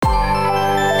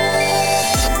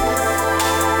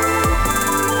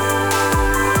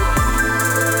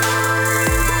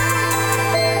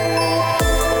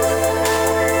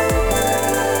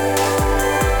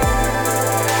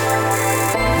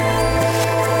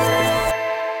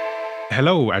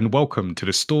Hello and welcome to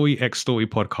the Story X Story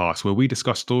podcast, where we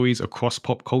discuss stories across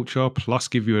pop culture plus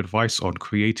give you advice on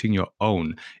creating your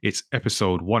own. It's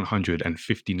episode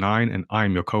 159, and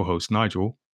I'm your co host,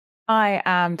 Nigel. I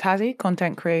am Tazziii,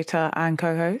 content creator and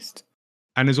co host.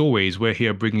 And as always, we're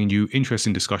here bringing you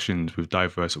interesting discussions with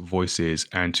diverse voices.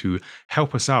 And to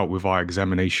help us out with our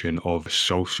examination of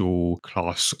social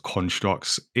class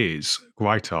constructs is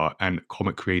writer and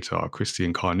comic creator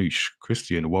Christian Carnouche.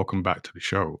 Christian, welcome back to the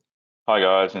show. Hi,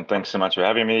 guys, and thanks so much for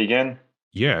having me again.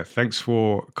 Yeah, thanks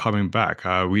for coming back.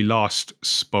 We last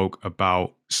spoke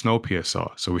about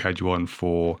Snowpiercer. So we had you on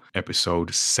for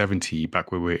episode 70,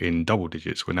 back where we're in double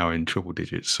digits. We're now in triple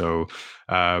digits. So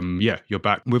you're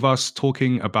back with us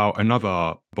talking about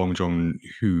another Bong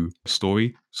Joon-ho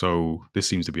story. So this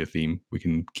seems to be a theme. We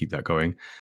can keep that going.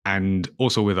 And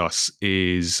also with us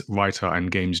is writer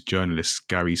and games journalist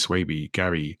Gary Swaby.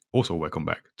 Gary, also welcome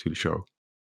back to the show.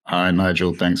 Hi,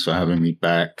 Nigel. Thanks for having me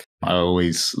back. I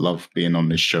always love being on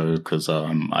this show because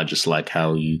I just like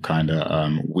how you kind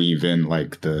of weave in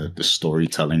like the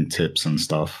storytelling tips and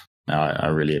stuff. I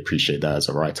really appreciate that as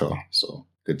a writer. So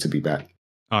good to be back.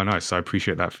 Oh, nice. I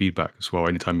appreciate that feedback as well.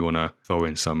 Anytime you want to throw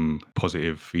in some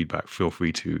positive feedback, feel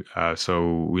free to.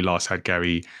 So we last had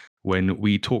Gary when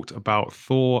we talked about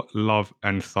Thor, Love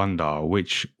and Thunder,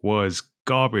 which was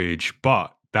garbage,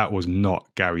 but that was not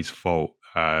Gary's fault.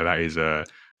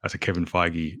 That's a Kevin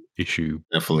Feige issue.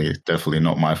 Definitely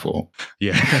not my fault.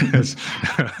 Yeah,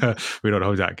 we don't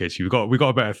hold that against you. We got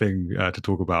a better thing to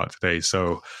talk about today.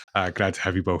 So glad to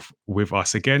have you both with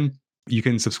us again. You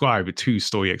can subscribe to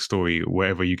Story X Story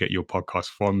wherever you get your podcast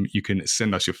from. You can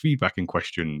send us your feedback and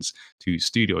questions to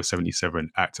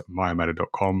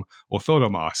studio77@mymatter.com or throw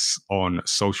them at us on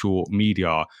social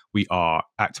media. We are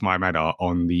at mymatter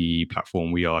on the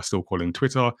platform we are still calling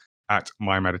Twitter, at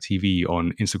MyMatterTV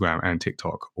on Instagram and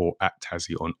TikTok, or at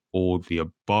Tazziii on all the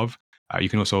above. You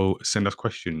can also send us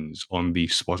questions on the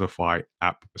Spotify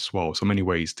app as well. So many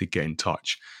ways to get in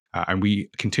touch. And we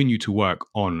continue to work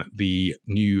on the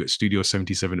new Studio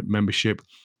 77 membership,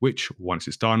 which once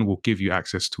it's done, will give you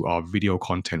access to our video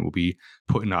content. We'll be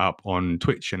putting that up on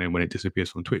Twitch. And then when it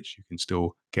disappears from Twitch, you can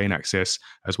still gain access,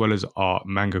 as well as our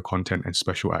manga content and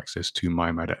special access to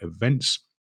My Matter events.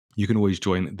 You can always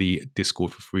join the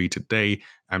Discord for free today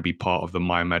and be part of the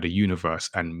My Matter universe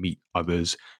and meet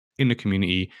others in the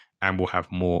community. And we'll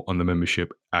have more on the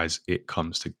membership as it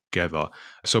comes together.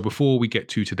 So before we get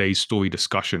to today's story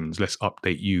discussions, let's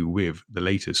update you with the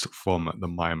latest from the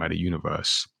My Matter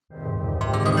universe.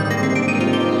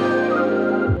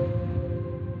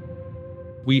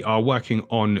 We are working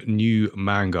on new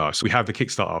manga. So we have the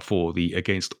Kickstarter for the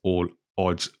Against All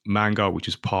Odds manga, which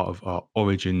is part of our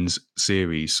Origins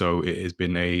series. So it has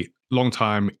been a long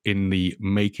time in the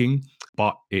making,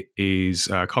 but it is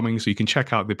coming. So you can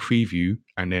check out the preview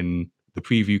and then the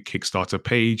preview Kickstarter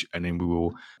page, and then we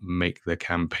will make the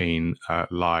campaign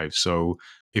live. So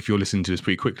if you're listening to this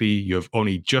pretty quickly, you have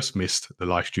only just missed the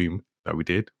live stream that we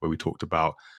did where we talked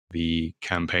about the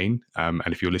campaign. And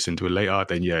if you're listening to it later,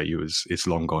 then yeah, it's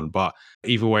long gone. But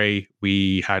either way,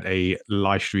 we had a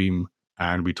live stream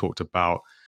and we talked about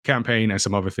campaign and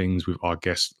some other things with our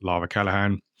guest, Lara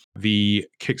Callahan. The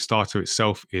Kickstarter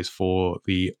itself is for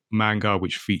the manga,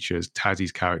 which features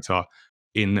Tazzii's character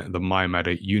in the My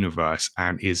Matter universe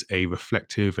and is a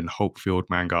reflective and hope-filled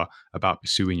manga about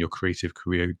pursuing your creative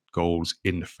career goals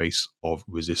in the face of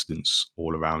resistance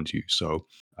all around you. So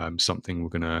something we're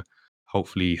going to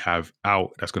hopefully have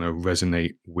out that's going to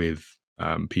resonate with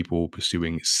people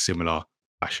pursuing similar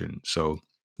passion. So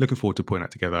looking forward to putting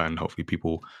that together and hopefully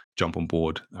people jump on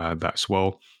board that as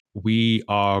well. We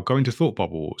are going to Thought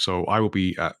Bubble. So I will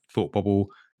be at Thought Bubble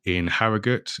in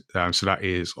Harrogate. So that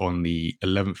is on the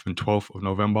 11th and 12th of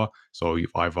November. So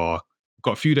you've either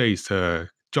got a few days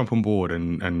to jump on board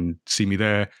and see me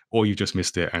there, or you've just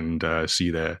missed it and see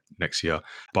you there next year.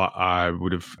 But I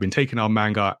would have been taking our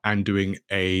manga and doing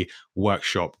a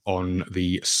workshop on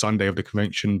the Sunday of the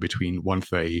convention between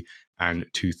 1:30 and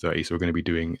 2:30. So we're going to be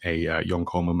doing a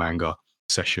Yonkoma manga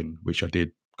session, which I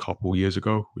did a couple years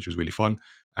ago, which was really fun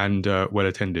and well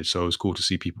attended. So it was cool to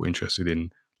see people interested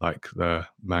in like the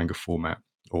manga format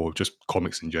or just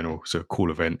comics in general. It's a cool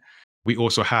event. We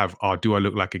also have our Do I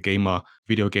Look Like a Gamer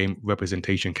video game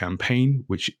representation campaign,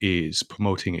 which is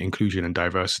promoting inclusion and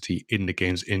diversity in the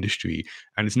games industry.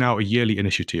 And it's now a yearly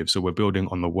initiative. So we're building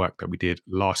on the work that we did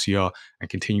last year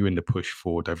and continuing the push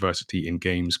for diversity in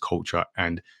games, culture,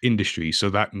 and industry.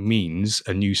 So that means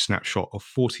a new snapshot of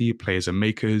 40 players and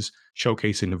makers,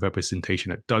 showcasing the representation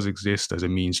that does exist as a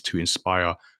means to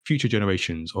inspire future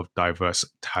generations of diverse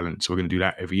talent. So we're going to do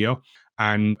that every year.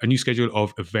 and a new schedule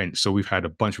of events. So we've had a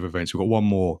bunch of events. We've got one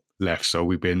more left. So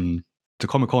we've been to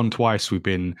Comic-Con twice. We've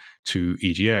been to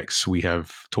EGX. We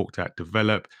have talked at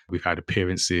Develop. We've had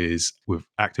appearances with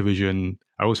Activision.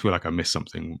 I always feel like I missed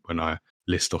something when I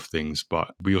list off things,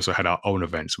 but we also had our own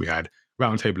events. We had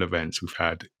roundtable events. We've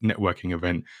had networking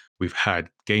event. We've had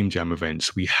game jam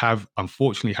events. We have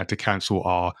unfortunately had to cancel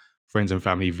our friends and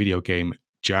family video game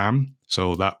jam.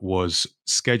 So that was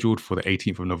scheduled for the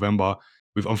 18th of November.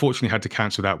 We've unfortunately had to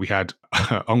cancel that. We had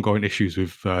ongoing issues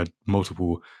with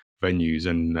multiple venues,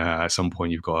 and at some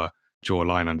point you've got to draw a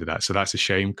line under that. So that's a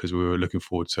shame because we were looking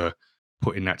forward to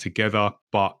putting that together,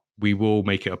 but we will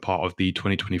make it a part of the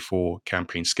 2024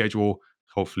 campaign schedule.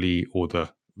 Hopefully all the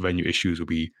venue issues will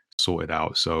be sorted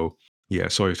out. So yeah,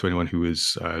 sorry to anyone who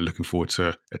was looking forward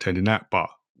to attending that, but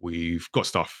we've got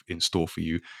stuff in store for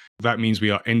you. That means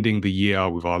we are ending the year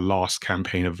with our last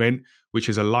campaign event, which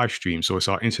is a live stream. So it's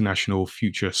our International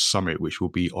Future Summit, which will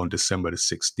be on December the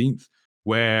 16th,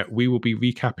 where we will be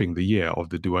recapping the year of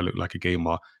the Do I Look Like a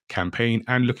Gamer campaign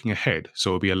and looking ahead.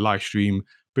 So it'll be a live stream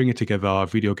bringing together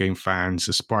video game fans,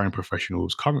 aspiring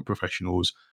professionals, current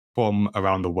professionals from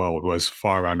around the world, or as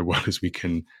far around the world as we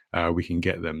can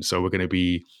get them. So we're going to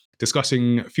be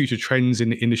discussing future trends in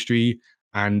the industry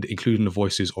and including the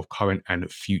voices of current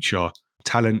and future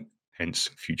talent, hence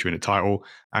future in the title,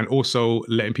 and also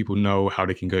letting people know how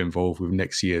they can get involved with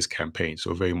next year's campaign.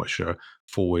 So very much a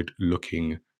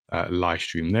forward-looking live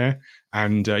stream there.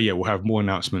 And yeah, we'll have more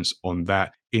announcements on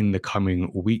that in the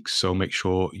coming weeks. So make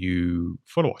sure you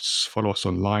follow us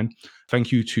online.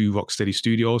 Thank you to Rocksteady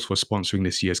Studios for sponsoring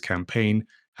this year's campaign,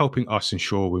 helping us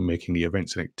ensure we're making the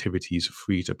events and activities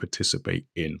free to participate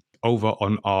in. Over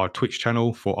on our Twitch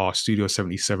channel for our Studio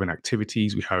 77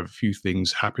 activities, we have a few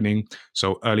things happening.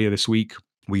 So earlier this week,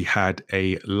 we had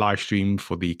a live stream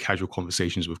for the Casual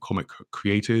Conversations with Comic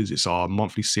Creators. It's our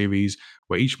monthly series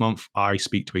where each month I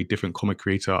speak to a different comic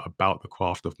creator about the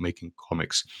craft of making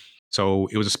comics. So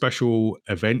it was a special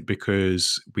event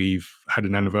because we've had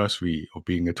an anniversary of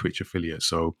being a Twitch affiliate.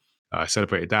 So I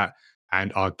celebrated that.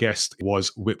 And our guest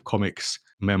was Whip Comics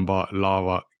member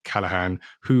Lara Callahan,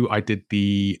 who I did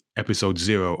the episode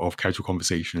 0 of Casual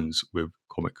Conversations with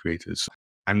Comic Creators.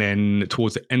 And then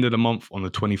towards the end of the month, on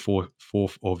the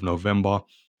 24th of November,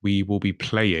 we will be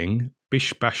playing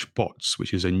Bish Bash Bots,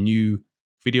 which is a new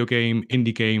video game,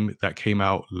 indie game that came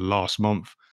out last month.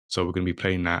 So we're going to be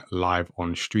playing that live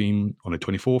on stream on the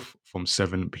 24th from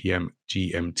 7 p.m.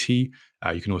 GMT.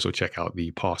 You can also check out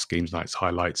the past Games Nights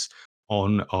highlights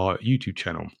on our YouTube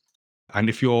channel. And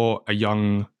if you're a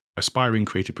young aspiring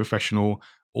creative professional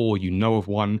or you know of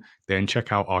one, then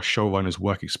check out our Showrunners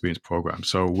Work Experience program.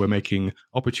 So we're making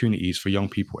opportunities for young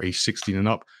people aged 16 and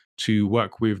up to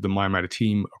work with the My Matter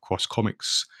team across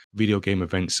comics, video game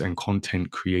events, and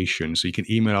content creation. So you can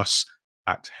email us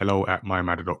at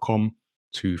hello@mymatter.com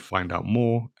to find out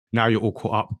more. Now you're all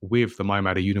caught up with the My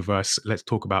Matter universe. Let's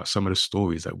talk about some of the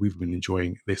stories that we've been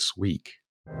enjoying this week.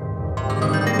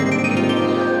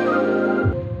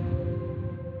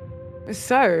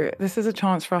 So, this is a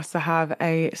chance for us to have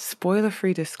a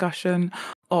spoiler-free discussion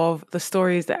of the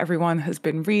stories that everyone has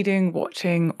been reading,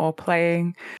 watching, or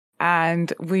playing.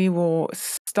 And we will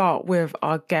start with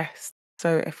our guest.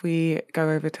 So, if we go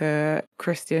over to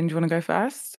Christian, do you want to go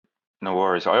first? No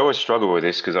worries. I always struggle with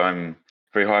this because I'm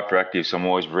very hyperactive, so I'm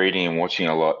always reading and watching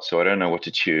a lot. So I don't know what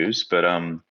to choose. But I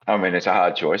mean, it's a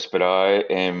hard choice. But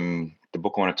the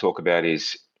book I want to talk about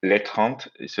is Les Trente.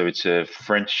 So it's a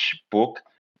French book.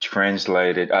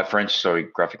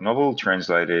 Graphic novel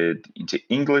translated into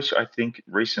English, I think,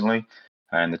 recently.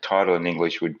 And the title in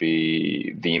English would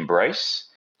be The Embrace.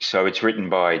 So it's written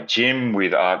by Jim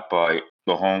with art by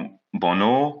Laurent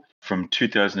Bonneau from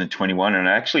 2021. And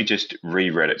I actually just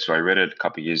reread it. So I read it a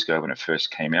couple of years ago when it first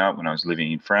came out, when I was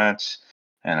living in France.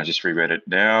 And I just reread it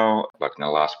now, like in the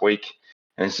last week.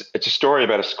 And it's a story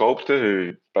about a sculptor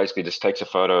who basically just takes a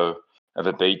photo of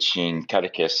a beach in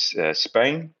Cadaqués,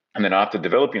 Spain. And then after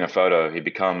developing a photo, he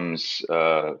becomes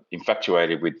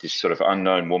infatuated with this sort of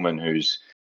unknown woman who's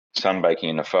sunbaking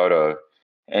in the photo.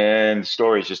 And the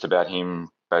story is just about him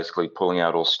basically pulling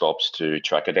out all stops to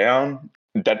track her down.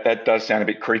 That does sound a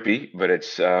bit creepy, but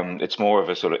it's more of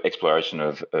a sort of exploration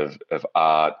of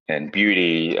art and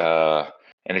beauty.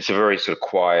 And it's a very sort of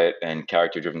quiet and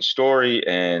character-driven story.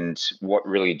 And what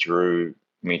really drew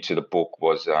me to the book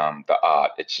was the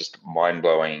art. It's just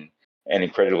mind-blowing and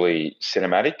incredibly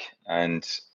cinematic. And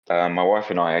my wife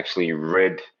and I actually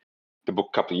read the book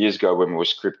a couple of years ago when we were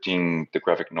scripting the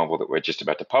graphic novel that we're just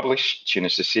about to publish,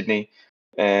 Tunis to Sydney.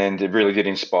 And it really did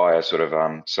inspire sort of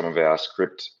some of our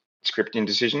scripting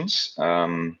decisions.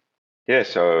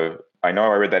 So I know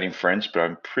I read that in French, but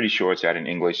I'm pretty sure it's out in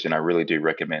English, and I really do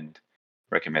recommend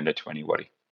it to anybody.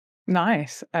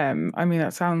 Nice. I mean,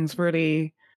 that sounds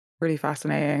really, really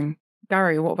fascinating.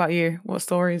 Gary, what about you? What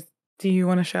stories do you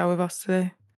want to share with us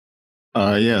today?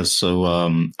 So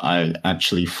I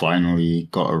actually finally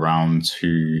got around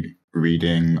to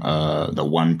reading the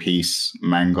One Piece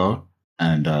manga.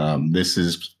 And this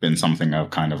has been something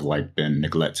I've kind of like been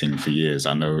neglecting for years.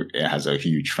 I know it has a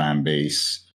huge fan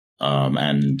base.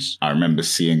 And I remember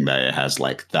seeing that it has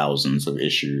like thousands of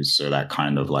issues. So that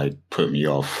kind of like put me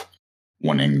off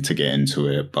wanting to get into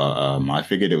it. But I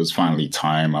figured it was finally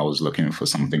time. I was looking for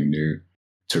something new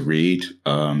to read.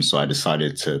 So I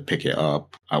decided to pick it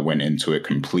up. I went into it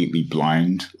completely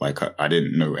blind. Like I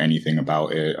didn't know anything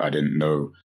about it. I didn't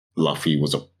know Luffy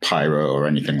was a pirate or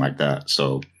anything like that.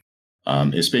 So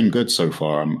it's been good so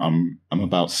far. I'm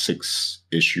about 6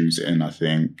 issues in, I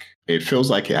think. It feels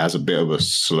like it has a bit of a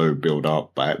slow build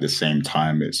up, but at the same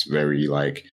time, it's very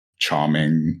like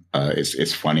charming.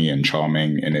 It's funny and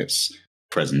charming in its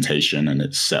presentation and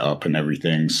its setup and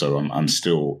everything. So I'm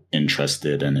still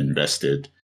interested and invested.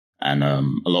 And a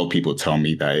lot of people tell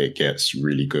me that it gets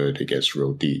really good. It gets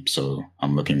real deep. So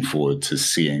I'm looking forward to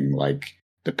seeing like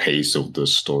the pace of the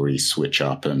story switch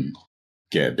up and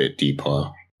get a bit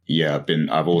deeper. Yeah,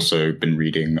 I've also been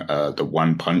reading the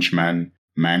One Punch Man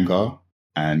manga,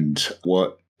 and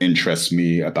what interests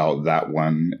me about that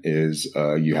one is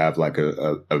you have like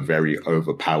a very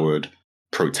overpowered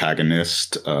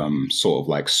protagonist, sort of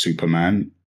like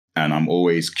Superman, and I'm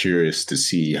always curious to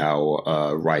see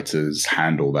how writers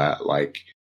handle that, like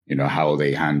how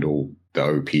they handle the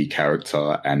OP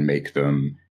character and make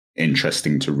them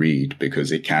interesting to read,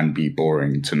 because it can be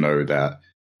boring to know that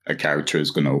a character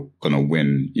is gonna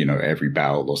win, every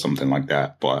battle or something like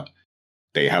that. But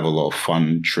they have a lot of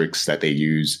fun tricks that they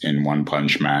use in One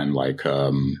Punch Man. Like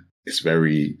it's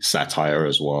very satire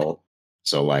as well.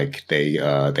 So like they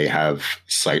have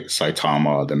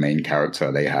Saitama, the main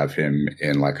character. They have him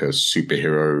in like a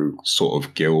superhero sort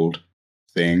of guild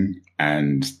thing,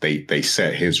 and they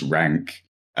set his rank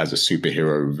as a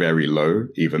superhero very low,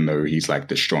 even though he's like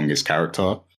the strongest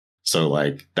character. So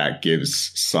like that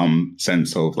gives some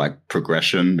sense of like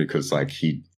progression, because like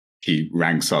he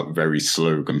ranks up very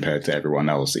slow compared to everyone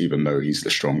else, even though he's the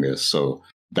strongest. So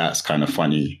that's kind of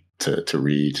funny to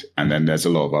read. And then there's a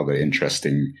lot of other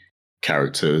interesting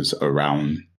characters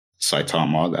around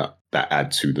Saitama that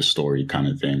add to the story kind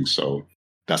of thing. So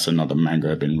that's another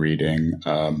manga I've been reading.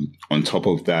 On top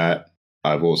of that,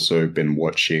 I've also been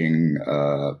watching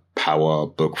Power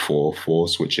Book 4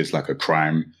 Force, which is like a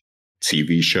crime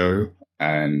TV show.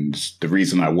 And the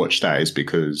reason I watch that is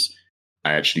because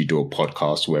I actually do a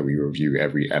podcast where we review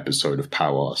every episode of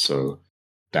Power. So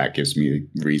that gives me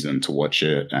a reason to watch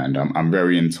it. And I'm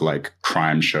very into like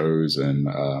crime shows and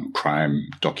crime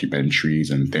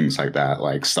documentaries and things like that.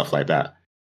 Like stuff like that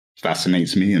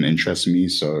fascinates me and interests me.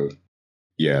 So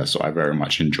yeah, so I very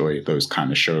much enjoy those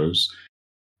kind of shows.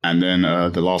 And then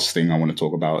the last thing I want to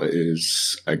talk about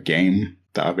is a game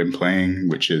that I've been playing,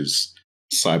 which is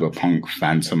Cyberpunk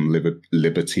Phantom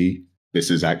Liberty. This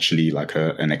is actually like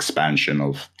an expansion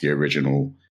of the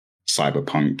original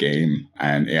Cyberpunk game,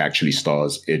 and it actually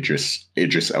stars Idris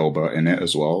Elba in it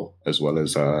as well as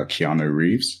Keanu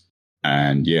Reeves.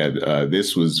 And yeah,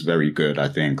 this was very good. I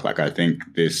think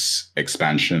this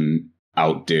expansion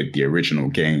outdid the original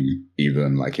game,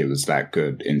 even. Like it was that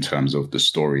good in terms of the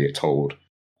story it told.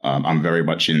 I'm very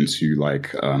much into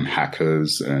like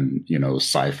hackers and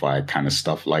sci-fi kind of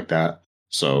stuff like that.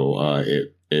 So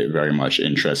it very much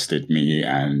interested me,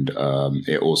 and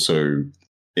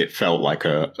it felt like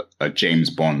a James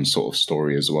Bond sort of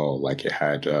story as well. Like it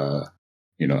had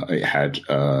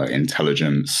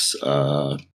intelligence.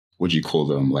 What do you call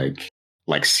them?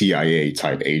 Like CIA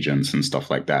type agents and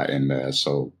stuff like that in there.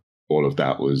 So all of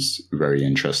that was very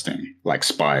interesting, like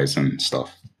spies and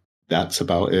stuff. That's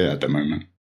about it at the moment.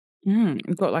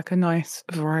 You've got like a nice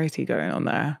variety going on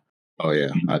there. Oh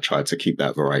yeah, I tried to keep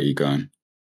that variety going.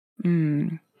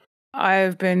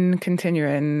 I've been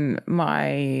continuing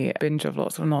my binge of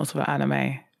lots of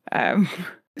anime.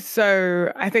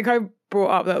 So I think I brought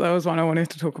up that there was one I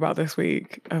wanted to talk about this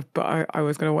week, but I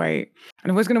was going to wait.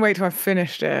 And I was going to wait till I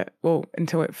finished it,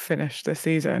 until it finished this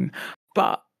season.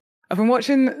 But I've been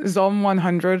watching Zom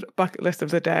 100 Bucket List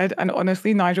of the Dead. And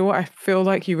honestly, Nigel, I feel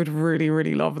like you would really,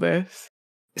 really love this.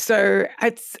 So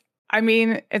it's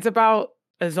about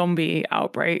a zombie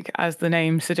outbreak, as the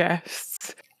name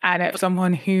suggests. And it's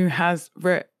someone who has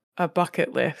written a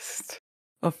bucket list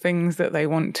of things that they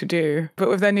want to do, but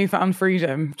with their newfound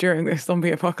freedom during this zombie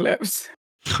apocalypse.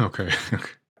 Okay.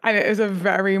 And it is a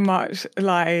very much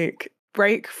like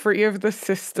break free of the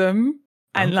system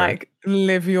and Okay. like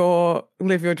live your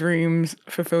dreams,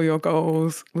 fulfill your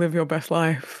goals, live your best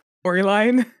life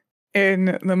storyline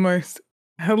in the most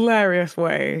hilarious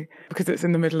way because it's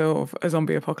in the middle of a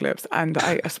zombie apocalypse. And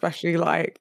I especially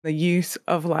like the use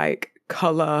of like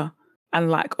color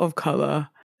and lack of color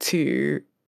to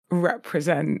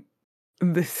represent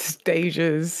the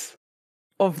stages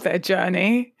of their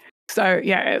journey. So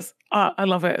yeah, I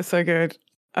love it. It's so good.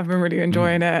 I've been really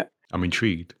enjoying it. I'm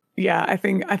intrigued. Yeah, I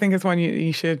think it's one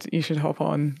you should hop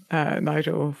on,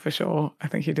 Nigel, for sure. I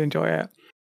think you'd enjoy it.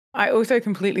 I also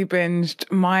completely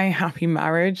binged My Happy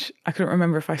Marriage. I couldn't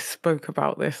remember if I spoke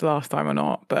about this last time or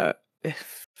not, but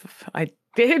if I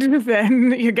did,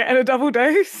 then you're getting a double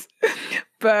dose.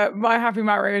 But My Happy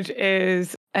Marriage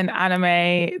is an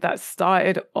anime that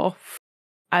started off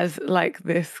as like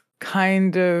this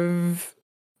kind of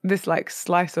this like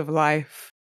slice of life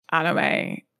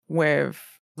anime with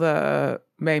the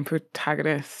main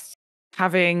protagonist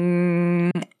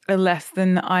having a less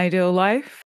than ideal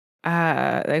life.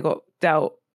 They got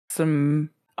dealt some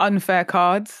unfair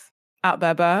cards at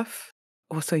their birth,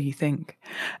 or so you think.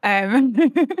 And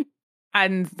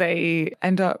they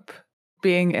end up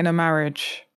being in a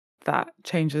marriage that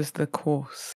changes the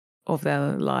course of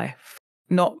their life.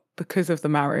 Not because of the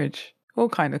marriage, or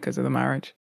kind of because of the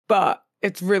marriage, but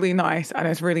it's really nice, and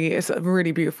it's a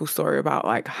really beautiful story about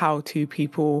like how two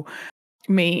people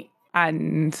meet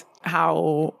and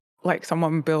how like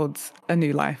someone builds a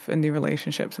new life and new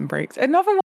relationships and breaks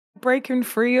another one, breaking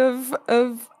free of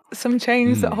some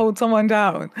chains that hold someone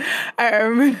down.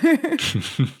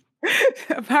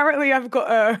 Apparently I've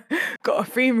got a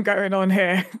theme going on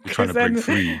here. You're trying to break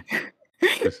free.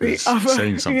 This is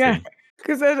saying something. Yeah,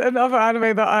 because there's another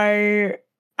anime that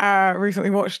I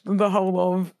recently watched the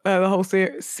whole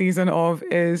season of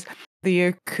is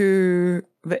the Ōoku,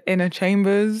 The Inner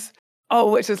Chambers. Oh,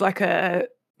 which is like a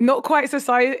not quite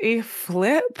society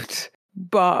flipped,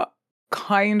 but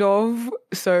kind of.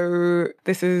 So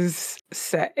this is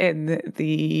set in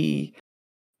the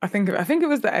I think it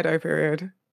was the Edo period,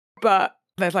 but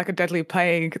there's like a deadly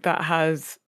plague that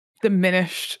has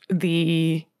diminished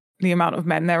the amount of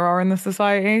men there are in the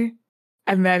society.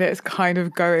 And then it's kind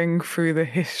of going through the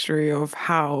history of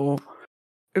how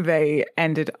they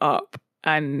ended up.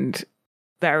 And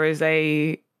there is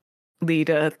a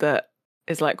leader that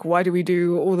is like, why do we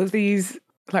do all of these?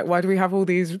 Like, why do we have all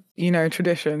these,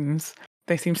 traditions?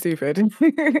 They seem stupid.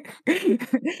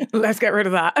 Let's get rid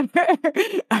of that. And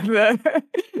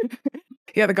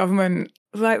the government,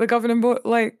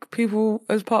 people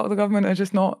as part of the government are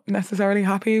just not necessarily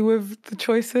happy with the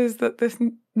choices that this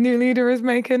new leader is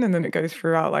making. And then it goes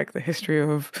throughout like the history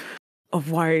of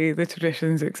why the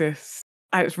traditions exist.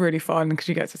 And it's really fun because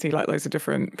you get to see like loads of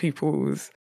different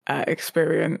people's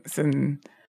experience and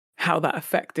how that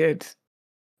affected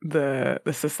the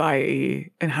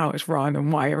society and how it's run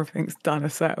and why everything's done a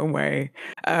certain way.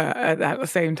 At the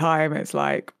same time, it's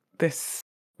like this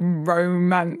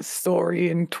romance story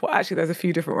and actually there's a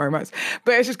few different romance,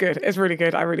 but it's just good. It's really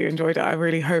good. I really enjoyed it. I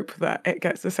really hope that it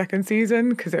gets the second season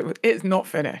because it's not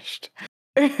finished.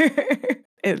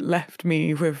 It left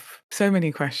me with so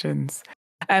many questions.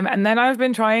 And then I've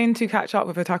been trying to catch up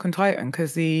with Attack on Titan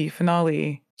because the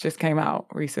finale just came out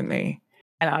recently,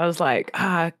 and I was like,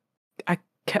 I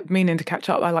kept meaning to catch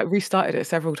up. I like restarted it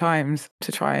several times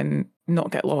to try and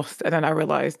not get lost, and then I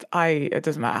realized it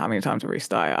doesn't matter how many times I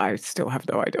restart it, I still have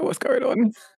no idea what's going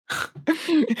on.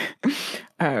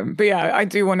 But yeah, I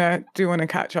do want to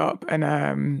catch up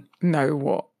and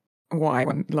know why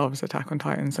one loves Attack on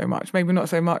Titan so much. Maybe not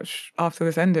so much after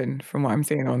this ending, from what I'm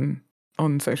seeing on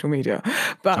social media.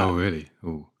 But oh really?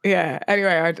 Ooh. Yeah.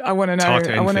 Anyway, I want to know.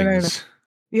 I want to know.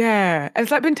 Yeah, it's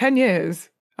like been 10 years.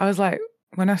 I was like,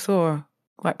 when I saw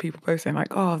like people posting like,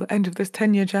 oh, the end of this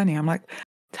 10-year journey, I'm like,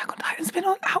 Attack on Titan's been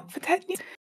out for 10 years.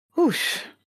 Whoosh.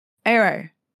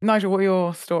 Anyway, Nigel, what are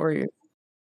your stories?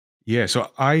 Yeah, so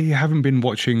I haven't been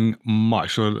watching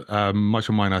much. So much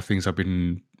of mine are things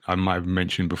I might have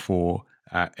mentioned before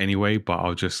anyway, but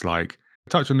I'll just like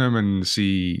touch on them and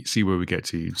see where we get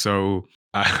to. So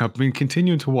I've been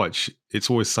continuing to watch It's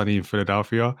Always Sunny in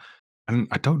Philadelphia, and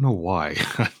I don't know why.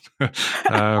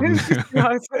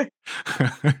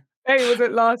 Hey, was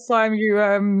it last time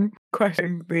you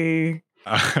questioned the?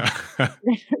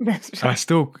 I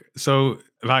still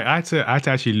I had to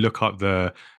actually look up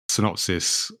the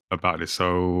synopsis about this.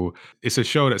 So it's a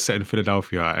show that's set in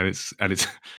Philadelphia, and it's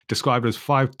described as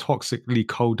 5 toxically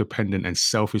codependent and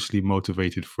selfishly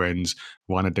motivated friends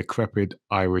run a decrepit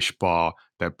Irish bar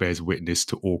that bears witness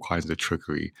to all kinds of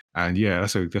trickery. And yeah,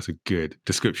 that's a good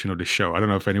description of the show. I don't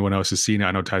know if anyone else has seen it.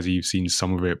 I know Tazziii, you've seen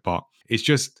some of it, but it's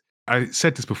just I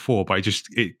said this before, but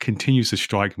it continues to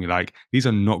strike me like these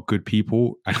are not good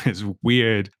people, and it's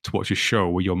weird to watch a show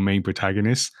where your main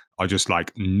protagonists are just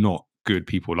like not good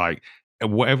people. Like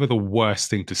whatever the worst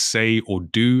thing to say or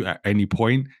do at any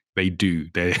point, they do.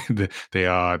 They.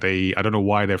 I don't know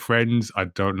why they're friends. I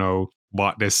don't know,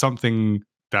 but there's something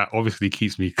that obviously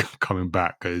keeps me coming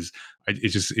back because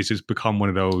it's just become one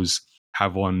of those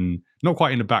have on not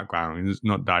quite in the background. It's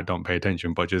not that I don't pay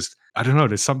attention, but just I don't know.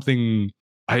 There's something.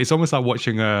 It's almost like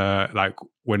watching like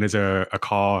when there's a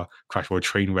car crash or a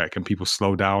train wreck and people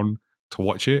slow down to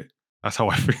watch it. That's how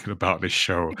I feel about this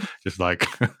show. Just like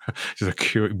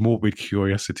just a morbid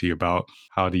curiosity about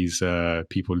how these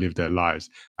people live their lives.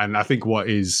 And I think what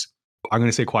is I'm going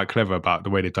to say quite clever about the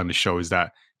way they've done the show is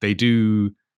that they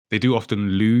do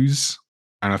often lose,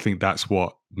 and I think that's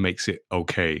what makes it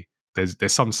okay.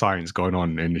 There's some science going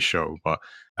on in the show, but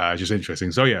just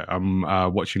interesting. So yeah, I'm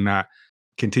watching that.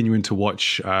 Continuing to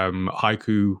watch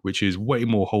Haikyuu, which is way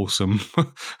more wholesome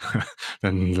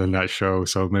than that show.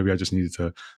 So maybe I just needed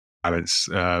to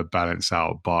balance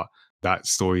out. But that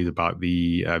story is about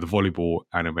the volleyball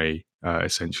anime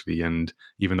essentially. And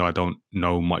even though I don't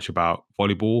know much about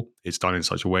volleyball, it's done in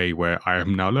such a way where I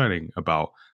am now learning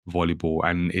about volleyball,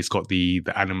 and it's got the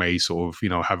anime sort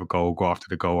of have a goal, go after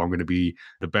the goal. I'm going to be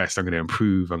the best. I'm going to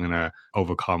improve. I'm going to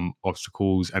overcome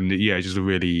obstacles, and yeah, it's just a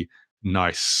really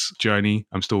nice journey.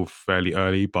 I'm still fairly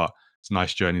early, but it's a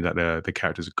nice journey that the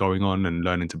characters are going on and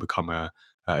learning to become a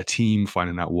team,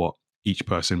 finding out what each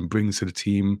person brings to the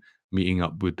team, meeting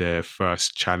up with their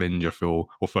first challenge, I feel,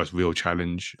 or first real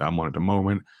challenge that I'm on at the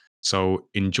moment. So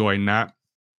enjoying that.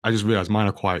 I just realized mine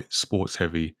are quite sports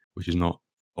heavy, which is not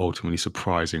ultimately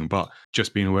surprising, but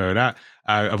just being aware of that.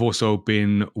 I've also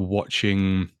been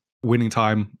watching Winning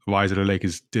Time, Rise of the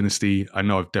Lakers Dynasty. I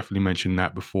know I've definitely mentioned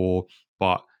that before,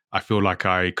 but I feel like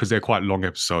because they're quite long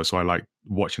episodes, so I like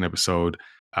watch an episode,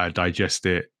 digest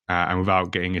it, and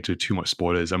without getting into too much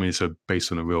spoilers. I mean, it's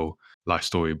based on a real life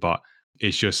story, but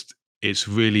this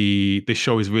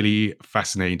show is really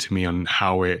fascinating to me on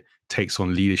how it takes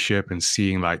on leadership and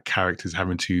seeing like characters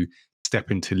having to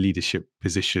step into leadership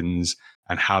positions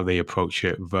and how they approach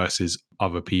it versus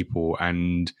other people.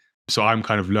 And so I'm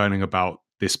kind of learning about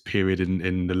this period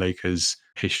in the Lakers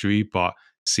history, but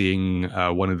seeing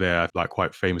one of their like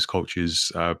quite famous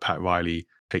coaches, Pat Riley,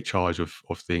 take charge of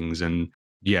things, and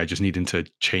yeah, just needing to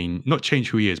not change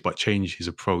who he is, but change his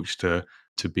approach to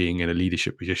being in a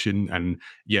leadership position. And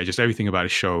yeah, just everything about the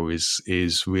show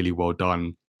is really well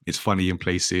done. It's funny in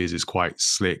places. It's quite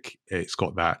slick. It's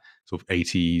got that sort of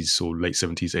 80s or late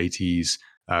 70s, 80s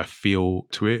feel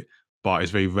to it, but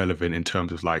it's very relevant in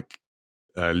terms of like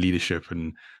leadership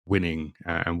and winning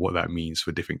and what that means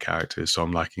for different characters. So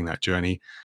I'm liking that journey.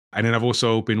 And then I've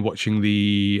also been watching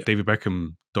the David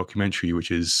Beckham documentary,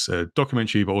 which is a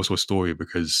documentary, but also a story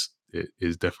because it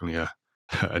is definitely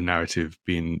a narrative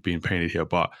being painted here.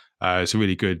 But it's a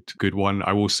really good one.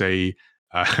 I will say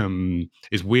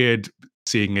it's weird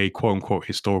seeing a quote unquote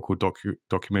historical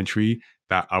documentary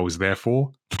that I was there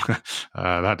for.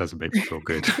 That doesn't make me feel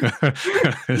good.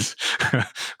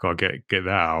 Gotta get that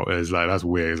out. It's like that's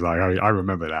weird. It's like I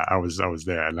remember that I was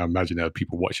there, and I imagine there are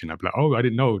people watching. I'd be like, oh, I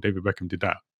didn't know David Beckham did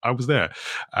that. I was there.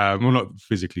 Well, not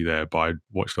physically there, but I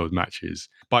watched those matches.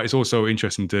 But it's also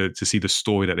interesting to see the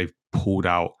story that they've pulled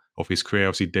out of his career.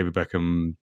 Obviously, David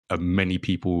Beckham. Many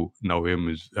people know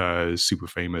him as super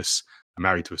famous,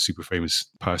 married to a super famous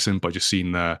person, but just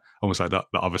seeing almost like the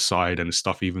other side and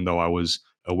stuff, even though I was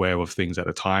aware of things at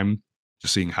the time,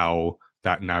 just seeing how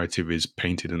that narrative is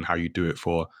painted and how you do it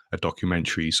for a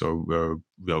documentary. So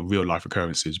real life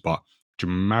occurrences, but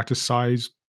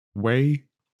dramatized way.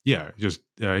 Yeah, just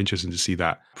interesting to see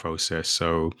that process.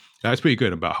 So that's pretty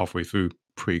good. About halfway through,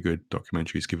 pretty good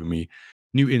documentary. It's given me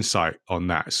new insight on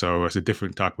that. So it's a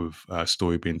different type of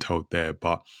story being told there.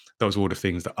 But those are all the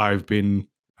things that I've been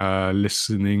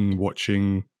listening,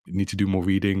 watching. Need to do more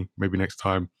reading maybe next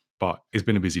time. But it's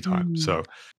been a busy time. So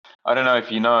I don't know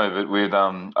if you know, but with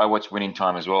I watched Winning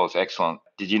Time as well. It's excellent.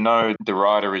 Did you know the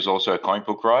writer is also a comic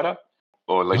book writer,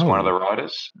 or at least one of the no.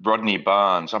 writers? Rodney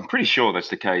Barnes. I'm pretty sure that's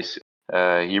the case.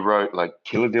 He wrote like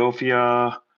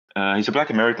Philadelphia. He's a Black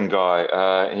American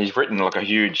guy. He's written like a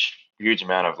huge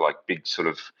amount of like big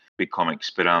comics.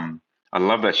 But I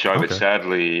love that show. But Okay.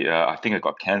 sadly, I think it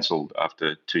got cancelled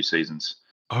after 2 seasons.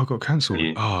 Oh, it got cancelled.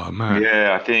 Yeah. Oh man.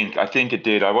 Yeah, I think it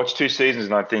did. I watched 2 seasons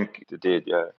and I think it did.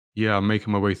 Yeah. Yeah, I'm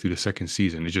making my way through the second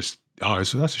season. So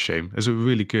that's a shame. It's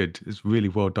really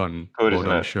well done, Good,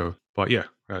 isn't it? show. But yeah,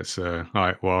 that's all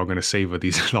right. Well, I'm going to savor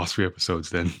these last 3 episodes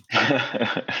then.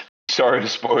 Sorry to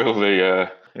spoil the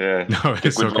No, the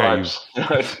it's good okay. vibes.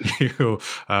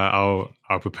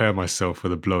 I'll prepare myself for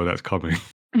the blow that's coming.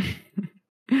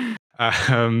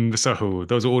 So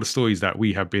those are all the stories that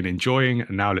we have been enjoying.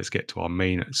 And now let's get to our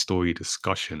main story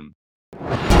discussion.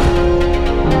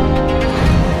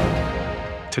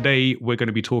 Today, we're going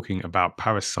to be talking about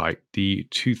Parasite, the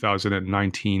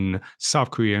 2019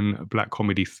 South Korean black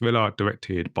comedy thriller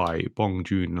directed by Bong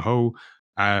Joon-ho,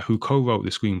 who co-wrote the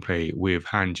screenplay with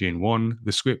Han Jin-won.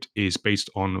 The script is based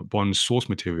on Bong's source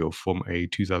material from a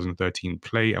 2013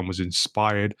 play and was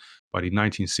inspired by the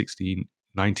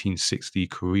 1960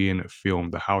 Korean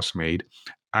film The Housemaid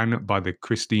and by the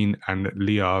Christine and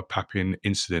Leah Papin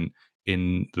incident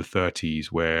in the 30s,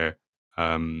 where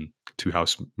two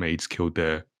housemaids killed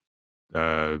their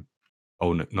not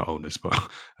owners,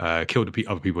 but killed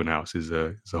other people in the house is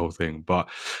the whole thing. But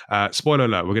spoiler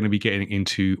alert, we're going to be getting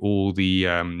into all the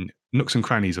nooks and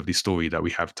crannies of the story that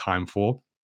we have time for.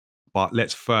 But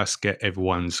let's first get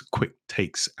everyone's quick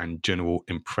takes and general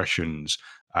impressions.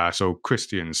 So,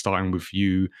 Christian, starting with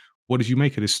you, what did you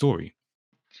make of this story?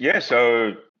 Yeah,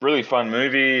 so really fun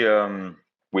movie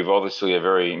with obviously a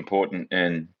very important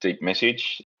and deep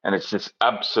message. And it's just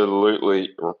absolutely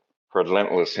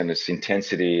relentless in its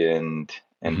intensity and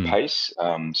pace.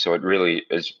 So it really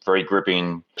is very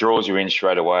gripping, draws you in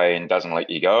straight away and doesn't let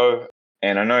you go.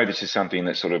 And I know this is something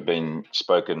that's sort of been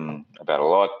spoken about a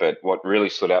lot, but what really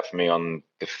stood out for me on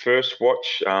the first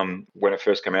watch when it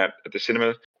first came out at the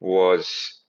cinema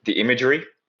was the imagery.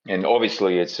 And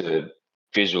obviously it's a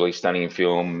visually stunning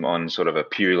film on sort of a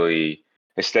purely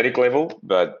aesthetic level,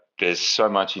 but there's so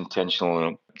much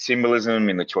intentional symbolism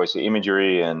in the choice of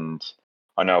imagery. And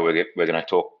I know we're going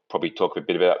to probably talk a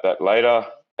bit about that later.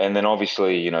 And then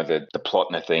obviously, you know, the plot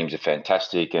and the themes are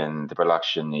fantastic and the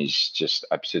production is just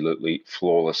absolutely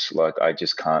flawless. Like, I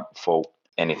just can't fault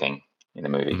anything in the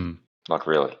movie. Like,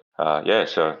 really.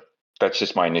 So that's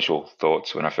just my initial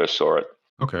thoughts when I first saw it.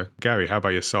 Okay. Gary, how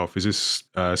about yourself? Is this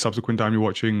subsequent time you're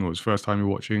watching or was first time you're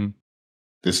watching?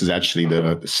 This is actually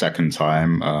the second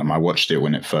time. I watched it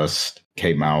when it first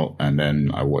came out, and then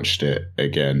I watched it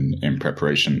again in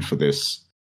preparation for this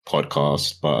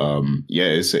podcast. But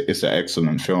it's an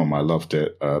excellent film. I loved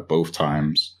it both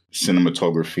times.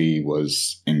 Cinematography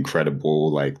was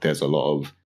incredible. Like, there's a lot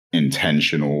of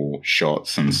intentional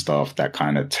shots and stuff that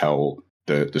kind of tell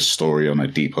the story on a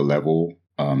deeper level.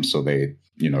 So they,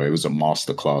 it was a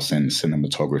masterclass in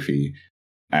cinematography.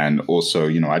 And also,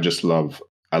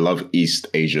 I love East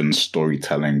Asian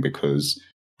storytelling because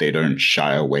they don't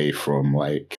shy away from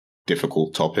like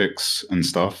difficult topics and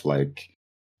stuff. Like,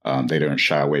 they don't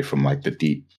shy away from like the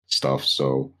deep stuff.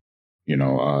 So,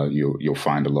 you'll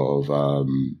find a lot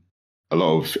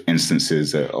of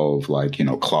instances of like,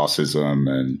 classism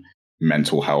and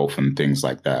mental health and things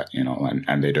like that,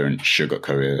 and they don't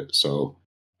sugarcoat it. So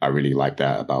I really like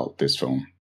that about this film.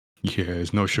 Yeah,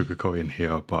 there's no sugarcoating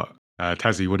here. But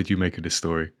Tazziii, what did you make of this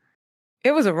story?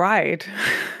 It was a ride.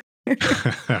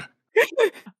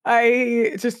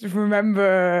 I just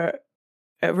remember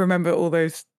all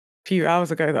those few hours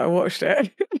ago that I watched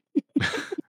it.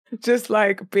 Just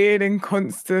like being in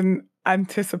constant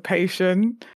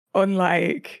anticipation on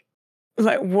like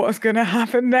what's going to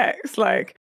happen next.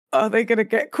 Like, are they going to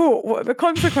get caught? What are the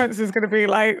consequences going to be?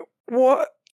 Like, what?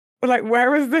 Like,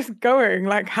 where is this going?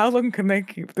 Like, how long can they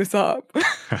keep this up?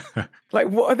 Like,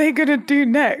 what are they going to do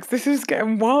next? This is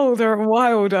getting wilder and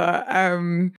wilder.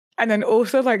 And then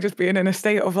also, like, just being in a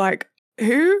state of, like,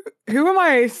 who am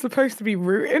I supposed to be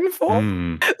rooting for?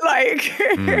 Like,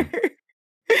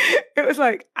 it was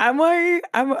like, am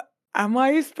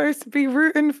I supposed to be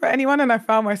rooting for anyone? And I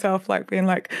found myself, like, being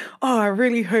like, oh, I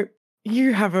really hope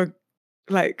you have a,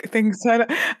 like, things turn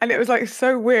out. And it was, like,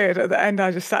 so weird. At the end, I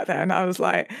just sat there and I was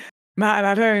like,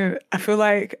 man, I feel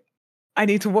like I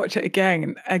need to watch it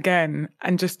again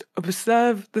and just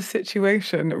observe the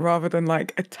situation rather than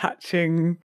like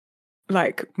attaching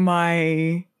like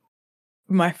my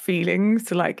feelings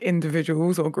to like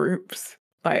individuals or groups.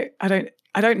 Like, I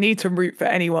don't need to root for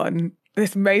anyone.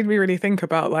 This made me really think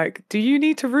about like, do you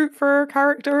need to root for a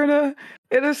character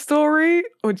in a story,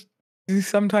 or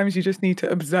sometimes you just need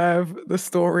to observe the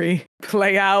story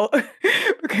play out?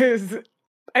 Because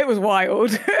it was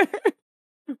wild.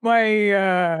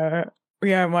 My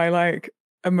like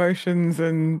emotions,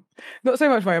 and not so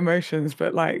much my emotions,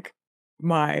 but like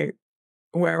my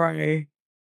where I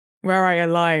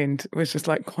aligned was just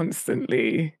like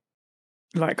constantly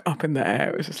like up in the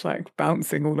air. It was just like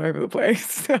bouncing all over the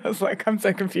place. I was like, I'm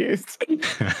so confused.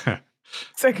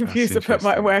 So confused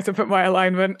where to put my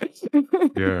alignment.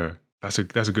 Yeah. That's a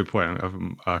good point.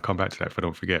 I'll come back to that if I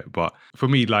don't forget. But for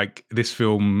me, like this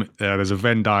film, there's a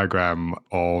Venn diagram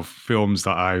of films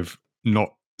that I've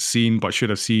not seen but should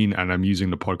have seen, and I'm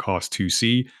using the podcast to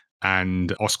see,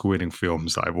 and Oscar-winning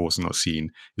films that I've also not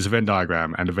seen. There's a Venn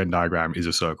diagram, and the Venn diagram is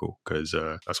a circle because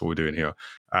that's what we're doing here.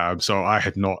 So I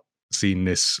had not seen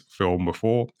this film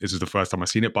before. This is the first time I've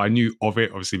seen it, but I knew of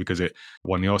it obviously because it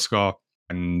won the Oscar.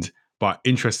 But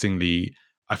interestingly,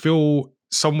 I feel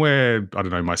somewhere, I don't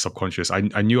know, in my subconscious, I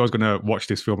knew I was going to watch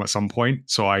this film at some point.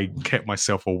 So I kept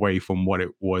myself away from what it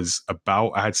was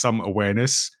about. I had some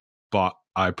awareness, but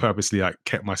I purposely like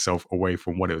kept myself away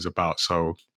from what it was about.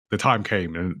 So the time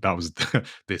came, and that was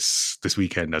this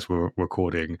weekend as we're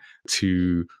recording,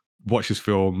 to watch this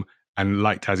film. And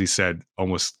like Tazziii said,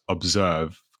 almost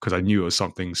observe, because I knew it was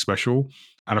something special.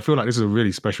 And I feel like this is a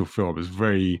really special film. It's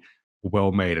very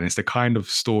well made, and it's the kind of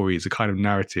story, it's the kind of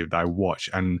narrative that I watch.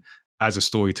 And as a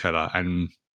storyteller, and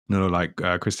like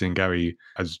Christy and Gary,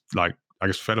 as like I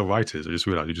guess fellow writers, I just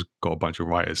realized we just got a bunch of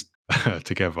writers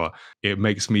together. It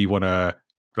makes me want to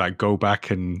like go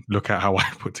back and look at how I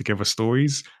put together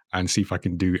stories and see if I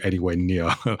can do anywhere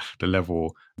near the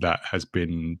level that has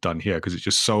been done here, because it's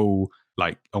just so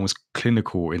like almost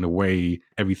clinical in the way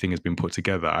everything has been put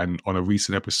together. And on a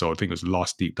recent episode, I think it was the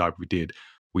last deep dive we did,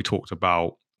 we talked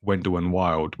about Wendell and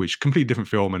Wild, which completely different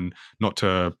film, and not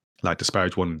to like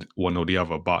disparage one or the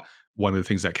other, but one of the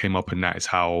things that came up in that is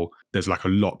how there's like a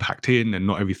lot packed in and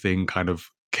not everything kind of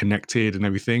connected and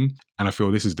everything. And I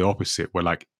feel this is the opposite, where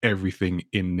like everything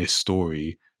in this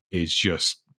story is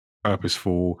just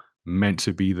purposeful, meant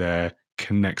to be there,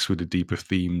 connects with the deeper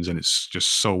themes, and it's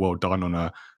just so well done on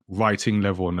a writing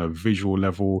level, on a visual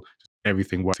level.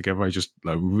 Everything works together. It's just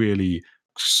like really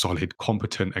solid,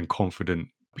 competent, and confident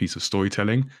piece of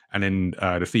storytelling. And then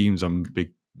the themes, I'm a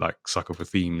big like sucker for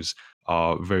themes,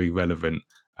 are very relevant,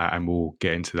 and we'll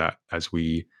get into that as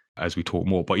we talk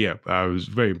more. But yeah, I was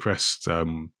very impressed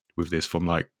with this from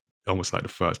like almost like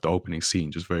the opening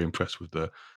scene. Just very impressed with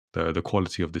the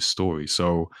quality of this story.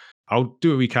 So I'll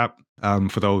do a recap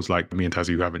for those like me and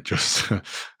Tazziii who haven't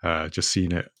just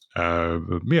seen it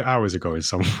mere hours ago in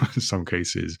some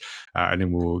cases, and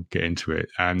then we'll get into it.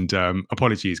 And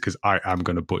apologies, because I am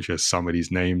going to butcher some of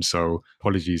these names, so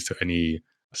apologies to any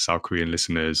South Korean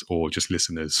listeners or just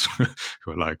listeners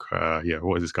who are like, yeah,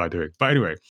 what is this guy doing? But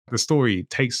anyway, the story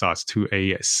takes us to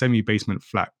a semi-basement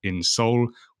flat in Seoul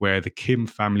where the Kim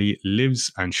family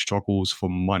lives and struggles for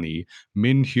money.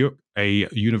 Min Hyuk, a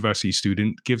university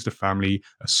student, gives the family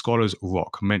a scholar's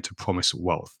rock meant to promise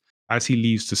wealth. As he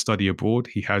leaves to study abroad,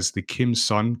 he has the Kim's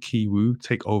son, Ki-woo,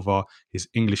 take over his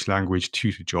English language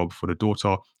tutor job for the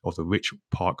daughter of the rich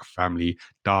Park family,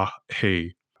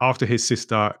 Da-hae. After his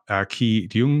sister,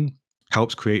 Ki-ryung,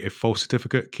 helps create a false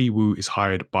certificate, Ki-woo is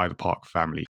hired by the Park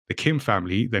family. The Kim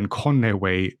family then con their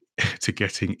way to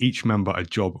getting each member a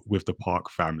job with the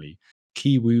Park family.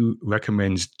 Ki-woo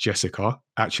recommends Jessica,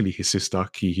 actually his sister,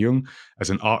 Ki-hyung, as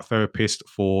an art therapist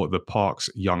for the Park's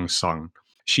young son.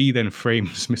 She then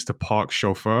frames Mr. Park's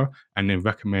chauffeur and then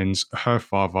recommends her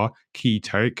father,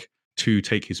 Ki-taek, to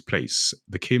take his place.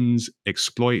 The Kims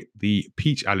exploit the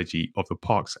peach allergy of the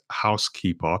Park's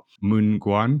housekeeper, Moon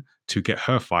Gwan, to get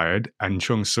her fired, and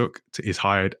Chung Suk is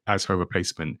hired as her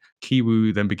replacement.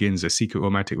 Ki-woo then begins a secret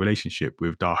romantic relationship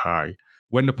with Da-hae.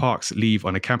 When the Parks leave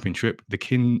on a camping trip, the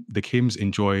Kims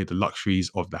enjoy the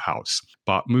luxuries of the house.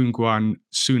 But Moon Gwan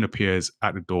soon appears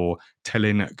at the door,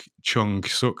 telling Chung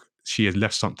Suk she has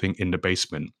left something in the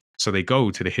basement. So they go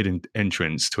to the hidden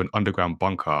entrance to an underground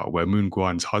bunker where Moon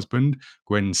Gwan's husband,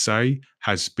 Gwen Se,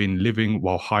 has been living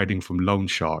while hiding from loan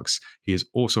sharks. He is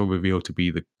also revealed to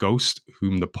be the ghost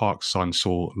whom the Park's son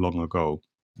saw long ago.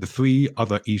 The three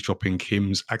other eavesdropping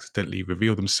Kims accidentally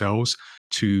reveal themselves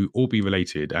to all be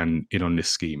related and in on this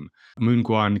scheme. Moon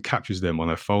Gwan captures them on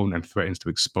her phone and threatens to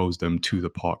expose them to the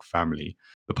Park family.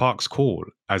 The Parks call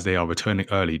as they are returning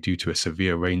early due to a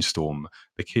severe rainstorm.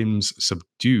 The Kims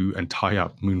subdue and tie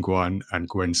up Moon Gwan and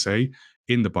Gwen Se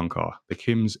in the bunker. The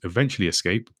Kims eventually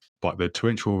escape, but the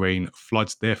torrential rain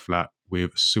floods their flat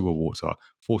with sewer water,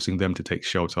 forcing them to take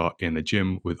shelter in a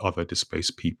gym with other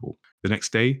displaced people. The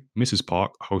next day, Mrs.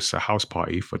 Park hosts a house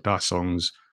party for Da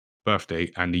Song's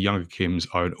birthday, and the younger Kims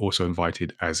are also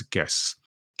invited as guests.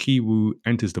 Ki-woo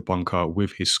enters the bunker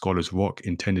with his scholar's rock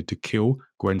intended to kill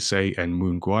Gwen Se and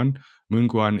Moon Gwan. Moon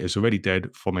Gwan is already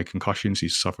dead from a concussion she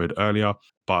suffered earlier,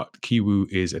 but Ki-woo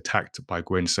is attacked by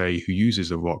Gwen Se, who uses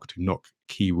the rock to knock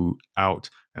Ki-woo out,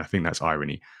 and I think that's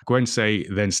irony. Gwen Se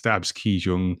then stabs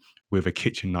Ki-jung with a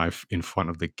kitchen knife in front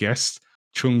of the guests.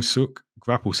 Chung Suk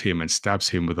grapples him and stabs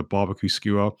him with a barbecue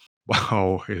skewer.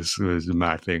 Wow, it's a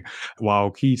mad thing.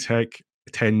 While Ki-taek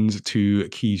attends to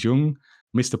Ki-jung.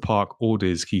 Mr. Park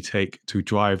orders Ki-taek to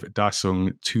drive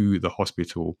Da-sung to the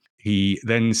hospital. He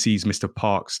then sees Mr.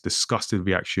 Park's disgusted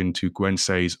reaction to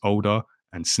Gwen-sei's odor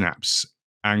and snaps,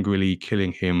 angrily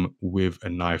killing him with a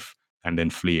knife and then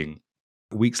fleeing.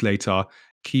 Weeks later,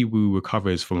 Ki-woo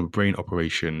recovers from a brain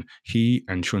operation. He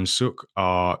and Chun-suk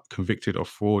are convicted of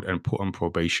fraud and put on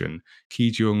probation.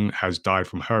 Ki-jung has died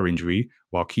from her injury,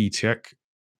 while Ki-taek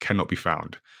cannot be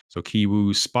found. So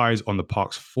Ki-woo spies on the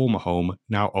Park's former home,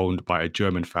 now owned by a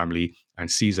German family, and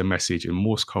sees a message in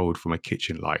Morse code from a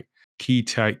kitchen light.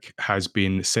 Ki-taek has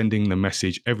been sending the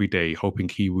message every day, hoping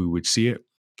Ki-woo would see it.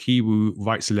 Ki-woo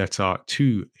writes a letter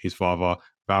to his father,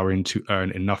 vowing to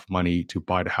earn enough money to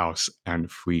buy the house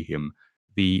and free him.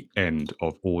 The end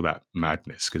of all that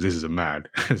madness, because this is a mad,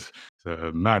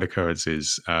 mad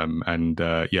occurrences.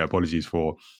 Apologies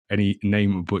for any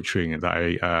name butchering that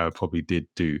I probably did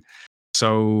do.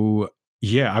 So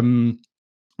yeah, one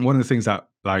of the things that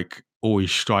like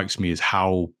always strikes me is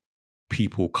how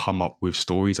people come up with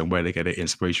stories and where they get their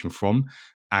inspiration from.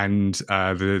 And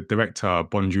the director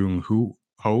Bong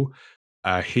Joon-ho,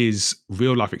 his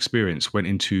real life experience went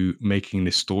into making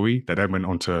this story that then went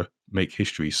on to make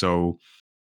history. So,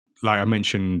 like I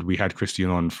mentioned, we had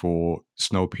Christian on for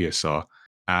Snowpiercer,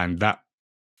 and that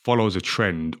follows a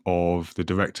trend of the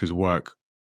director's work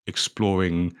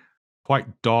exploring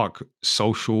quite dark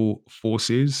social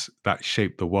forces that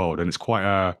shape the world. And it's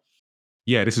quite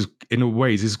this is in a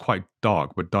ways, this is quite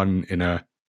dark, but done in a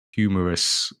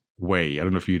humorous way. I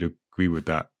don't know if you'd agree with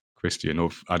that, Christian,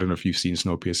 or I don't know if you've seen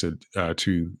Snowpiercer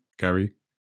too, Gary.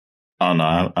 Oh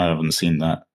no, I haven't seen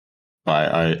that.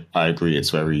 But I agree. It's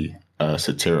very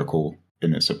satirical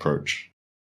in its approach.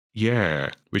 Yeah,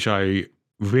 which I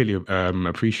really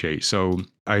appreciate. So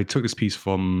I took this piece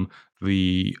from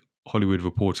the Hollywood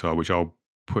Reporter, which I'll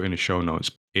put in the show notes.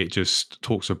 It just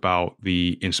talks about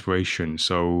the inspiration.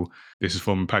 So this is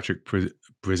from Patrick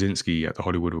Brzezinski at the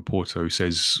Hollywood Reporter, who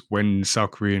says, when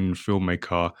South Korean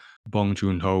filmmaker Bong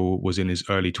Joon-ho was in his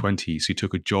early 20s, he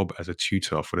took a job as a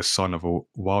tutor for the son of a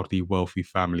wildly wealthy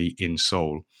family in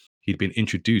Seoul. He'd been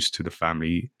introduced to the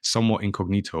family somewhat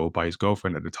incognito by his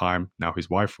girlfriend at the time, now his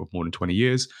wife of more than 20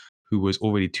 years, who was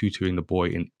already tutoring the boy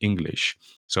in English.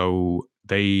 So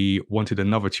they wanted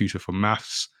another tutor for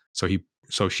maths.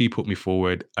 So she put me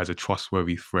forward as a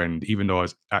trustworthy friend, even though I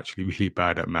was actually really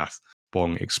bad at math.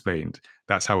 Bong explained.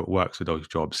 That's how it works with those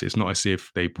jobs. It's not as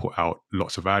if they put out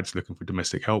lots of ads looking for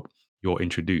domestic help. You're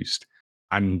introduced.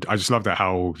 And I just love that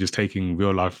how just taking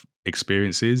real life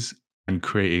experiences and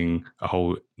creating a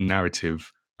whole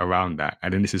narrative around that.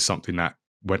 And then this is something that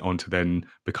went on to then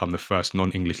become the first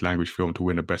non-English language film to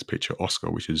win a Best Picture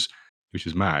Oscar, which is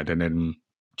mad. And then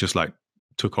just like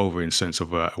took over in sense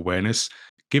of awareness.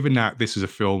 Given that this is a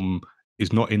film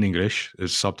is not in English,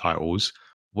 there's subtitles,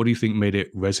 what do you think made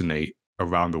it resonate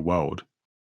around the world?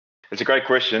 It's a great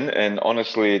question, and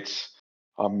honestly,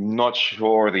 I'm not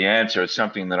sure the answer. It's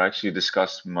something that I actually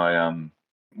discussed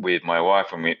with my wife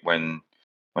when it won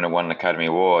an Academy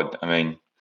Award. I mean,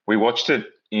 we watched it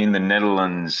in the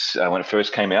Netherlands when it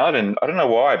first came out, and I don't know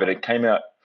why, but it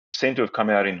seemed to have come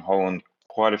out in Holland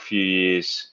quite a few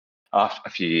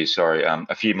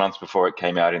months before it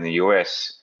came out in the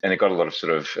US, and it got a lot of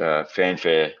sort of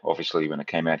fanfare, obviously, when it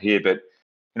came out here. But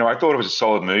I thought it was a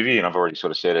solid movie, and I've already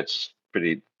sort of said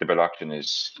the production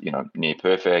is near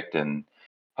perfect, and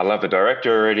I love the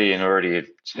director already, and already have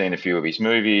seen a few of his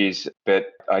movies,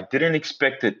 but I didn't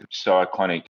expect it so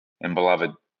iconic and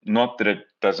beloved. Not that it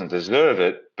doesn't deserve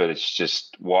it, but it's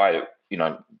just why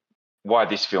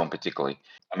this film particularly.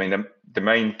 I mean, the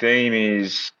main theme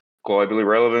is globally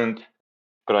relevant,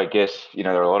 but I guess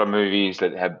there are a lot of movies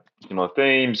that have similar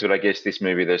themes. But I guess this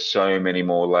movie, there's so many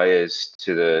more layers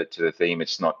to the theme.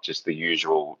 It's not just the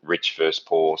usual rich versus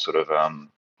poor sort of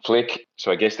flick.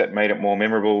 So I guess that made it more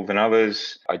memorable than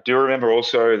others. I do remember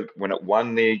also when it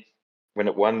won the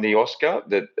Oscar,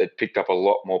 that it picked up a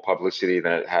lot more publicity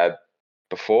than it had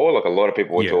before. Like a lot of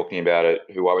people were talking about it,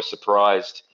 who I was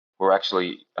surprised were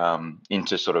actually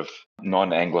into sort of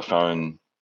non-Anglophone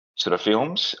sort of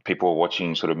films. People were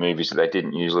watching sort of movies that they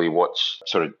didn't usually watch,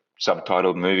 sort of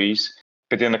subtitled movies.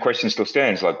 But then the question still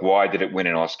stands, like, why did it win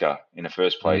an Oscar in the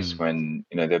first place when,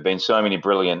 there have been so many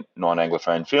brilliant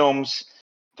non-Anglophone films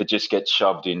that just get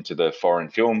shoved into the foreign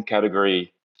film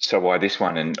category? So why this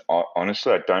one? And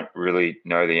honestly, I don't really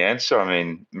know the answer. I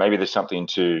mean, maybe there's something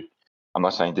I'm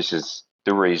not saying this is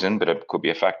the reason, but it could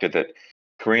be a factor that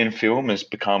Korean film has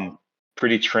become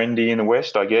pretty trendy in the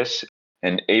West, I guess.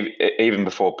 And even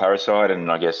before Parasite,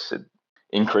 and I guess it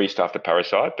increased after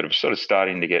Parasite, but it was sort of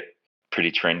starting to get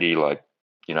pretty trendy. Like,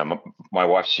 my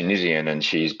wife's Tunisian, and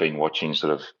she's been watching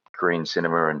sort of Korean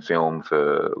cinema and film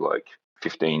for like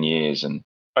 15 years. And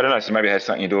I don't know, so maybe it has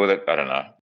something to do with it. I don't know.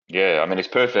 Yeah, I mean, it's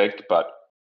perfect, but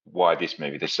why this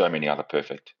movie? There's so many other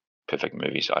perfect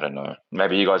movies. I don't know.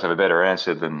 Maybe you guys have a better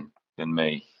answer than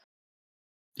me.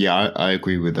 Yeah, I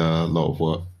agree with a lot of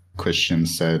what Christian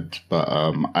said, but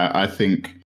I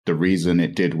think the reason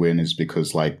it did win is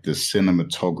because like the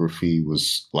cinematography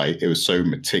was like, it was so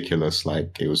meticulous,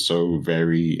 like it was so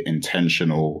very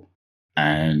intentional,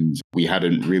 and we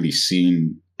hadn't really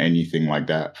seen anything like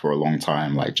that for a long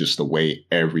time. Like just the way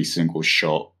every single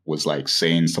shot was like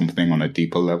saying something on a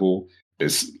deeper level.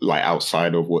 It's like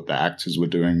outside of what the actors were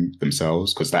doing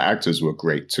themselves, because the actors were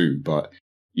great too, but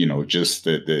you know, just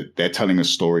they're telling a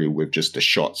story with just the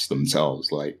shots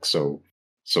themselves. Like, so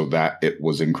that it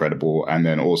was incredible. And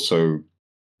then also,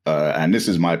 and this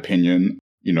is my opinion,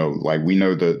 you know, like we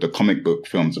know the comic book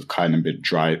films have kind of been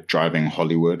driving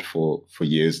Hollywood for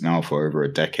years now, for over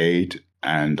a decade.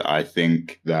 And I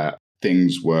think that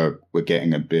things were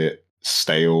getting a bit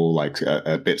stale, like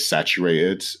a bit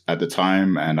saturated at the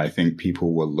time. And I think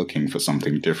people were looking for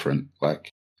something different.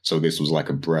 Like, so this was like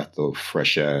a breath of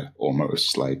fresh air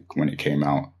almost, like when it came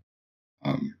out.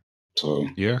 So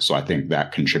I think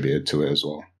that contributed to it as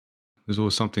well. There's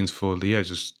always something for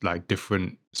just like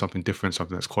something different,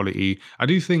 something that's quality. I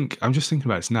do think, I'm just thinking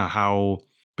about this now, how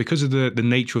because of the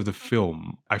nature of the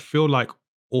film, I feel like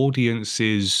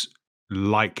audiences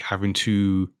like having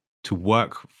to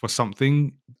work for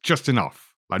something just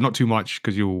enough, like not too much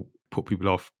because you'll put people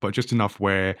off, but just enough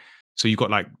where so you've got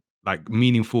like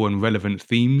meaningful and relevant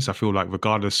themes. I feel like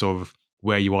regardless of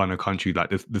where you are in a country, like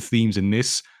the themes in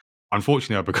this,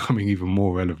 unfortunately, are becoming even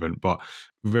more relevant, but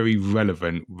very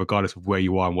relevant regardless of where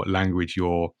you are and what language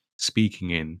you're speaking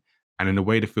in. And in the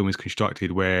way the film is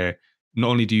constructed, where not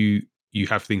only do you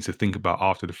have things to think about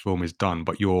after the film is done,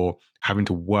 but you're having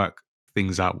to work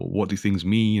things out. What do things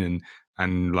mean?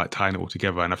 And like tying it all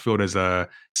together. And I feel there's a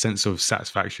sense of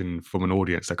satisfaction from an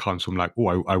audience that comes from like,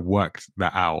 oh, I worked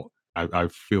that out. I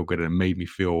feel good, and it made me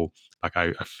feel like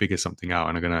I figured something out,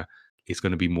 and it's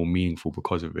gonna be more meaningful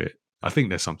because of it. I think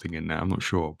there's something in there. I'm not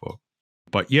sure,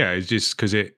 but yeah, it's just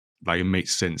because it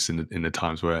makes sense in the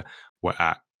times where we're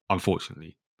at,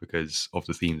 unfortunately, because of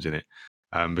the themes in it.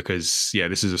 Because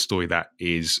this is a story that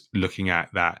is looking at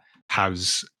that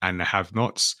haves and the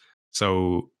have-nots.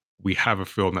 So we have a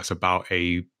film that's about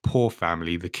a poor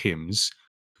family, the Kims,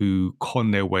 who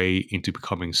con their way into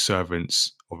becoming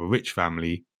servants of a rich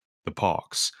family, the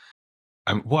Parks.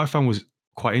 And what I found was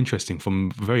quite interesting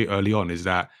from very early on is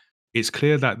that it's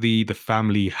clear that the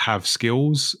family have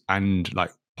skills and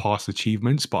like past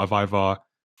achievements, but have either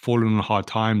fallen on hard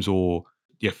times or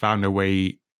found their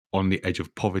way on the edge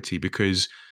of poverty, because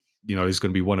there's going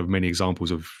to be one of many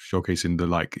examples of showcasing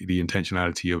the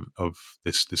intentionality of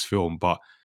this film. But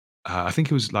I think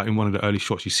it was like in one of the early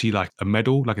shots, you see like a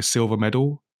medal, like a silver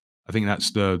medal. I think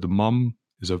that's the mum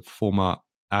is a former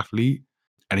athlete.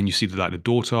 And then you see that the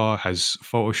daughter has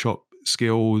Photoshop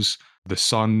skills. The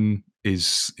son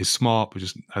is smart, but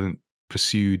just hasn't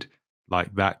pursued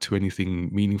like that to anything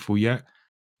meaningful yet.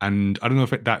 And I don't know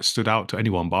if that stood out to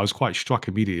anyone, but I was quite struck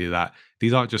immediately that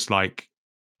these aren't just like,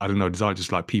 I don't know, these aren't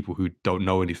just like people who don't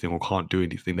know anything or can't do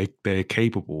anything. They're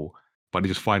capable, but they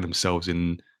just find themselves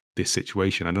in this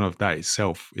situation. I don't know if that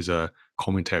itself is a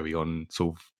commentary on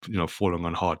sort of, falling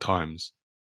on hard times.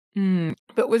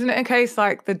 But wasn't it a case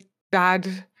like the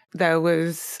dad, there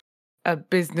was a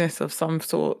business of some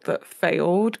sort that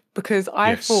failed? Because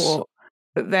I thought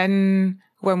that then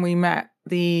when we met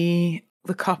the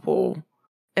couple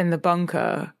in the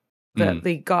bunker, that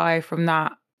the guy from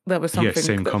that, there was something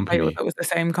same that company. failed that was the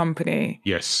same company.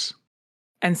 Yes.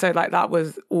 And so like that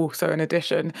was also an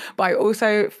addition. But I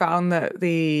also found that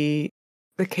the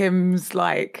Kims,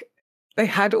 like they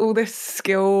had all this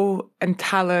skill and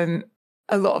talent,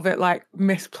 a lot of it like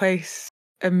misplaced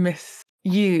and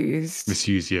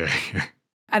misused. Yeah.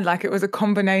 And like it was a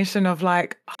combination of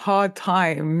like hard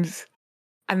times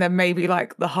and then maybe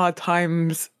like the hard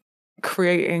times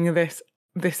creating this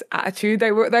attitude.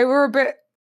 They were a bit,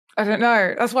 I don't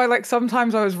know. That's why like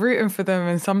sometimes I was rooting for them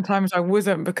and sometimes I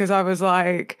wasn't, because I was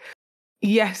like,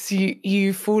 yes,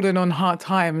 you've fallen on hard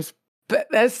times, but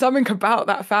there's something about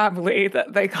that family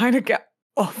that they kind of get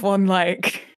off on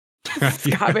like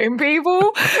scabbing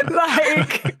people.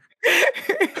 Like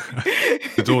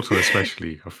the daughter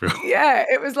especially, I feel. Yeah,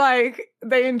 it was like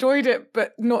they enjoyed it,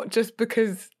 but not just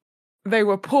because they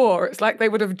were poor. It's like they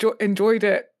would have enjoyed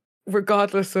it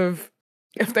regardless of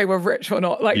if they were rich or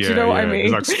not. Like, do you know what I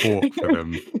mean? It's like sport for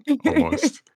them,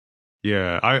 almost.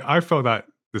 Yeah, I felt that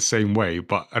the same way,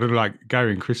 but I don't know, like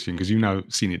Gary and Christian, because you've now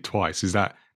seen it twice. Is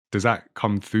that Does that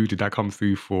come through? Did that come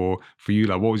through for you?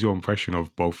 Like, what was your impression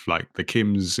of both, like, the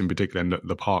Kims in particular and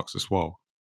the Parks as well?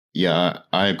 Yeah,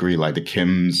 I agree. Like the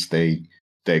Kims,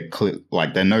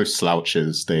 like they're no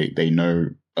slouches. They know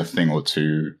a thing or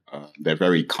two. They're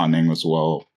very cunning as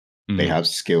well. They have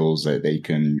skills that they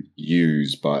can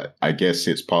use, but I guess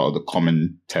it's part of the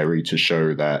commentary to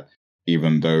show that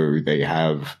even though they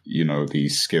have,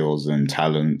 these skills and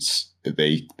talents,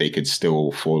 they could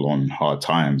still fall on hard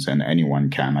times, and anyone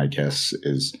can, I guess,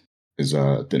 is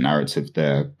the narrative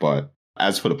there. But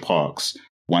as for the Parks,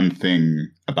 one thing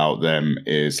about them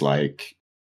is like,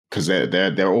 because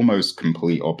they're almost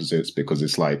complete opposites, because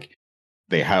it's like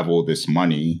they have all this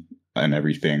money and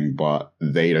everything, but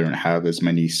they don't have as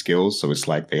many skills. So it's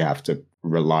like they have to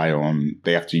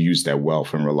use their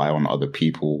wealth and rely on other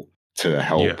people to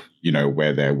help,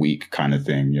 where they're weak, kind of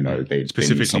thing. They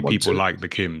specifically need people like the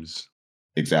Kims.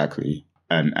 Exactly.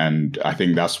 And I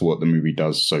think that's what the movie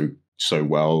does so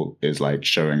well, is like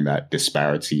showing that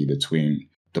disparity between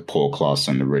the poor class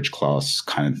and the rich class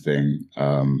kind of thing.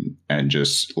 And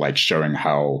just like showing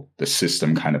how the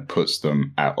system kind of puts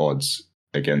them at odds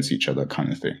against each other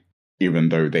kind of thing, even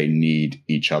though they need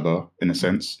each other in a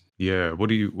sense. Yeah. What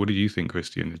do you think,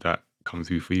 Christian? Did that come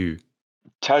through for you?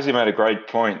 Tazziii made a great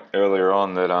point earlier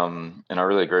on that, and I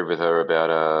really agree with her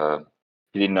about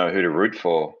you didn't know who to root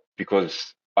for,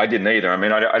 because I didn't either. I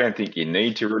mean, I don't think you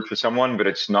need to root for someone, but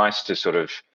it's nice to sort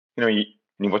of, when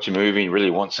you watch a movie, you really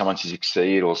want someone to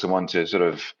succeed or someone to sort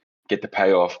of get the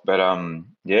payoff. But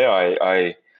yeah,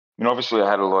 I mean, obviously I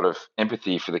had a lot of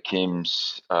empathy for the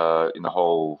Kims in the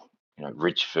whole,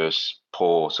 rich versus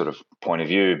poor sort of point of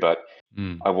view, but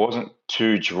I wasn't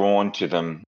too drawn to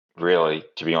them, really,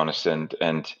 to be honest, and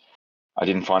I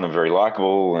didn't find them very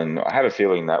likable, and I have a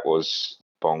feeling that was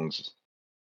Bong's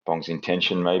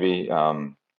intention, maybe.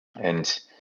 And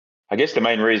I guess the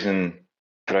main reason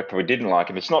that I probably didn't like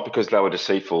him, it's not because they were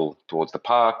deceitful towards the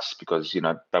Parks, because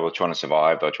they were trying to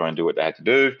survive, they were trying to do what they had to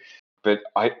do, but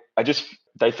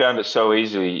they found it so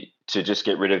easy to just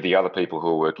get rid of the other people who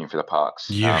were working for the Parks.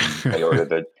 Yeah. They got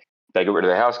rid of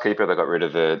the housekeeper, they got rid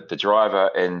of the driver,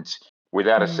 and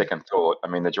without a second thought. I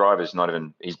mean, the driver's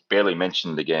he's barely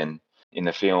mentioned again in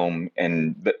the film,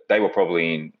 and they were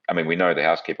probably in, I mean, we know the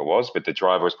housekeeper was, but the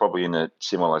driver was probably in a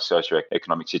similar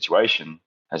socioeconomic situation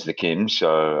as the Kim.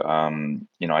 So,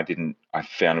 I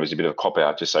found it was a bit of a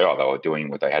cop-out to say, oh, they were doing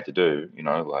what they had to do,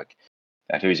 like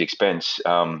at whose expense.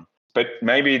 But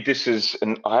maybe this is,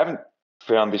 and I haven't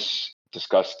found this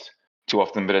discussed too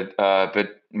often, but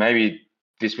maybe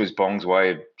this was Bong's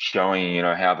way of showing,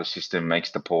 how the system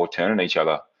makes the poor turn on each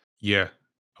other. Yeah,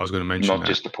 I was going to mention Not that.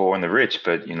 just the poor and the rich,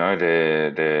 but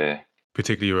they're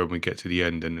particularly when we get to the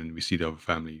end and then we see the other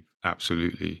family.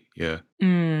 Absolutely, yeah.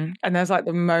 And there's like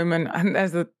the moment, and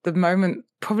there's the moment.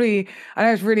 Probably, I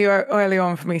know it's really early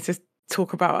on for me to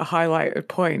talk about a highlighted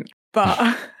point,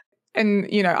 but and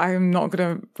I'm not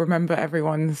going to remember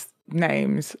everyone's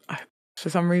names. For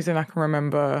some reason, I can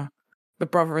remember the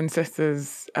brother and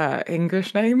sister's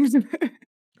English names.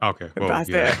 Okay, well, that's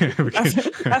yeah.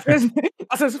 it.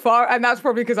 That's as far, and that's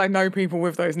probably because I know people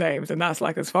with those names, and that's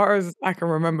like as far as I can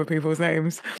remember people's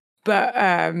names. But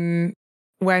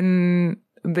when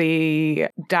the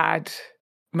dad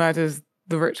murders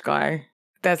the rich guy,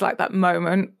 there's like that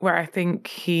moment where I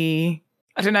think I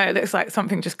don't know, it looks like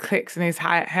something just clicks in his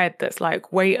head that's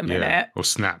like, wait a minute. Yeah. Or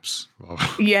snaps.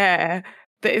 Yeah.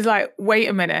 That is like, wait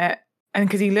a minute. And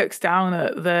because he looks down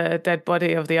at the dead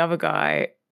body of the other guy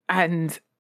and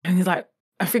he's like,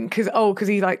 I think because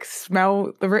he like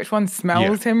the rich one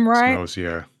smells him, right? Smells,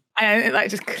 yeah. And it like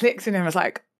just clicks in him. It's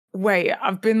like, wait,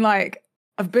 I've been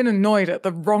annoyed at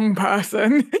the wrong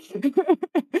person.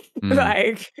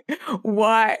 Like,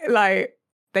 why? Like,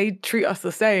 they treat us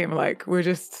the same. Like,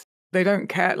 they don't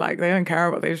care. Like, they don't care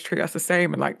about. They just treat us the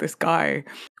same. And like, this guy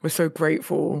was so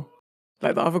grateful.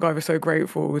 Like, the other guy was so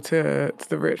grateful to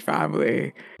the rich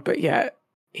family, but yet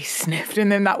he sniffed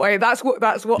in him that way. That's what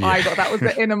I got. That was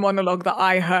the inner monologue that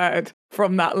I heard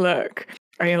from that look.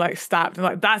 And he like stabbed and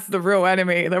like, that's the real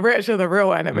enemy. The rich are the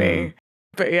real enemy.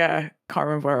 But yeah, can't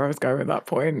remember where I was going at that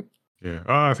point. Yeah,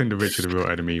 I think the rich are the real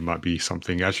enemy might be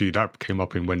something. Actually, that came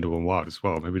up in Wendell and Wild as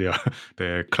well. Maybe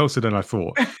they're closer than I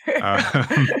thought.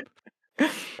 I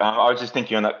was just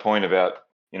thinking on that point about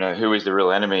who is the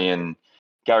real enemy, and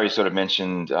Gary sort of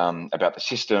mentioned about the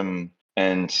system,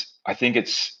 and I think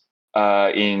it's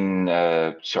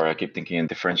sorry, I keep thinking in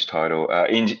the French title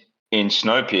in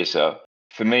Snowpiercer.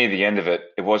 For me, the end of it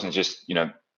wasn't just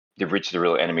the rich are the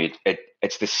real enemy.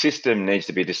 It's the system needs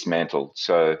to be dismantled.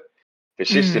 So the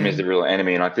system is the real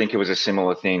enemy, and I think it was a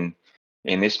similar thing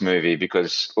in this movie,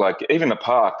 because like even the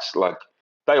Parks, like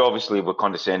they obviously were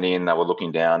condescending and they were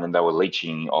looking down and they were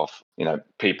leeching off,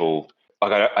 people.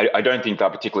 Like I don't think they're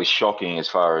particularly shocking as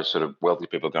far as sort of wealthy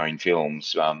people going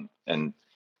films. And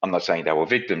I'm not saying they were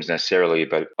victims necessarily,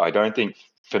 but I don't think,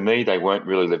 for me, they weren't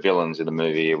really the villains in the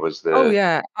movie. It was Oh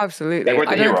yeah, absolutely. they weren't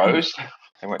the heroes.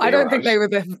 They weren't the I don't think heroes.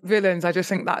 they were the villains. I just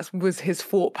think that was his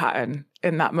thought pattern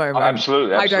in that moment.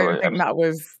 Absolutely, I don't think absolutely. that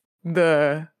was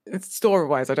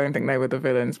story-wise. I don't think they were the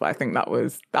villains, but I think that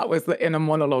was the inner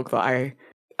monologue that I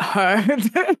heard.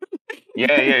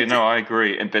 Yeah, no, I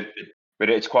agree. But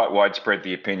it's quite widespread,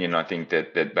 the opinion, I think,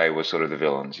 that they were sort of the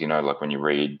villains. Like when you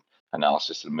read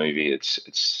analysis of the movie, that's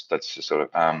the sort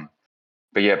of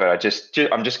But yeah, but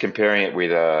I'm just comparing it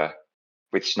with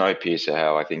Snowpiercer.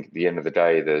 How I think at the end of the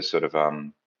day, the sort of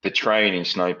the train in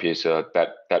Snowpiercer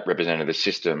that represented the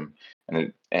system,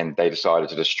 and they decided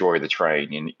to destroy the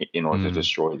train in order to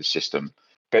destroy the system.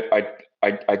 But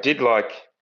I did like.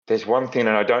 There's one thing,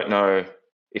 and I don't know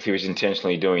if he was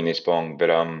intentionally doing this, Bong, but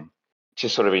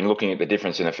just sort of in looking at the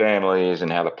difference in the families and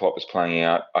how the plot was playing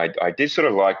out, I did sort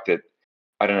of like that.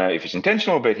 I don't know if it's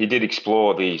intentional, but he did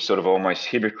explore the sort of almost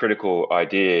hypocritical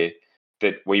idea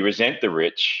that we resent the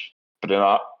rich, but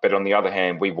on the other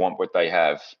hand, we want what they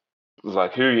have.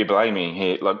 Like, who are you blaming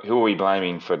here? Like, who are we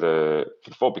blaming for the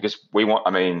fault? Because we want.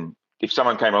 I mean, if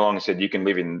someone came along and said you can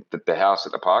live in the house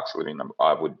that the Parks live in,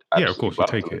 I would Yeah, of course, absolutely you love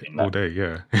to take live it in all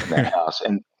that day. Yeah. house.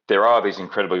 And there are these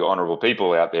incredibly honourable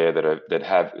people out there that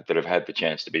have had the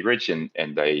chance to be rich, and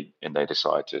they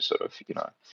decide to sort of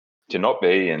to not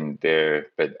be.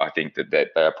 But I think that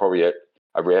they are probably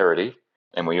a rarity,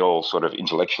 and we all sort of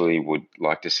intellectually would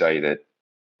like to say that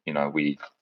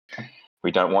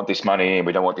we don't want this money and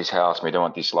we don't want this house and we don't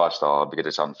want this lifestyle because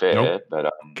it's unfair. Nope.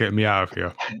 But Get me out of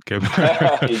here. Get me.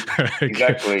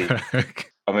 exactly.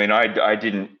 I mean, I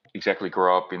didn't exactly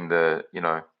grow up in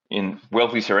in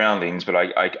wealthy surroundings, but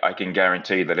I can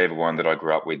guarantee that everyone that I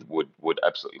grew up with would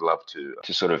absolutely love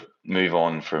to sort of move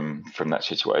on from that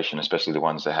situation, especially the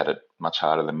ones that had it much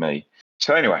harder than me.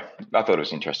 So anyway, I thought it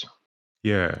was interesting.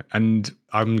 Yeah, and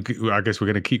I guess we're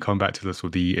going to keep coming back to the sort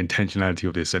of the intentionality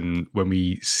of this, and when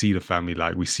we see the family,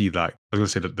 like we see like I was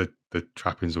going to say that the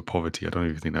trappings of poverty. I don't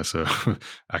even think that's a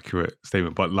accurate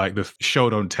statement, but like the show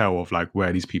don't tell of like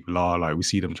where these people are. Like we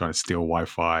see them trying to steal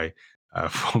Wi-Fi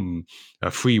from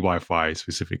free Wi-Fi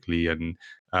specifically, and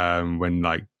when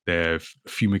like they're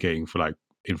fumigating for like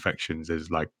infections,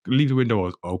 there's like leave the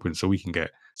window open so we can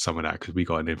get some of that because we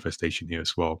got an infestation here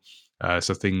as well.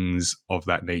 So things of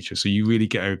that nature. So you really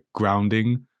get a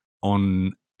grounding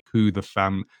on who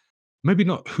maybe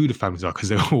not who the families are because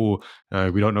they're all,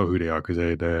 we don't know who they are because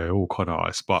they're all con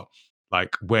artists, but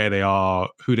like where they are,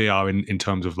 who they are in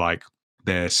terms of like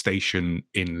their station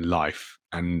in life.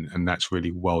 And that's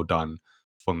really well done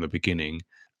from the beginning.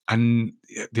 And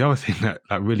the other thing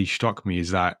that really struck me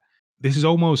is that this is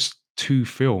almost two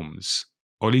films,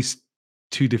 or at least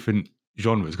two different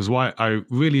genres. Because why I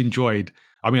really enjoyed,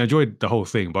 I mean, I enjoyed the whole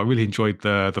thing, but I really enjoyed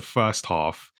the first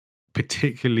half.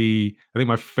 Particularly, I think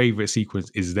my favorite sequence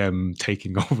is them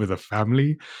taking over the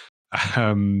family.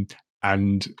 Um,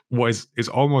 and what is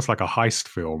almost like a heist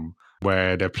film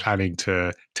where they're planning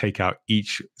to take out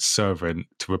each servant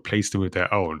to replace them with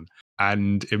their own.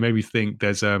 And it made me think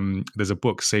there's a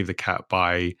book, Save the Cat,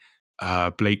 by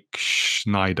Blake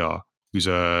Schneider, who's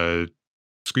a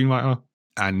screenwriter,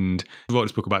 and he wrote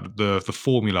this book about the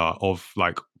formula of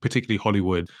like particularly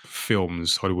Hollywood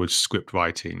films, Hollywood script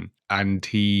writing, and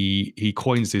he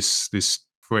coins this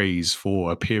phrase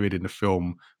for a period in the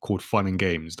film called fun and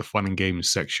games, the fun and games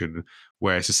section,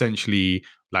 where it's essentially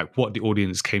like what the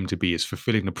audience came to be is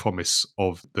fulfilling the promise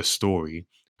of the story,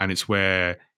 and it's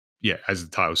where, yeah, as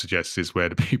the title suggests, is where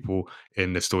the people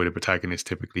in the story, the protagonists,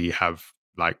 typically have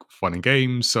like fun and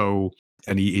games. So,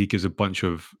 and he gives a bunch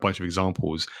of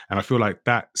examples, and I feel like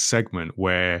that segment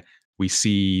where we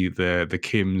see the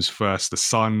Kims first, the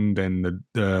son, then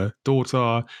the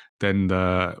daughter, then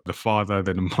the father,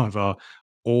 then the mother,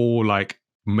 all like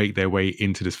make their way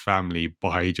into this family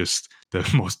by just the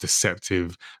most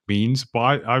deceptive means.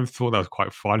 But I thought that was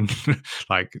quite fun,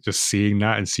 like just seeing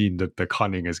that and seeing the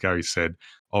cunning, as Gary said,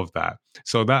 of that.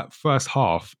 So that first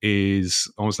half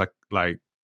is almost like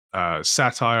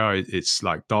satire. It's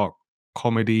like dark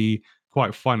comedy,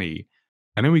 quite funny,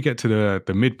 and then we get to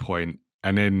the midpoint,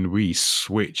 and then we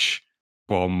switch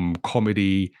from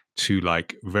comedy to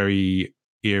like very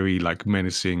eerie, like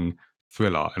menacing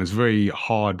thriller, and it's a very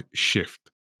hard shift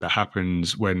that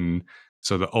happens when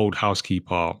the old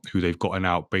housekeeper who they've gotten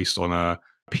out based on a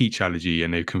peach allergy,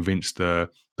 and they've convinced the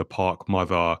park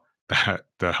mother that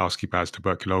the housekeeper has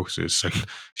tuberculosis, and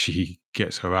she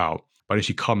gets her out, but then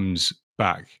she comes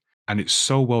back And it's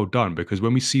so well done because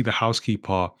when we see the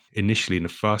housekeeper initially in the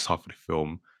first half of the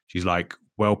film, she's like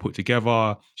well put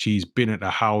together. She's been at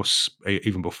the house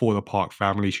even before the Park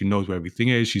family. She knows where everything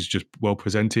is. She's just well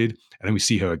presented. And then we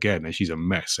see her again and she's a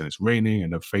mess and it's raining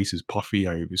and her face is puffy,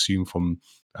 I assume from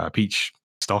peach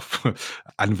stuff.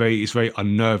 And it's very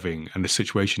unnerving. And the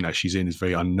situation that she's in is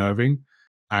very unnerving.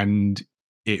 And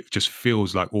it just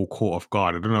feels like all caught off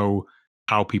guard. I don't know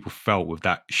how people felt with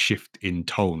that shift in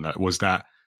tone. Like, was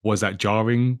that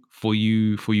jarring for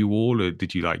you all, or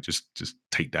did you like just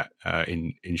take that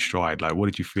in stride? Like, what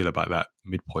did you feel about that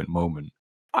midpoint moment?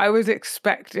 I was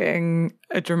expecting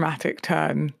a dramatic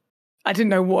turn. I didn't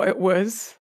know what it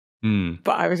was,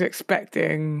 but I was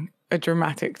expecting a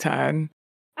dramatic turn.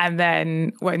 And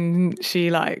then when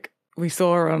we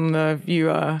saw her on the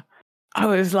viewer, I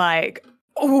was like,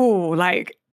 oh,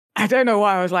 like, I don't know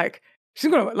why. I was like, she's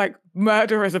gonna, like,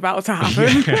 murder is about to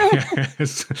happen.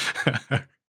 Yes.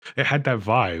 It had that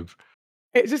vibe.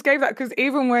 It just gave that, because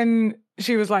even when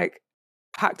she was like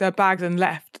packed her bags and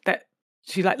left, that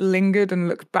she like lingered and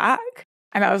looked back,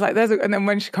 and I was like, and then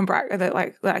when she come back, that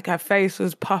like her face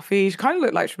was puffy. She kind of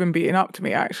looked like she'd been beaten up to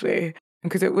me, actually,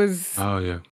 because it was. Oh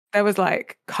yeah. There was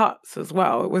like cuts as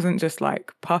well. It wasn't just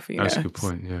like puffiness. That's a good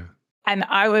point. Yeah. And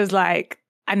I was like,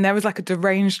 and there was like a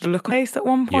deranged look face at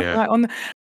one point, like on.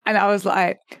 And I was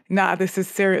like, nah, this is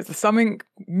serious. Something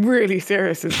really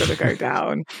serious is going to go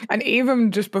down. And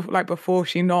even just before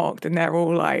she knocked and they're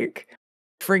all like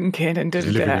drinking and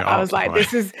I was like,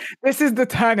 this is the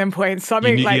turning point.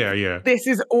 Something this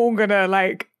is all going to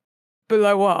like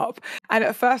blow up. And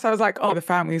at first I was like, oh, the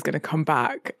family's going to come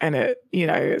back and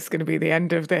it's going to be the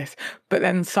end of this. But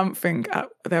then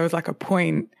there was like a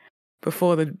point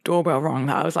before the doorbell rang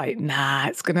that I was like, nah,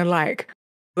 it's going to like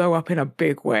blow up in a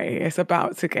big way. It's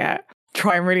about to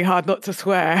trying really hard not to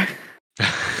swear.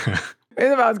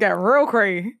 It's about to get real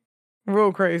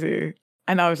crazy.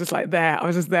 And I was just like there. I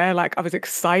was just there, like I was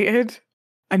excited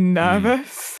and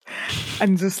nervous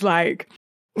and just like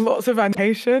lots of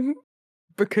anticipation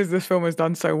because this film has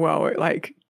done so well.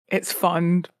 It's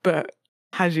fun, but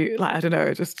has you like, I don't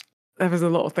know, there was a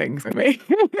lot of things for me.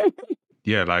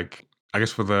 Yeah, like I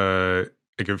guess for a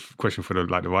good question for the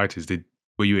writers,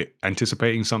 were you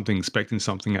anticipating something, expecting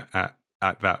something at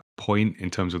that point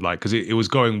in terms of like, because it was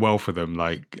going well for them,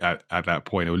 like at that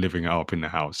point, they were living it up in the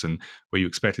house, and were you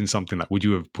expecting something? Like, would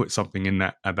you have put something in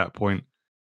that at that point?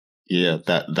 Yeah,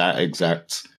 that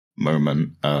exact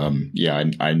moment.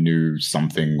 I knew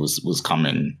something was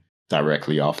coming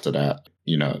directly after that.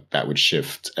 That would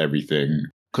shift everything.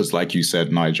 Because like you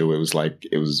said, Nigel, it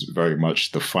was very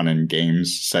much the fun and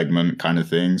games segment kind of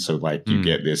thing. So like you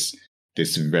get this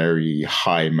very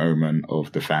high moment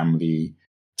of the family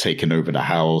taking over the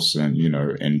house and,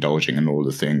 indulging in all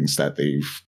the things that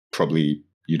they've probably,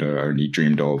 only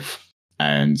dreamed of.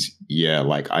 And yeah,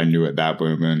 like I knew at that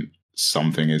moment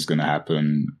something is going to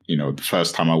happen. The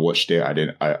first time I watched it,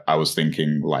 I was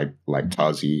thinking like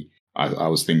Tazziii, I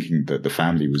was thinking that the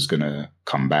family was going to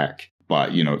come back.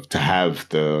 But, to have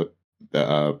the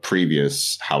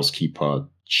previous housekeeper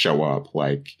show up,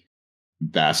 like,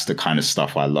 that's the kind of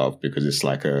stuff I love, because it's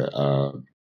like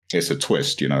it's a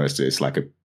twist, it's like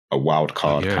a wild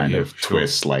card kind of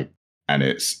twist, like, and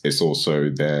it's also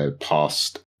their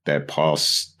past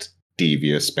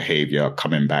devious behavior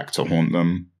coming back to haunt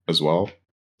them as well.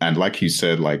 And like you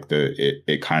said, like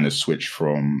it kind of switched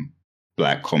from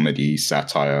black comedy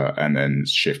satire and then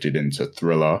shifted into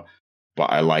thriller.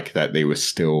 But I like that they were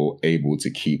still able to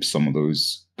keep some of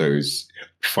those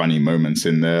funny moments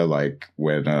in there, like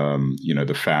when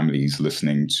the family's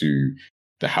listening to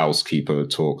the housekeeper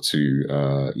talk to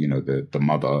the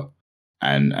mother,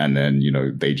 and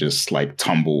then they just like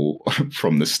tumble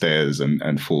from the stairs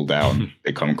and fall down.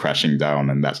 They come crashing down,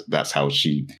 and that's how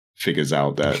she figures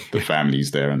out that the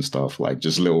family's there and stuff. Like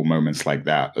just little moments like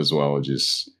that as well.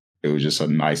 It was just a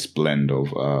nice blend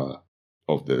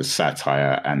of the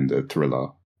satire and the thriller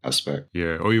aspect.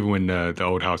 Yeah, or even when the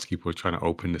old housekeeper was trying to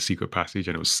open the secret passage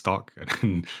and it was stuck,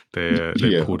 and then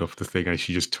they pulled off the thing and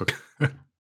she just took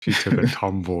a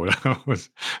tumble. That was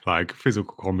like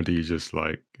physical comedy, just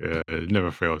like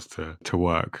never fails to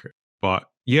work. But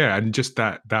yeah, and just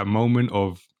that moment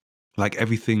of like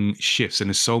everything shifts and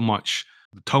there's so much,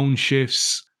 the tone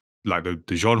shifts, like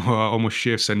the genre almost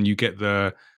shifts, and you get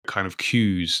the kind of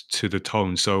cues to the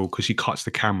tone. So because she cuts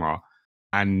the camera,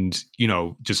 and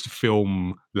just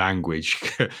film language,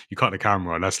 you cut the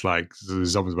camera, and that's like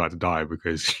someone's about to die,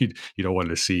 because you don't want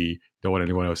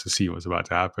anyone else to see what's about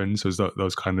to happen. So it's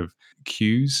those kind of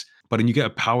cues. But then you get a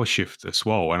power shift as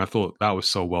well, and I thought that was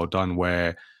so well done,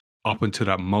 where up until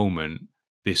that moment,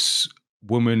 this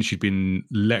woman. She's been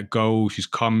let go. She's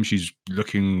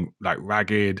looking like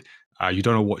ragged. You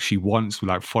don't know what she wants. We're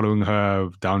like following her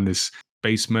down this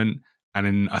basement. And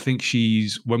then I think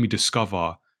when we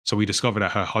discover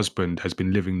that her husband has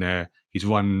been living there. He's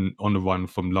on the run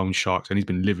from loan sharks, and he's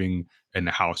been living in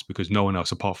the house because no one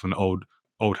else apart from the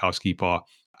old housekeeper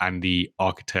and the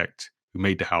architect who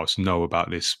made the house know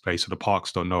about this place, so the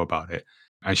parks don't know about it.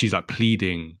 And she's like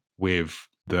pleading with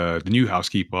the new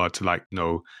housekeeper to like,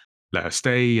 let her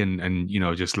stay and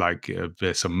just like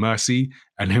there's some mercy.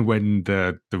 And then when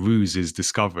the ruse is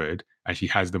discovered and she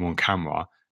has them on camera,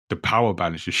 the power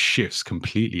balance just shifts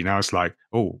completely. Now it's like,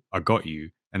 oh, I got you,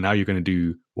 and now you're going to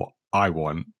do what I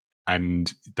want.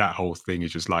 And that whole thing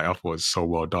is just like, I thought was so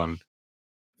well done.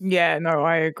 Yeah, no,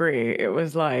 I agree. It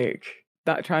was like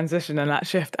that transition and that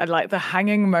shift, and like the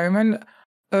hanging moment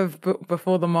of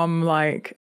before the mom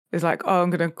like is like, oh, I'm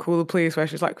gonna call the police, where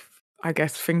she's like, I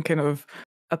guess thinking of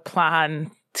a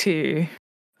plan to,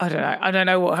 I don't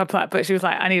know what her plan, but she was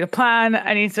like, I need a plan.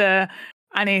 I need to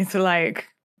like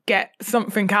get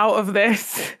something out of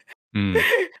this. Mm.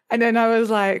 And then I was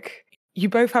like, you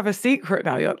both have a secret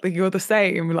now. You're the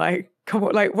same. Like, come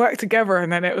on, like work together.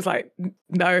 And then it was like,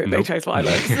 no, they chose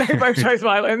violence. They both chose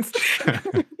violence.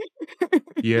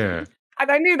 Yeah. And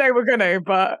I knew they were gonna,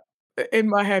 but in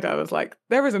my head I was like,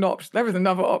 there is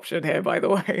another option here, by the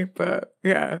way. But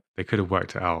yeah, they could have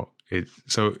worked it out.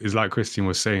 So it's like Christian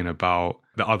was saying about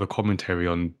the other commentary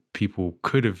on people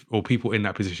in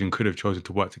that position could have chosen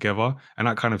to work together. And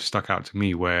that kind of stuck out to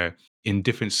me, where in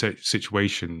different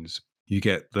situations, you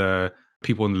get the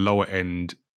people on the lower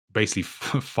end basically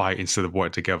fight instead of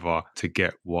work together to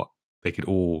get what they could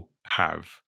all have.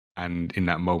 And in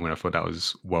that moment, I thought that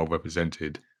was well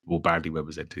represented, or badly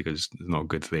represented, because it's not a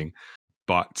good thing.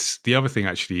 But the other thing,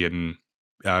 actually, and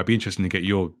it'd be interesting to get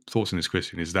your thoughts on this,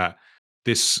 Christian, is that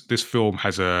this film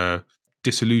has a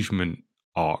disillusionment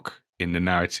arc in the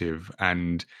narrative,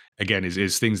 and again,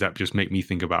 is things that just make me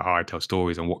think about how I tell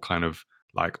stories and what kind of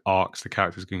like arcs the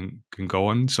characters can go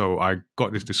on. So I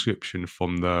got this description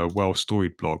from the Well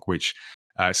Storied blog, which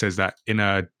says that in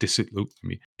a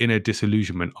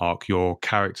disillusionment arc, your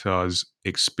characters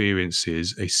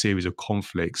experiences a series of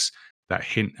conflicts that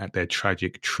hint at their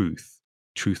tragic truth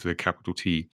with a capital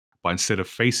T. But instead of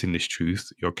facing this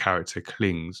truth, your character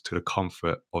clings to the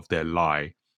comfort of their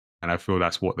lie. And I feel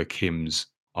that's what the Kims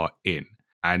are in.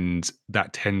 And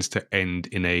that tends to end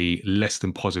in a less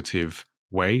than positive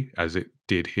way, as it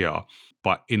did here.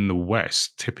 But in the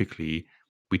West, typically,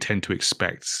 we tend to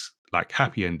expect like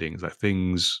happy endings, like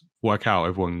things work out,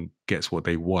 everyone gets what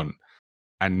they want.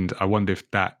 And I wonder if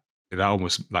that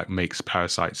almost like makes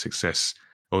Parasite's success,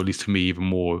 or at least to me, even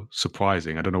more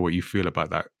surprising. I don't know what you feel about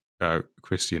that,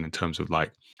 Christian, in terms of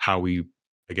like how we,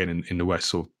 again, in the West,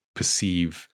 sort of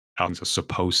perceive how things are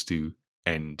supposed to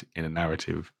end in a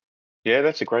narrative. Yeah,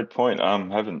 that's a great point.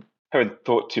 Haven't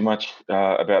thought too much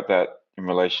about that in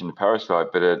relation to Parasite,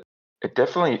 but it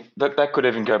definitely that could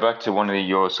even go back to one of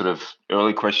your sort of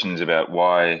early questions about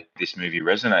why this movie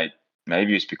resonated.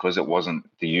 Maybe it's because it wasn't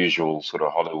the usual sort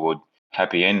of Hollywood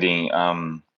happy ending.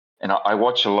 And I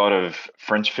watch a lot of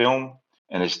French film,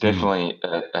 and it's definitely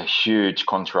a huge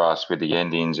contrast with the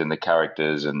endings and the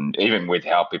characters, and even with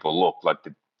how people look. Like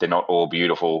they're not all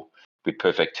beautiful with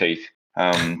perfect teeth.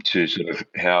 To sort of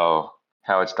how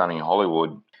it's done in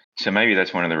Hollywood. So maybe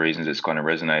that's one of the reasons it's kind of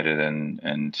resonated.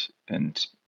 And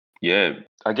yeah,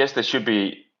 I guess there should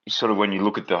be sort of, when you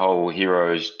look at the whole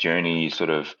hero's journey sort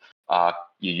of arc,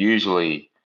 you usually,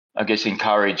 I guess,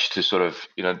 encouraged to sort of,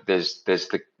 there's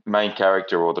the main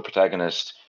character or the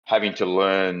protagonist having to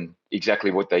learn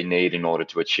exactly what they need in order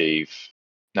to achieve.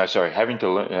 No, sorry, having to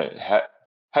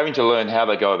learn how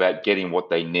they go about getting what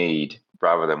they need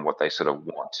rather than what they sort of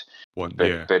want.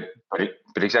 But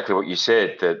exactly what you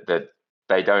said, that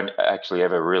they don't actually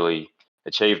ever really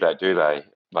achieve that, do they?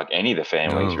 Like any of the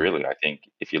families, really. I think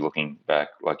if you're looking back,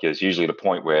 like there's usually the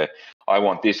point where I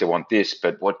want this,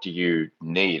 but what do you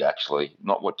need actually?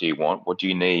 Not what do you want? What do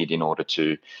you need in order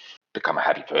to become a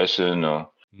happy person or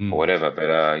whatever?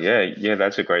 But yeah,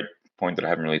 that's a great point that I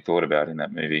haven't really thought about in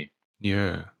that movie.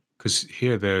 Yeah, because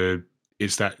here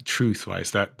it's that truth, right?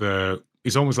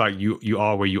 It's almost like you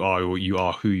are where you are, or you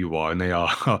are who you are, and they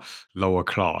are lower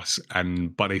class,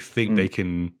 but they think they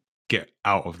can get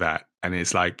out of that. And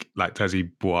it's like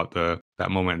Tazziii brought up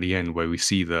that moment at the end where we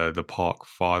see the park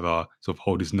father sort of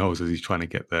hold his nose as he's trying to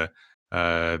get the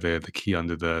key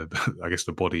under the I guess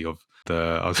the body of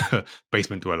the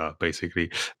basement dweller,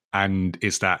 basically. And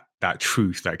it's that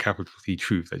truth, that capital T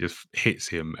truth, that just hits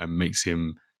him and makes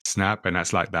him snap. And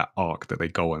that's like that arc that they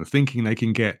go on, thinking they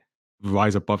can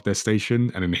rise above their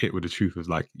station, and then hit with the truth of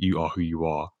like, you are who you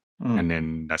are. Mm. and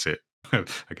then that's it.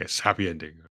 I guess happy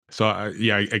ending. So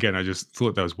yeah, again, I just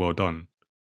thought that was well done.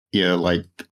 Yeah, like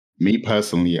me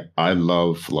personally, I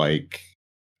love like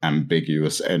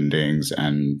ambiguous endings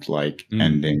and like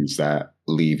endings that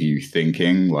leave you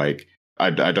thinking. Like I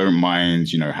don't mind,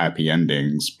 happy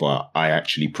endings, but I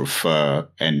actually prefer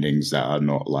endings that are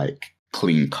not like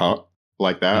clean cut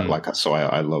like that. Like so,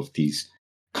 I love these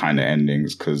kind of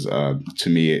endings because to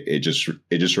me, it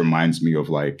just reminds me of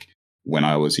like when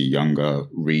I was a younger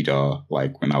reader,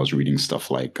 like when I was reading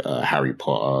stuff like Harry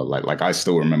Potter. Like I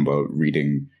still remember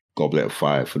reading Goblet of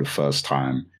Fire for the first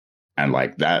time, and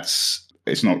like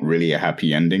it's not really a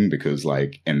happy ending because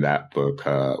like in that book,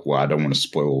 well, I don't want to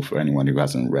spoil for anyone who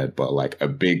hasn't read, but like a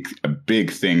big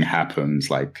thing happens,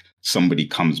 like somebody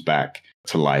comes back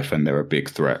to life and they're a big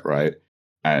threat, right?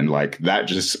 And like that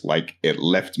just like it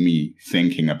left me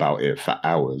thinking about it for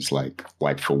hours, like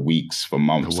for weeks, for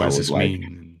months. What I does was this like,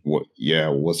 mean?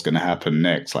 what's gonna happen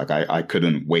next? Like I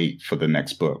couldn't wait for the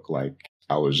next book. Like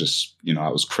I was just, I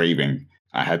was craving.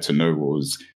 I had to know what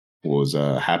was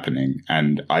happening,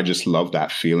 and I just love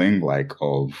that feeling, like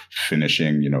of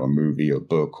finishing, a movie or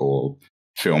book or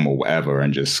film or whatever,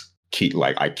 and just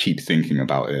I keep thinking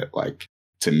about it. Like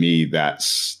to me,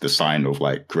 that's the sign of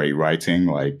like great writing,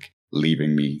 like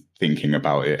leaving me thinking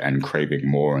about it and craving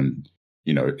more, and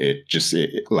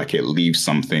it leaves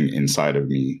something inside of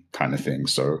me, kind of thing.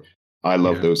 So I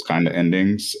love those kind of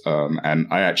endings, and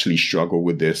I actually struggle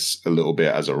with this a little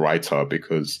bit as a writer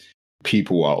because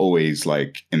people are always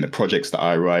like in the projects that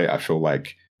I write, I feel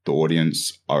like the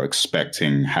audience are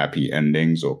expecting happy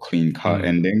endings or clean cut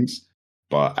endings.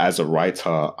 But as a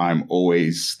writer, I'm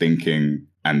always thinking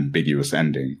ambiguous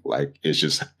ending. Like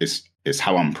it's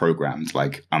how I'm programmed.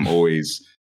 Like I'm always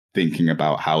thinking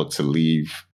about how to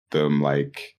leave them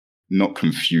like not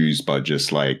confused, but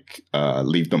just like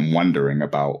leave them wondering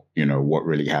about, what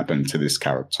really happened to this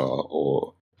character,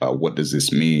 or what does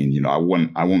this mean? I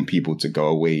want people to go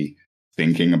away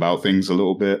thinking about things a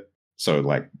little bit. So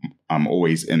like I'm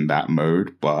always in that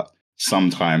mode, but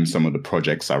sometimes some of the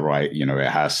projects I write, it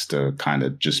has to kind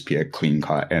of just be a clean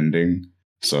cut ending.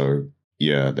 So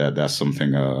yeah, that's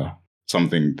something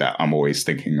that I'm always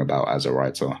thinking about as a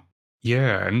writer.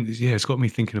 Yeah, and yeah, it's got me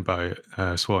thinking about it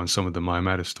as well, and some of the My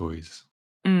Matter stories.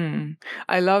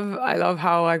 I love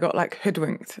how I got like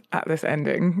hoodwinked at this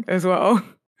ending as well.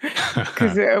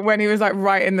 Because when he was like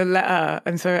writing the letter,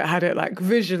 and so it had it like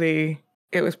visually,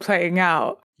 it was playing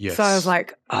out. Yes. So I was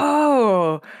like,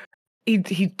 oh, he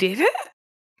did it?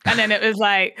 And then it was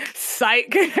like,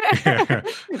 psych.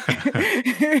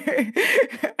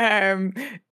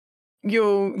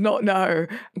 You'll not know.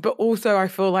 But also I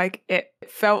feel like it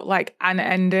felt like an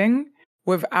ending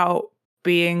without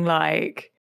being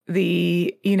like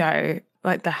the,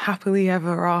 like the happily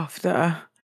ever after,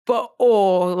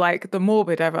 or like the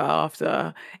morbid ever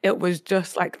after. It was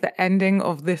just like the ending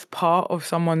of this part of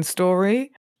someone's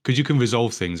story. Because you can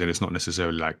resolve things and it's not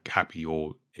necessarily like happy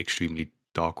or extremely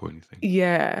dark or anything.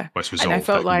 Yeah. But it's And I resolved,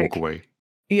 felt like you like, walk away.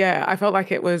 yeah, I felt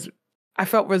like I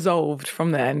felt resolved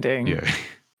from the ending. Yeah.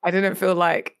 I didn't feel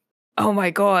like, oh my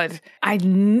God, I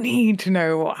need to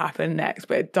know what happened next.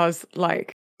 But it does,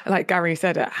 like Gary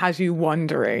said, it has you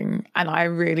wondering. And I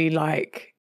really like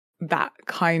that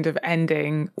kind of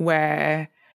ending where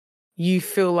you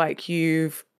feel like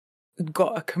you've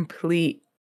got a complete,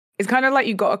 it's kind of like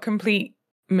you got a complete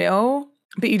meal,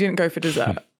 but you didn't go for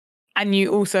dessert. And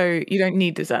you don't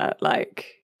need dessert.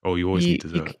 Like, Oh, you always need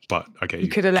dessert, but I get you.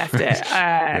 You could have left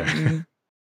it.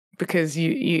 Because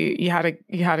you had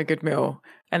a good meal,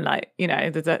 and like,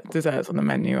 the desserts on the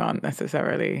menu aren't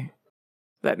necessarily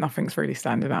that, nothing's really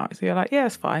standing out, so you're like, yeah,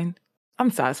 it's fine,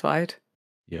 I'm satisfied.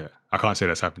 Yeah, I can't say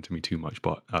that's happened to me too much,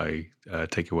 but I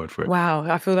take your word for it. Wow,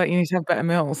 I feel like you need to have better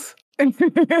meals.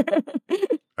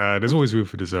 There's always room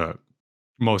for dessert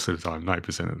most of the time,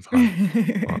 90% of the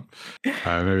time.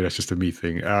 But, maybe that's just a me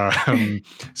thing.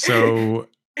 So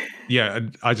yeah,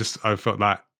 I felt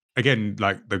that again,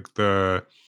 like the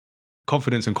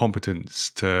confidence and competence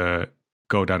to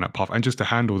go down that path and just to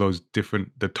handle those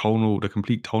the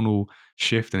complete tonal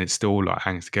shift, and it still like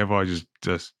hangs together.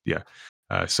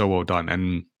 So well done.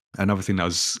 And another thing that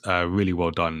was really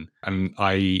well done, and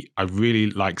I really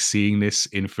like seeing this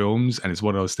in films, and it's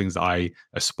one of those things that I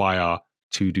aspire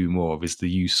to do more of, is the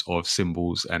use of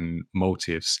symbols and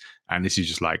motifs. And this is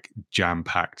just like jam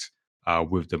packed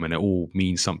with them, and it all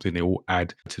means something. They all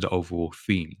add to the overall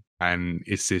theme, and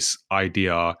it's this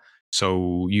idea.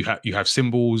 So you have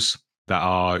symbols that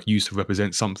are used to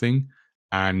represent something,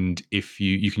 and if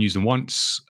you can use them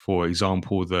once. For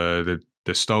example, the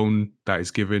stone that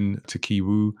is given to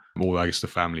Ki-woo, or I guess the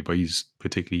family, but he's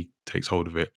particularly takes hold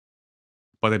of it.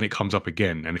 but then it comes up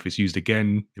again. And if it's used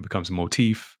again, it becomes a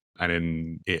motif, and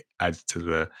then it adds to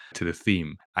the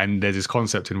theme. And there's this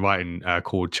concept in writing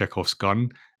called Chekhov's gun,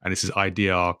 and it's this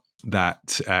idea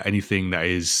that anything that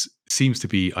seems to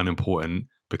be unimportant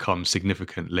becomes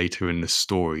significant later in the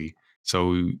story.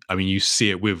 So, I mean, you see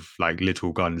it with like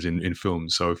literal guns in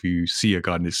films. So if you see a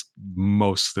gun, it's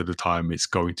most of the time it's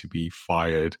going to be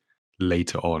fired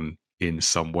later on in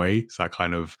some way. So that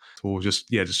kind of, or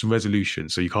just resolution.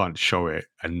 So you can't show it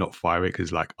and not fire it because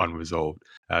it's like unresolved.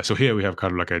 So here we have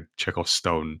kind of like a Chekhov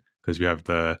stone, because we have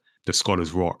the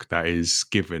scholar's rock that is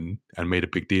given and made a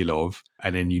big deal of,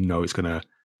 and then it's going to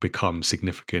become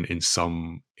significant in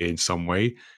some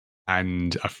way.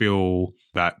 And I feel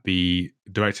that the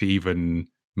director even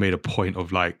made a point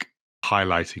of like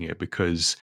highlighting it,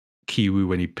 because Kiwoo,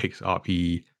 when he picks it up,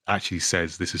 he actually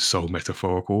says this is so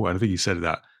metaphorical. And I think he said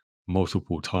that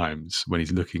multiple times when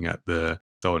he's looking at the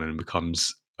stone and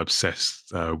becomes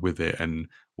obsessed with it and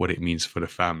what it means for the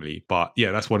family. But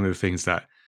yeah, that's one of the things that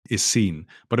is seen.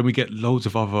 But then we get loads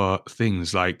of other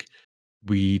things, like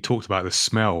we talked about the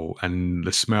smell, and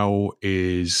the smell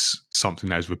is something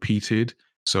that is repeated.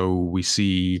 So we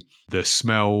see the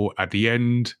smell at the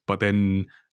end, but then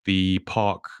the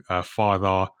park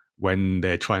father, when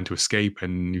they're trying to escape,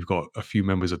 and you've got a few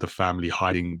members of the family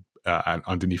hiding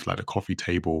underneath like the coffee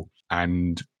table,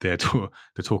 and they're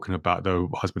talking about, the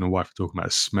husband and wife are talking about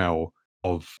the smell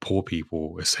of poor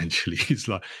people. Essentially, it's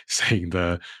like saying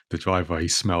the driver, he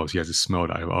has a smell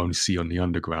that I only see on the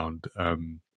underground.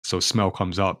 So smell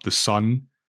comes up. The sun,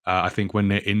 I think when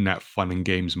they're in that fun and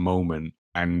games moment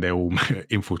and they're all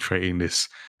infiltrating this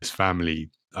family,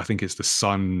 I think it's the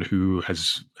son who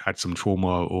has had some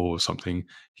trauma or something.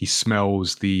 He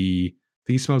smells the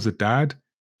dad,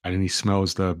 and then he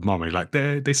smells the mum. And like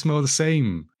they smell the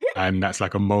same. And that's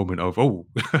like a moment of, oh,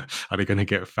 are they going to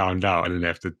get found out? And then they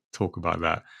have to talk about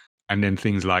that. And then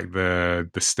things like the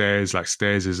stairs, like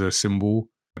stairs is a symbol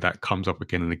that comes up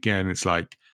again and again. It's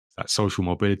like that social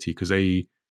mobility, because they,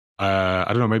 I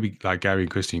don't know, maybe like Gary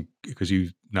and Christine, because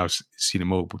you've now seen it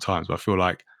multiple times, but I feel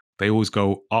like they always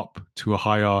go up to a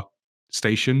higher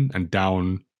station and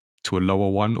down to a lower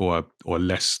one, or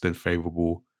less than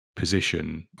favorable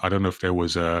position. I don't know if there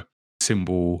was a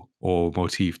symbol or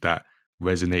motif that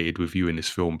resonated with you in this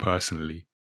film personally.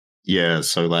 Yeah,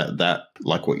 so that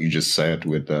like what you just said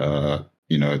with the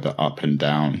the up and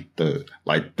down, the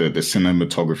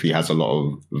cinematography has a lot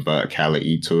of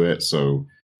verticality to it. So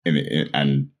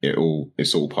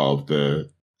it's all part of the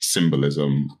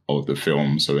symbolism of the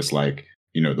film. So it's like,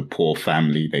 the poor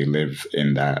family, they live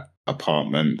in that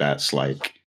apartment that's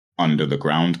like under the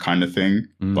ground kind of thing,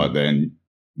 but then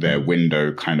their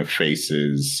window kind of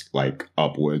faces like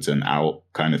upwards and out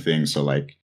kind of thing. So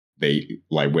like, they,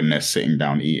 like when they're sitting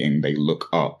down eating, they look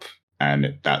up,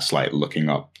 and that's like looking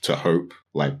up to hope,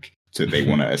 like they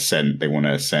want to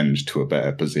ascend to a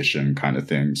better position kind of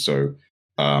thing. So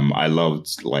I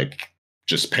loved like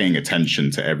just paying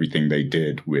attention to everything they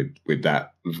did with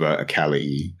that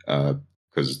verticality,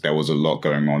 because there was a lot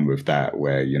going on with that,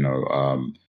 where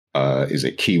is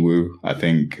it Kiwoo? I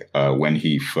think when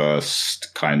he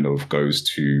first kind of goes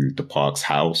to the park's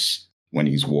house, when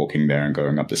he's walking there and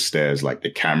going up the stairs, like the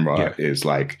camera is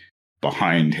like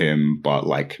behind him, but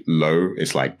like low,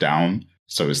 it's like down.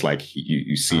 So it's like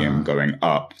you see him going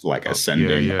up, like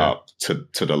ascending up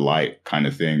to the light kind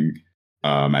of thing.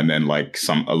 And then like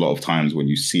a lot of times when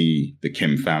you see the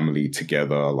Kim family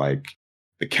together, like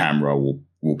the camera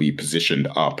will be positioned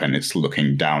up and it's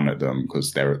looking down at them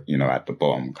because they're, at the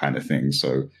bottom kind of thing.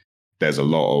 So there's a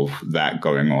lot of that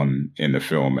going on in the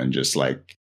film, and just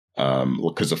like,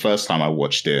 because the first time I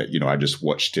watched it, I just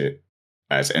watched it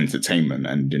as entertainment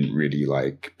and didn't really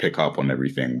like pick up on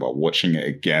everything. But watching it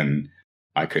again,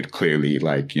 I could clearly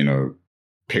like,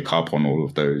 pick up on all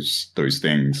of those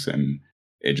things, and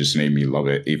it just made me love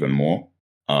it even more.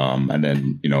 And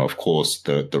then, of course,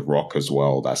 the rock as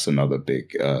well. That's another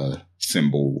big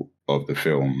symbol of the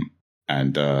film.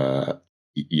 And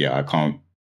I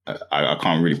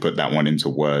can't really put that one into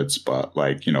words, but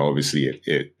like, obviously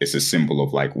it's a symbol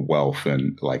of like wealth,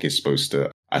 and like it's supposed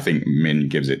to, I think Min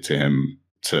gives it to him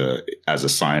as a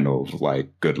sign of like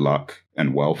good luck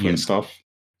and wealth and stuff.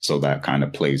 So that kind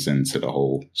of plays into the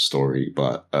whole story,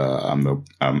 but I'm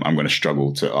going to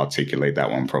struggle to articulate that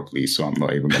one properly, so I'm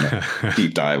not even going to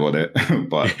deep dive on it.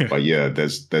 But yeah,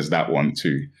 there's that one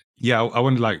too. Yeah, I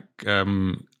wonder, like,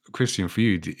 Christian, for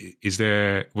you, was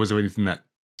there anything that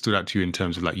stood out to you in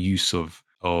terms of like use of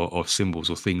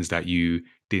symbols or things that you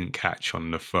didn't catch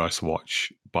on the first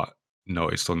watch but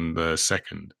noticed on the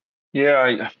second?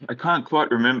 Yeah, I can't quite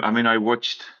remember. I mean, I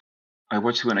watched I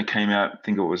watched it when it came out. I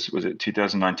think it was it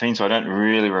 2019. So I don't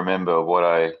really remember what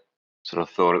I sort of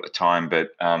thought at the time. But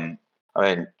I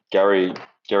mean, Gary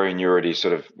and you already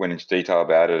sort of went into detail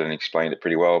about it and explained it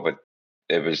pretty well. But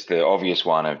it was the obvious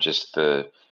one of just the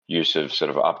use of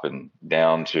sort of up and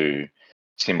down to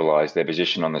symbolize their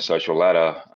position on the social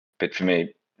ladder. But for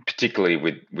me, particularly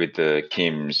with the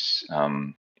Kims,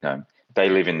 they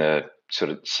live in the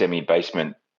sort of semi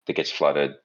basement that gets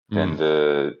flooded. Then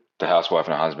the housewife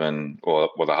and her husband, or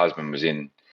the husband was in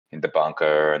the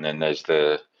bunker, and then there's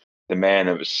the man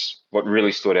that was what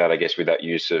really stood out, I guess, with that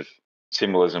use of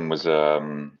symbolism was or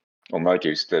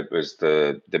motifs, that was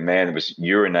the man that was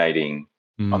urinating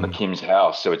on the Kim's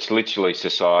house. So it's literally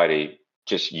society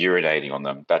just urinating on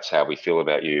them. That's how we feel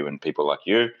about you and people like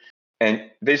you. And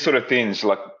these sort of things,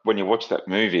 like when you watch that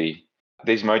movie,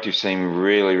 these motifs seem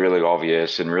really, really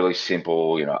obvious and really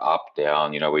simple, up,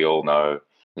 down. We all know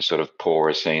the sort of poor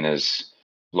are seen as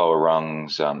lower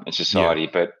rungs in society.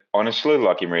 But honestly,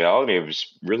 like in reality, it was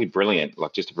really brilliant,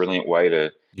 like just a brilliant way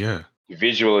to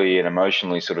visually and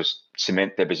emotionally sort of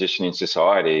cement their position in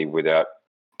society without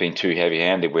being too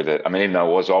heavy-handed with it. I mean, even though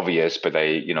it was obvious, but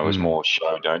they, it was more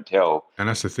show, don't tell. And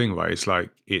that's the thing, right? It's like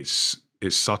it's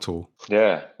subtle.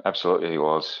 Yeah, absolutely, it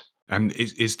was. And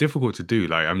it's difficult to do.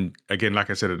 Like again, like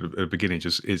I said at the beginning,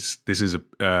 this is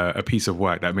a piece of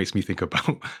work that makes me think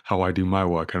about how I do my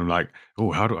work. And I'm like,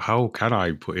 oh, how can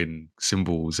I put in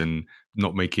symbols and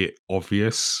not make it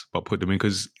obvious, but put them in?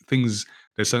 Because there's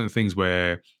certain things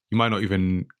where you might not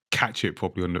even catch it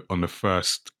properly on the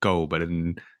first go, but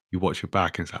then you watch it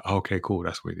back and it's like, oh, okay, cool,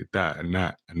 that's where they did that and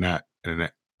that and that, and then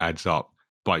it adds up.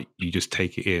 But you just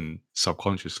take it in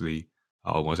subconsciously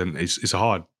almost, and it's a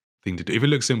hard thing to do. If it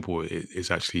looks simple, it's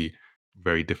actually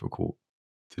very difficult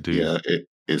to do. Yeah,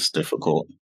 it's difficult.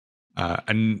 And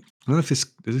I don't know if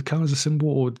does it count as a symbol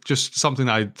or just something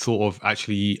that I thought of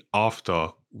actually after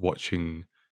watching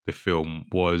the film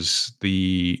was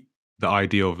the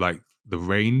idea of like the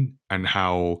rain and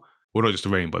how, well, not just the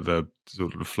rain, but the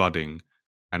sort of the flooding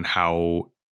and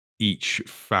how each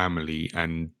family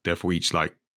and therefore each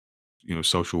like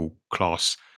social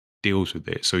class deals with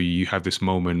it. So you have this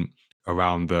moment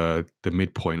around the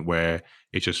midpoint where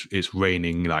it's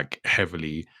raining like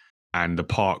heavily, and the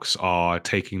Parks are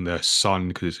taking their son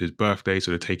because it's his birthday,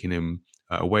 so they're taking him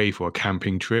away for a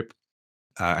camping trip,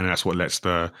 and that's what lets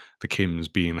the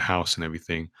Kims be in the house and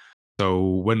everything. So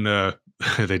when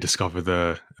they discover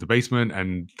the basement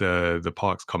and the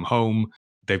Parks come home,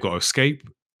 they've got to escape,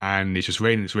 and it's just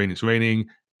raining, it's raining.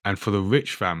 And for the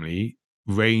rich family,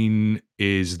 rain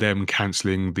is them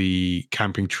canceling the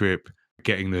camping trip,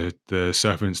 getting the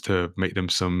servants to make them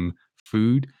some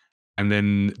food, and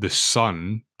then the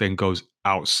son then goes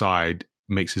outside,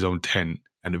 makes his own tent,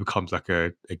 and it becomes like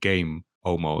a game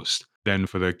almost. Then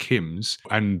for the Kims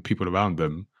and people around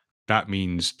them, that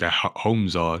means their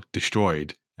homes are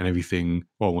destroyed and everything,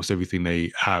 well, almost everything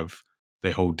they have,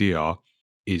 they hold dear,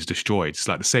 is destroyed. It's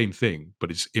like the same thing,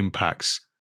 but it impacts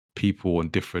people in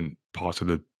different parts of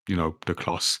the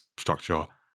class structure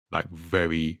like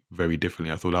very, very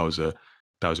differently. I thought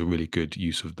that was a really good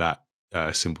use of that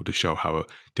symbol to show how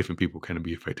different people can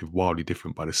be affected, wildly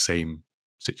different by the same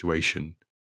situation.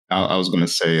 I was gonna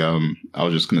say, I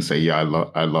was just gonna say, yeah,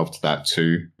 I loved that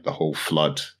too, the whole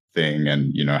flood thing,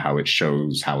 and how it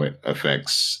shows how it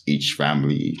affects each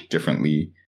family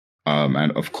differently.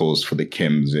 And of course, for the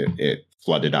Kims, it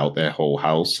flooded out their whole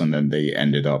house, and then they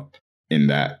ended up in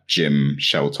that gym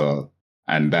shelter,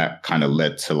 and that kind of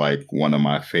led to like one of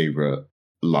my favorite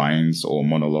lines or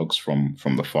monologues from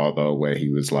the father, where he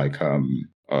was like,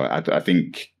 I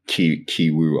think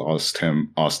Kiwoo asked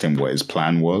him what his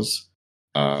plan was.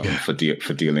 For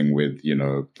dealing with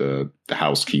the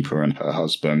housekeeper and her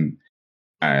husband,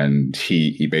 and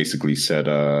he basically said,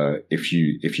 if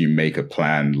you make a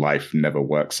plan, life never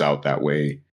works out that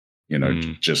way.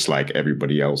 Just like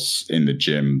everybody else in the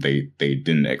gym, they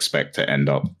didn't expect to end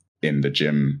up in the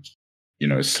gym,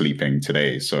 sleeping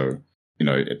today. So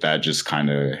that just kind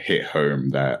of hit home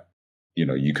that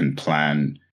you can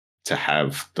plan to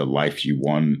have the life you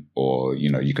want, or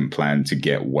you can plan to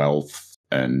get wealth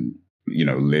and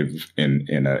live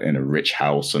in a rich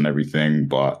house and everything,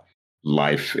 but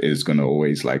life is going to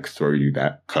always like throw you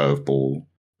that curveball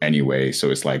anyway.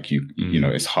 So it's like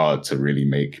it's hard to really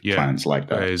make plans like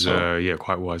that. That is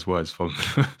quite wise words from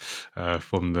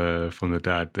from the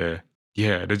dad there.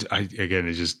 Yeah,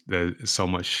 it's just there's so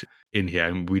much in here,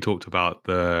 and we talked about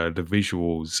the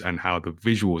visuals and how the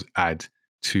visuals add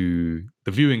to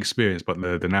the viewing experience, but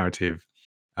the narrative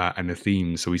and the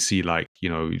themes. So we see, like,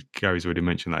 Gary's already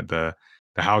mentioned, like the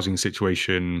housing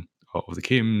situation of the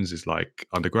Kims is like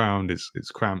underground, it's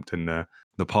cramped, and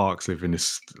the the parks live in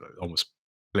this almost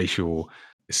palatial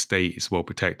estate. It's well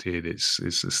protected. It's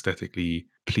aesthetically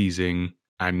pleasing,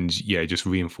 and yeah, it just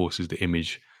reinforces the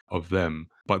image of them.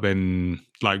 But then,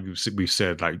 like we've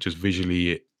said, like just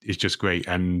visually, it's just great.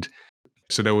 And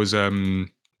so there was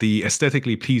the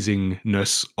aesthetically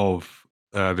pleasingness of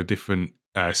the different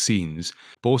scenes,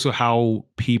 but also how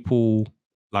people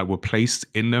like were placed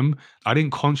in them. I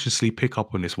didn't consciously pick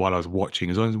up on this while I was watching.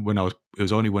 It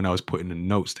was only when I was putting the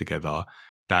notes together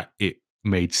that it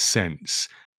made sense.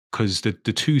 Because the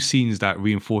two scenes that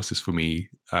reinforced this for me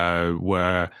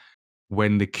were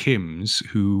when the Kims,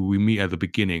 who we meet at the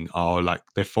beginning, are like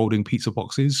they're folding pizza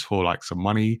boxes for like some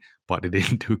money, but they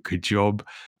didn't do a good job,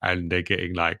 and they're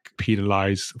getting like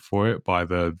penalized for it by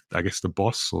I guess the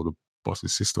boss or the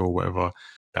boss's sister or whatever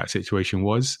that situation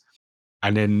was.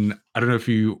 And then I don't know if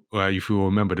you will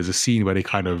remember, there's a scene where they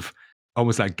kind of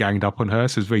almost like ganged up on her,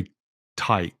 so it's very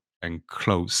tight and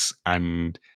close.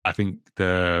 And I think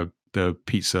the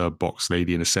pizza box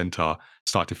lady in the center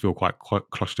started to feel quite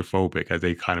claustrophobic as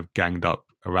they kind of ganged up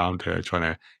around her, trying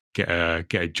to get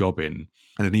a job in.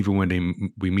 And then even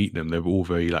when we meet them, they're all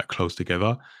very like close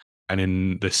together. And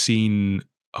in the scene,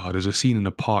 there's a scene in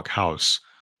the park house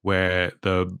where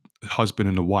the husband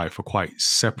and the wife are quite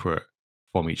separate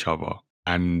from each other,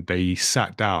 and they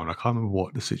sat down. I can't remember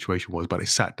what the situation was, but they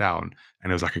sat down and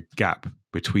there was like a gap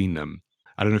between them.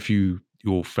 I don't know if you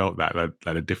all felt that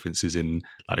the differences in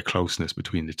like the closeness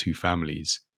between the two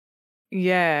families.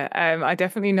 Yeah, I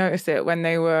definitely noticed it when the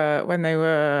Kims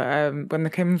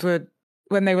were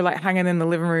when they were like hanging in the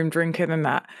living room drinking and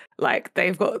that. Like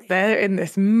they're in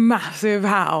this massive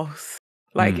house.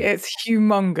 Like it's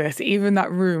humongous. Even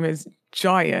that room is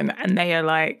giant, and they are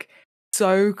like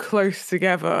so close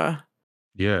together.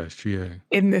 Yeah, yeah.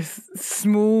 In this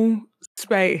small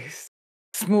space,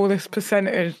 smallest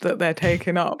percentage that they're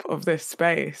taking up of this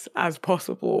space as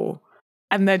possible,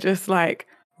 and they're just like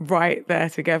right there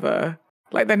together.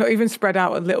 Like they're not even spread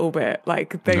out a little bit.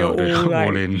 Like they are all like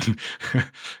all in.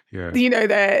 Yeah. You know,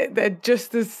 they're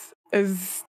just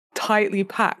as tightly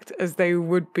packed as they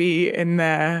would be in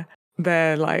their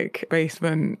like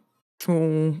basement,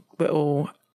 small little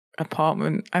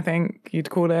apartment, I think you'd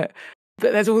call it.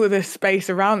 But there's all of this space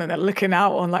around them. They're looking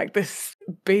out on like this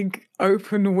big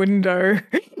open window.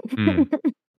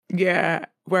 Yeah.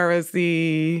 Whereas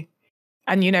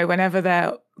and you know, whenever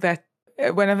they're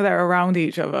around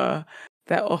each other,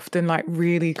 they're often like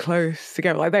really close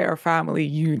together. Like they are a family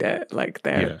unit. Like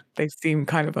they seem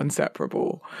kind of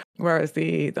inseparable. Whereas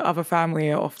the other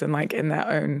family are often like in their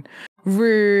own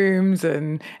rooms,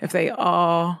 and if they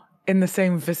are in the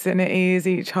same vicinity as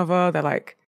each other, they're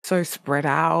like so spread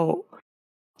out.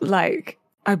 Like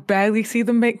I barely see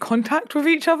them make contact with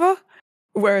each other.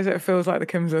 Whereas it feels like the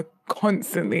Kims are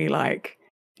constantly like,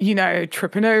 you know,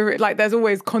 tripping over it. Like there's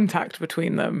always contact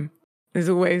between them.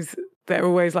 They're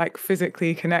always like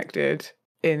physically connected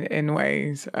in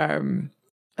ways. And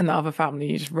the other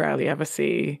family you just rarely ever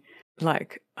see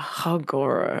like a hug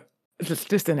or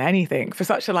just in anything for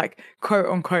such a like quote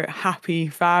unquote happy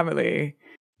family.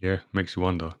 Yeah, makes you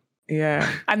wonder.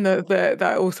 Yeah. And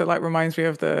that also like reminds me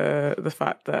of the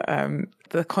fact that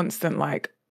the constant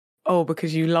like, oh,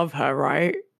 because you love her,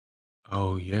 right?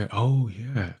 Oh yeah,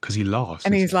 because he laughs.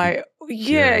 And he's like,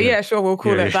 yeah, sure, we'll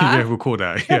call it that. Yeah, we'll call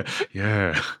that.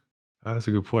 Yeah. That's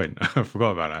a good point. I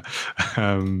forgot about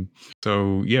that.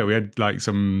 So yeah, we had like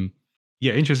some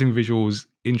interesting visuals,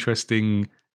 interesting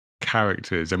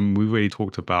characters. I mean, we already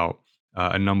talked about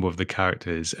a number of the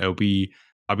characters. I'd be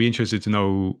interested to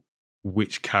know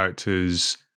which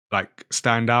characters like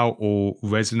stand out or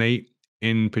resonate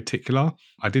in particular.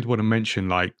 I did want to mention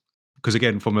like, because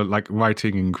again, from a like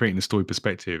writing and creating a story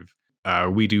perspective,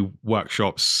 we do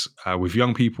workshops with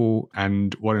young people,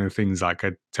 and one of the things like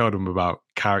I tell them about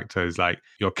characters, like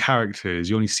your characters,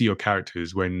 you only see your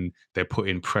characters when they're put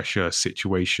in pressure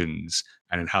situations,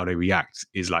 and then how they react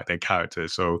is like their character.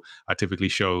 So I typically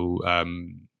show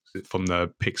from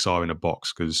the Pixar in a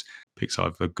Box, because Pixar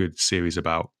have a good series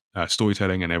about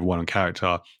storytelling, and everyone on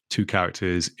character, two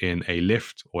characters in a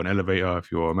lift or an elevator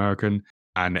if you're American,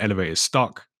 and the elevator is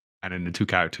stuck. And then the two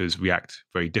characters react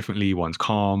very differently. One's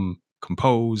calm,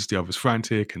 composed, the other's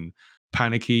frantic and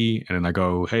panicky. And then I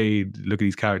go, hey, look at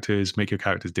these characters, make your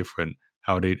characters different.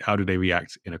 How do they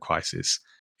react in a crisis?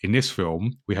 In this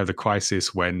film, we have the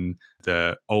crisis when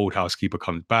the old housekeeper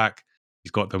comes back.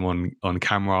 He's got them on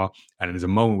camera, and there's a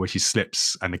moment where she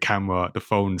slips and the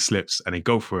phone slips, and they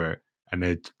go for it, and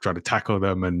they try to tackle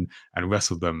them and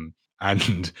wrestle them.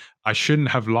 And I shouldn't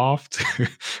have laughed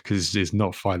because it's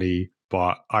not funny,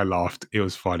 but I laughed. It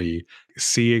was funny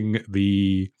seeing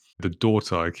the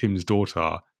daughter, Kim's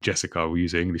daughter, Jessica, we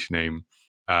use the English name.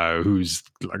 who's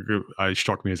like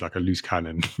struck me as like a loose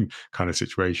cannon kind of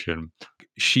situation.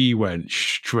 She went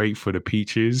straight for the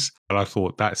peaches, and I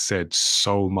thought that said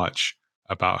so much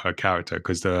about her character,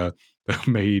 because the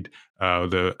maid,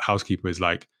 the housekeeper, is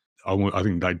like, I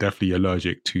think like definitely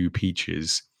allergic to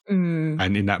peaches, Mm.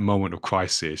 and in that moment of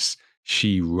crisis,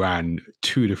 she ran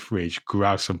to the fridge,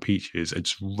 grabbed some peaches, and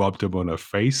just rubbed them on her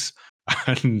face.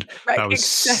 And Like that was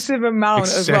excessive amount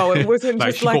as well. It wasn't like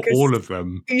just she like got all of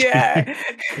them. yeah.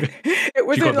 It She got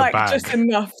wasn't the like bag. just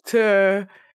enough to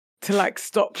like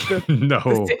stop the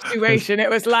No. situation. It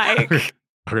was like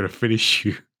I'm gonna finish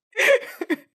you.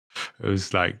 It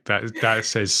was like that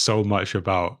says so much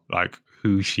about like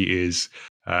who she is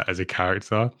as a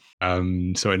character.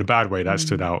 So in a bad way, that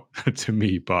stood out to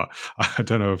me, but I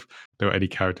don't know if there were any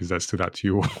characters that stood out to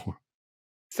you all.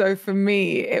 So for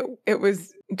me, it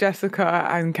was Jessica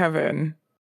and Kevin,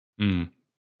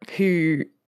 who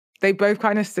they both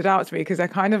kind of stood out to me because they're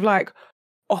kind of like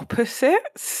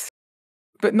opposites,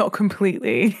 but not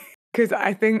completely. Because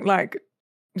I think like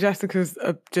Jessica's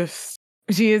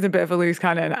she is a bit of a loose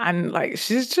cannon, and like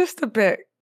she's just a bit,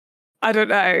 I don't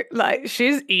know, like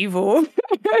she's evil.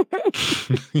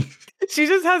 She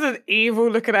just has an evil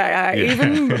look at her. Yeah.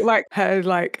 Even like her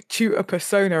like tutor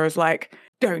persona is like,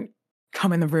 don't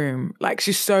come in the room. Like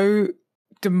she's so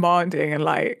demanding and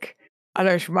like, I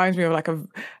don't know, she reminds me of like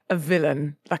a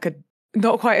villain, like a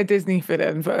not quite a Disney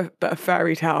villain, but a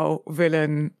fairy tale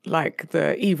villain, like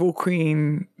the evil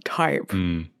queen type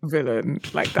villain.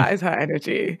 Like that is her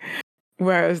energy.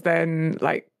 Whereas then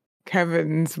like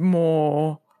Kevin's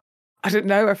more, I don't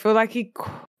know, I feel like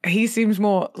he seems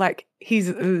more like he's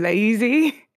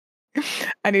lazy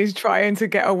and he's trying to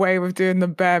get away with doing the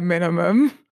bare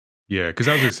minimum. Yeah, because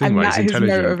that was the thing, And right? He's that is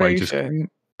intelligent, but he just motivation.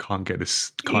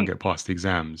 can't get past the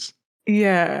exams.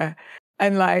 Yeah.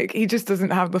 And like he just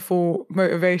doesn't have the full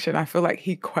motivation. I feel like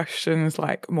he questions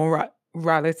like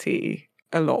morality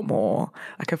a lot more.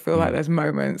 Like I feel like there's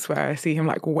moments where I see him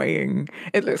like weighing,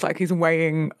 it looks like he's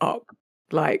weighing up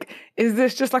like, is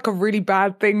this just like a really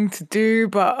bad thing to do?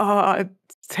 But it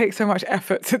takes so much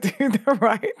effort to do the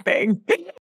right thing.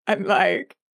 And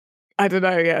like, I don't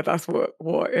know, yeah, that's what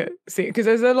it seems. Because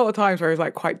there's a lot of times where he's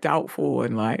like quite doubtful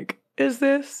and like, is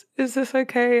this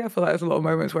okay? I feel like there's a lot of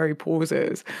moments where he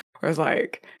pauses. Whereas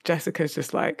like Jessica's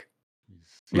just like,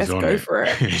 let's go for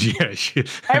it. Yeah,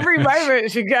 every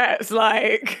moment she gets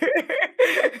like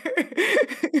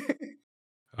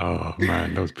oh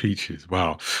man, those peaches.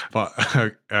 Wow. But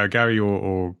Gary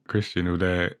or Christian, were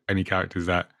there any characters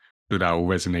that stood out or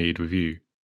resonated with you?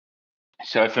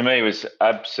 So for me, it was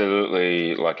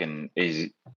absolutely like an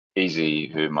easy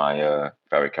who my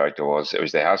favorite character was. It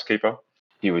was the housekeeper.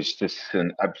 He was just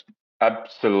an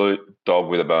absolute dog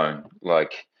with a bone.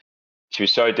 Like she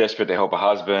was so desperate to help her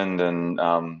husband, and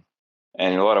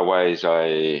in a lot of ways,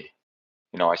 I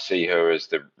see her as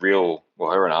the real,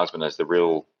 well, her and her husband as the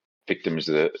real victims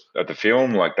of the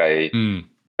film. Like they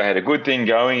had a good thing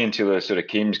going until the sort of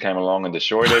Kims came along and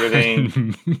destroyed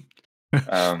everything.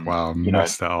 Wow,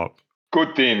 messed that up.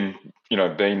 Good thing,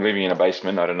 being living in a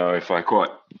basement. I don't know if I quite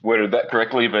worded that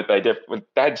correctly, but they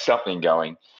had something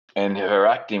going, and her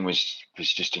acting was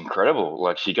just incredible.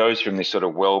 Like she goes from this sort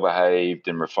of well-behaved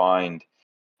and refined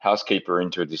housekeeper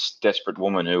into this desperate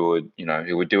woman who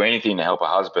would do anything to help her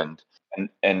husband.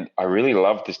 And I really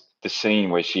love the scene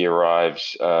where she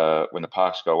arrives when the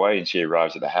parks go away, and she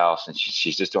arrives at the house, and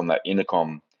she's just on that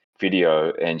intercom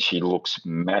video, and she looks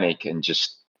manic and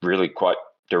just really quite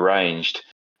deranged.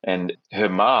 And her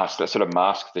mask, that sort of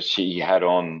mask that she had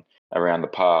on around the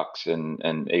parks and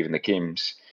even the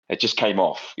Kims, it just came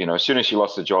off. As soon as she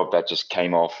lost the job, that just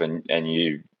came off, and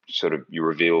you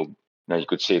revealed, you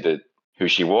could see who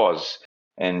she was.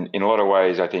 And in a lot of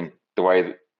ways, I think the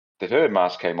way that her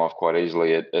mask came off quite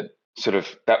easily, it was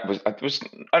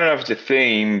I don't know if it's a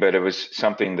theme, but it was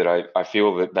something that I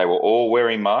feel that they were all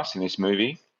wearing masks in this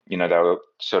movie. They were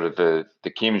sort of the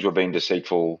Kims were being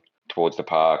deceitful towards the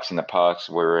parks, and the parks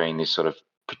were wearing this sort of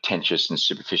pretentious and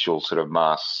superficial sort of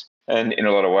masks. And in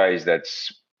a lot of ways,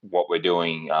 that's what we're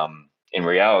doing in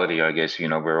reality, I guess.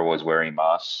 We're always wearing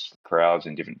masks, crowds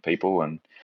and different people.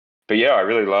 But yeah, I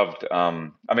really loved.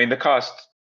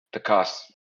 The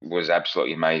cast was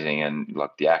absolutely amazing, and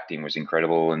like the acting was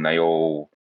incredible, and they all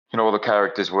the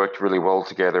characters worked really well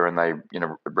together, and they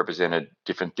represented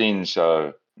different things.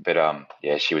 So, but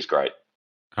yeah, she was great.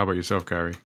 How about yourself,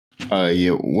 Gary?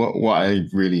 Yeah, what I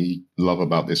really love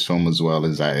about this film as well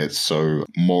is that it's so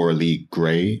morally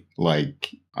grey. Like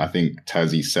I think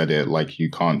Tazziii said it, like you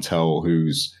can't tell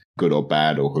who's good or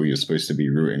bad or who you're supposed to be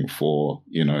rooting for.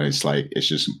 It's like it's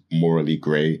just morally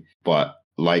grey. But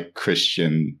like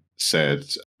Christian said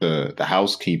the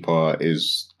housekeeper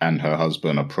and her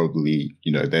husband are probably,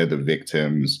 they're the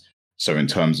victims. So in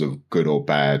terms of good or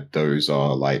bad, those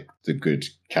are like the good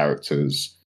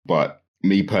characters. But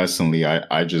me personally,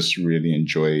 I just really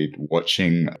enjoyed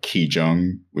watching Ki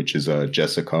Jung, which is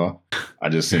Jessica. I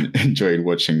just enjoyed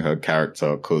watching her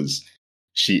character because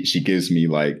she gives me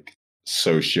like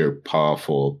sociopath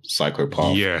or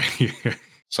psychopathic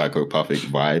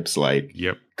vibes. Like,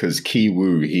 yep. Because Ki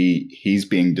Woo, he's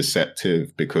being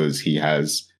deceptive because he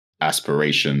has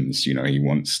aspirations. He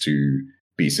wants to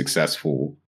be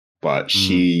successful, but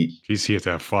she's here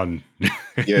to have fun.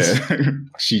 Yeah,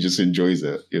 she just enjoys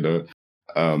it.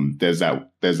 There's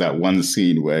that one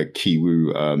scene where Ki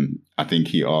Woo, I think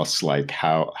he asks like,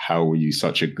 how were you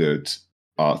such a good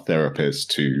art therapist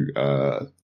to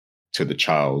the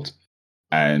child?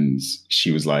 And she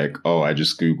was like, "Oh, I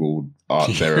just Googled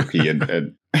art therapy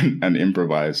and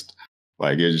improvised."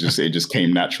 Like it just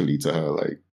came naturally to her.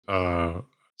 Like,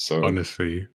 so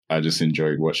honestly, I just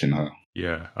enjoyed watching her.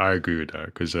 Yeah, I agree with that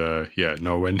because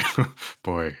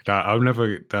boy,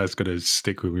 that's gonna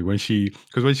stick with me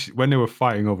when they were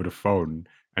fighting over the phone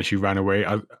and she ran away.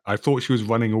 I thought she was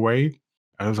running away.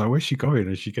 I was like, where's she going?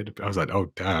 And I was like,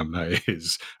 oh damn, that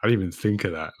is. I didn't even think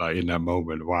of that. Like in that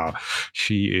moment, wow,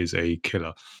 she is a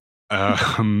killer.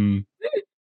 So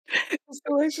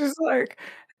it's just like,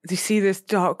 do you see this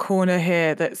dark corner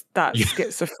here? That's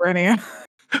schizophrenia.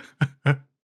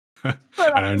 And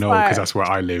I know because that's where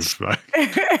I live. Like.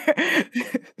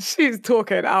 She's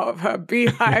talking out of her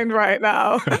behind right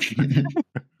now.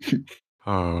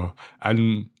 Oh,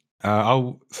 and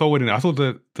I thought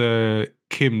that the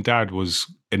Kim dad was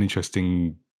an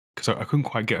interesting because I couldn't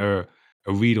quite get a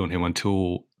read on him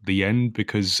until the end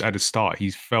because at the start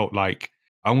I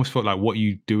almost felt like what are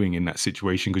you doing in that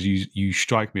situation because you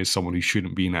strike me as someone who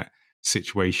shouldn't be in that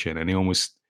situation and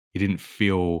he didn't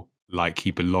feel like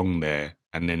he belonged there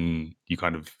and then you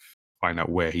kind of find out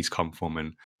where he's come from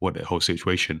and what the whole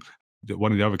situation.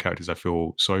 One of the other characters I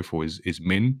feel sorry for is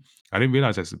Min. I didn't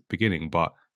realize that's the beginning,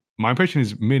 but my impression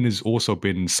is Min has also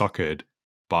been suckered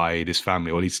by this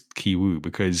family, or at least Ki Woo,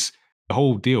 because the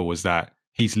whole deal was that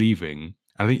he's leaving.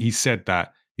 I think he said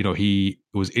that he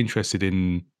was interested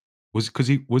in was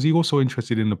he also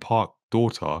interested in the Park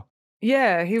daughter.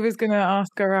 Yeah, he was gonna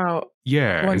ask her out.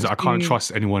 Yeah, I can't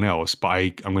trust anyone else, but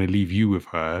I'm going to leave you with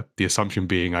her. The assumption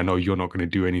being, I know you're not going to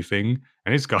do anything,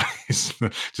 and this guy just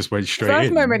went straight in.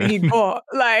 First moment he got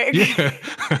like, yeah,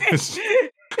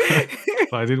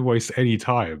 I didn't waste any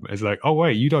time. It's like, oh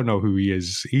wait, you don't know who he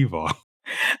is either.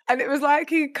 And it was like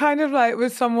he kind of like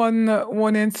was someone that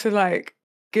wanted to like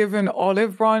give an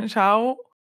olive branch out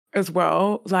as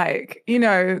well. Like,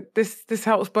 this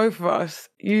helps both of us.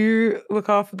 You look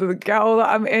after the girl that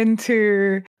I'm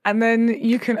into, and then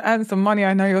you can earn some money.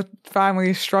 I know your family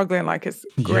is struggling. Like, it's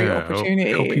a great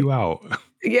opportunity. Help you out.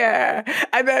 Yeah.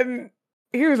 And then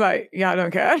he was like, yeah, I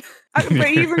don't care. But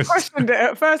he even questioned it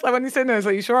at first. Like when he said no, it's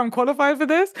like, you sure I'm qualified for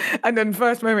this? And then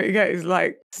first moment you get is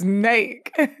like,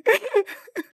 snake.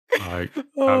 Like,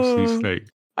 absolute snake.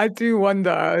 I do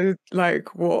wonder,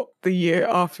 like, what the year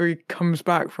after he comes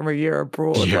back from a year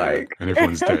abroad, like, and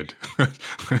everyone's dead.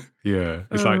 Yeah,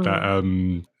 it's like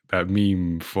that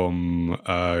meme from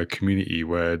Community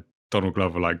where Donald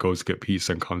Glover like goes to get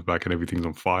pizza and comes back and everything's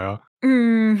on fire.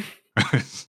 And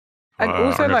also, I'm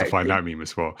gonna have like, to find that meme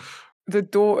as well. The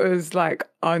daughter's like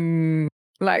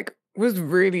was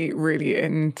really, really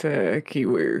into Ki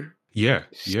Woo. Yeah,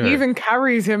 She even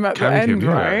carries him at the end,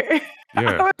 right?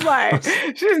 Yeah. I was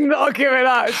like, she's not giving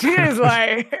up. She is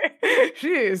like, she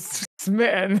is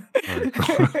smitten.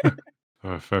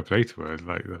 Fair play to her.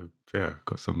 Like,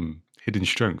 got some hidden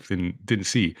strength didn't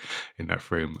see in that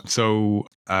frame. So,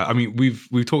 I mean,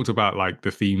 we've talked about like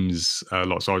the themes a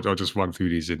lot. So I'll just run through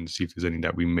these and see if there's any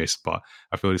that we missed. But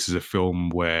I feel this is a film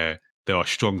where there are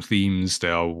strong themes. They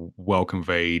are well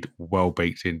conveyed, well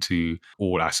baked into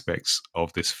all aspects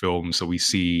of this film. So we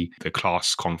see the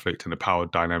class conflict and the power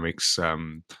dynamics,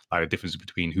 like the difference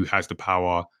between who has the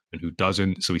power and who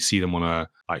doesn't. So we see them on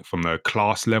from the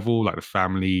class level, like the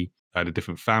family, the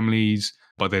different families.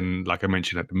 But then, like I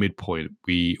mentioned at the midpoint,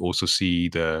 we also see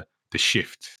the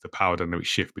shift, the power dynamic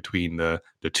shift between the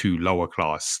two lower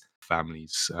class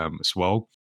families as well.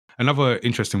 Another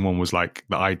interesting one was like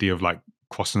the idea of like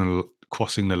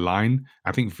crossing the line.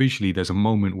 I think visually there's a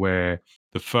moment where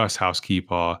the first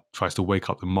housekeeper tries to wake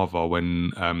up the mother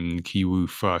when Ki Woo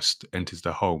first enters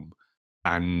the home,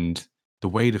 and the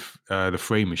way the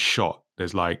frame is shot,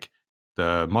 there's like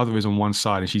the mother is on one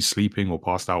side and she's sleeping or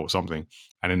passed out or something,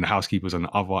 and then the housekeeper's on the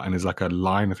other, and there's like a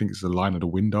line. I think it's the line of the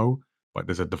window, but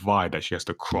there's a divide that she has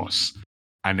to cross.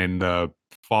 And then the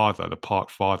park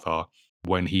father,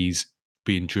 when he's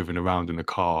being driven around in the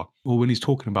car, or when he's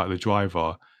talking about the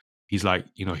driver, he's like,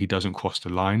 he doesn't cross the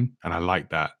line. And I like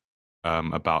that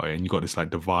about it. And you got this like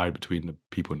divide between the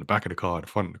people in the back of the car, the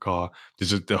front of the car.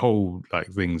 There's just the whole like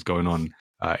things going on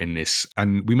in this.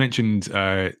 And we mentioned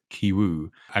Kiwoo.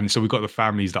 And so we got the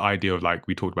families, the idea of like,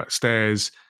 we talked about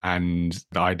stairs and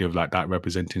the idea of like that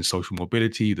representing social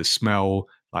mobility, the smell,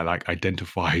 like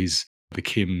identifies the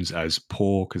Kims as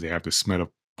poor because they have the smell of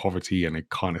poverty and they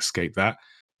can't escape that.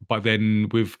 But then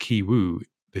with Kiwoo,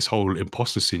 this whole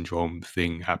imposter syndrome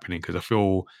thing happening, because I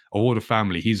feel all the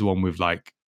family, he's the one with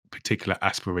like particular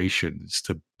aspirations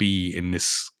to be in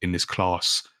this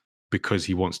class because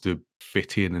he wants to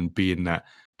fit in and be in that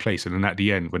place. And then at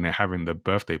the end, when they're having the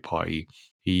birthday party,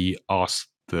 he asks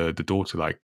the daughter,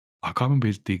 like, I can't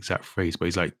remember the exact phrase, but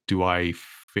he's like, do I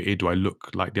fit in? Do I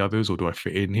look like the others or do I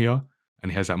fit in here?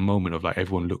 And he has that moment of like,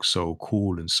 everyone looks so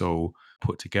cool and so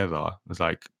put together. It's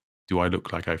like, do I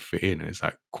look like I fit in? And it's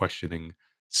that questioning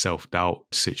self-doubt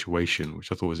situation,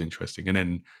 which I thought was interesting. And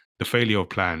then the failure of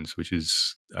plans, which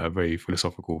is very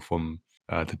philosophical from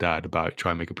the dad about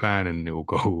try and make a plan and it will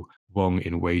go wrong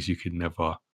in ways you can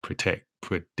never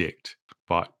predict.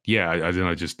 But yeah, I don't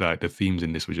know, just like the themes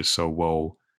in this were just so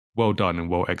well done and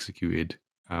well executed.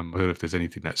 I don't know if there's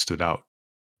anything that stood out.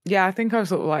 Yeah, I think I've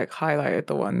sort of like highlighted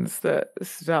the ones that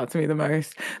stood out to me the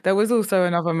most. There was also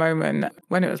another moment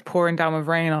when it was pouring down with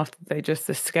rain after they just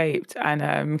escaped,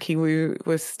 and Kiwoo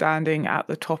was standing at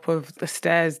the top of the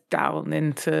stairs down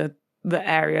into the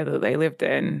area that they lived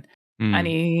in, and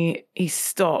he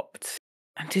stopped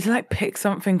and did like pick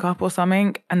something up or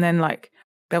something, and then like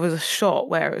there was a shot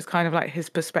where it was kind of like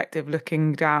his perspective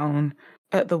looking down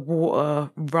at the water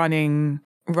running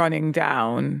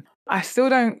down. I still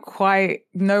don't quite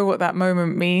know what that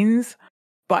moment means,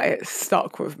 but it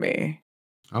stuck with me.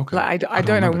 Okay. Like, I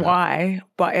don't know why,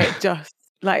 but it just,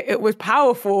 like, it was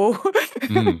powerful,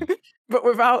 but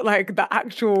without, like, the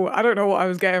actual, I don't know what I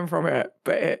was getting from it,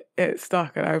 but it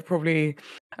stuck. And I probably,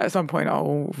 at some point,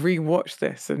 I'll rewatch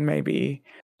this and maybe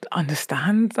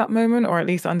understand that moment, or at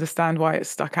least understand why it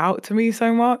stuck out to me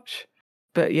so much.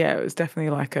 But yeah, it was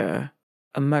definitely like a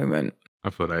moment. I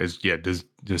feel that is, yeah,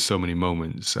 there's so many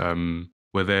moments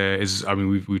where there is, I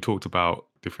mean, we've talked about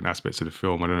different aspects of the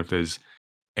film. I don't know if there's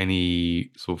any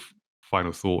sort of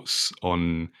final thoughts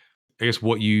on, I guess,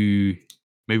 what you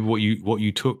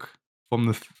took from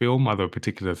the film, either a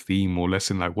particular theme or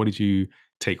lesson. Like, what did you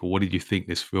take, or what did you think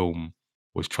this film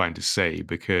was trying to say?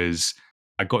 Because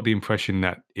I got the impression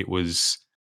that there was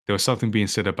something being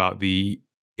said about the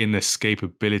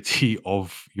inescapability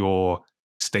of your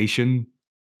station,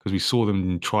 because we saw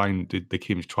them trying, the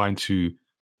Kims trying to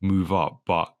move up,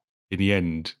 but in the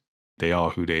end, they are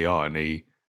who they are, and they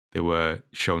were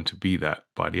shown to be that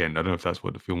by the end. I don't know if that's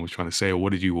what the film was trying to say, or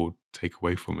what did you all take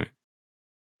away from it?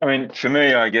 I mean, for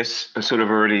me, I guess I sort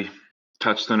of already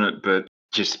touched on it, but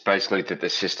just basically that the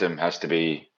system has to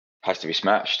be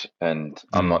smashed. And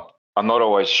I'm not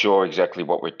always sure exactly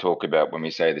what we talk about when we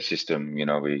say the system.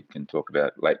 We can talk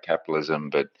about late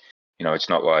capitalism, but it's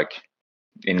not like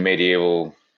in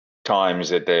medieval times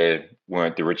that there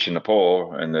weren't the rich and the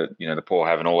poor, and that the poor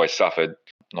haven't always suffered,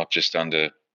 not just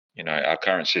under our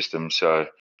current system. So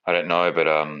I don't know,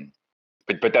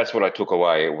 but that's what I took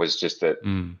away. It was just that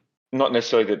not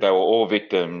necessarily that they were all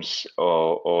victims,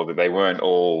 or that they weren't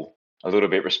all a little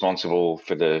bit responsible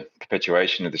for the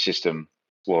perpetuation of the system,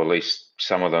 or at least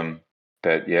some of them.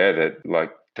 But yeah, that,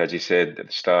 like Tazziii said at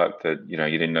the start, that you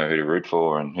didn't know who to root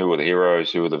for and who were the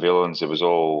heroes, who were the villains. It was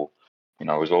all it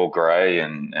was all grey,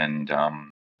 and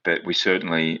but we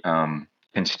certainly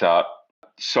can start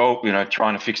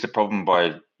trying to fix the problem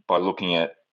by looking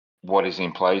at what is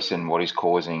in place and what is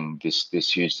causing this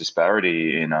huge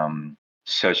disparity in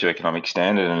socioeconomic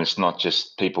standard. And it's not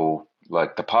just people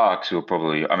like the Parks who are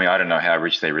probably, I mean, I don't know how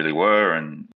rich they really were,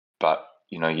 but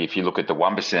if you look at the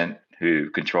 1% who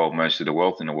control most of the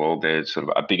wealth in the world, they're sort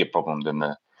of a bigger problem than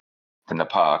the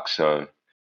Parks. So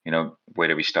where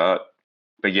do we start?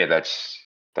 But yeah, that's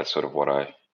sort of what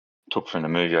I took from the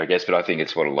movie, I guess. But I think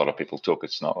it's what a lot of people took.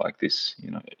 It's not like this,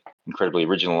 incredibly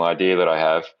original idea that I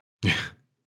have.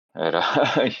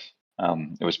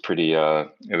 It was pretty.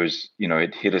 It was,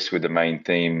 it hit us with the main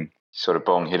theme. Sort of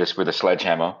Bong hit us with a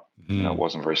sledgehammer. It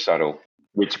wasn't very subtle,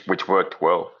 which worked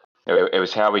well. It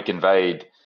was how we conveyed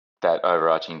that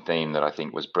overarching theme that I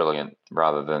think was brilliant,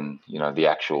 rather than the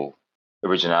actual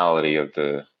originality of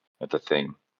the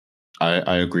thing.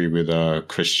 I agree with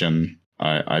Christian.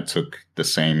 I took the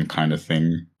same kind of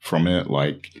thing from it,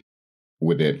 like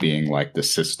with it being like the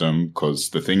system, because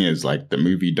the thing is, like, the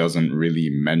movie doesn't really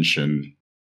mention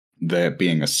there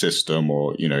being a system,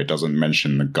 or, you know, it doesn't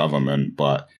mention the government,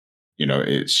 but, you know,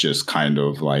 it's just kind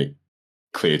of like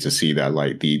clear to see that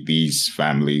like these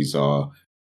families are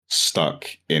stuck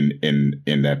in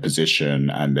their position,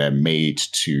 and they're made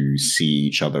to see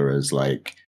each other as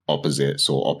like opposites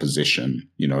or opposition,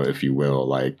 you know, if you will.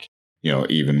 Like, you know,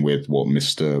 even with what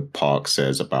Mr. Park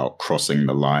says about crossing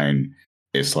the line,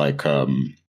 it's like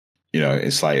you know,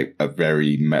 it's like a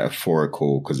very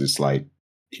metaphorical, because it's like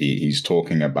he's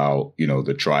talking about, you know,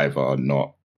 the driver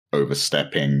not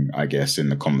overstepping, I guess, in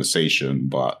the conversation,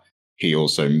 but he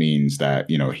also means that,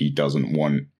 you know, he doesn't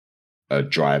want a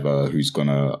driver who's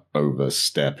gonna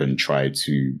overstep and try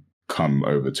to come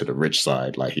over to the rich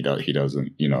side. Like he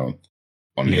doesn't, you know,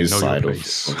 on Yeah, his know your side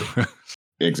place.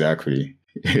 exactly.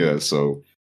 Yeah, so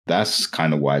that's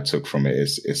kind of what I took from it.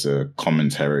 It's a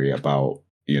commentary about,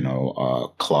 you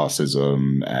know,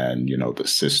 classism and, you know, the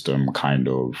system kind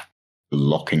of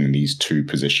locking these two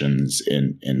positions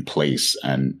in place,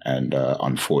 and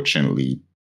unfortunately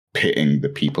pitting the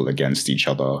people against each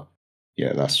other.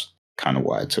 Yeah, that's kind of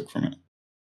what I took from it.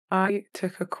 I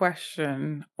took a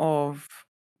question of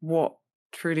what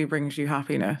truly brings you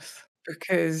happiness,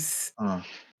 because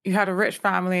you had a rich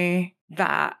family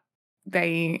that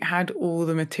they had all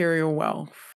the material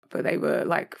wealth, but they were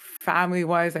like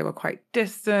family-wise, they were quite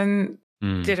distant.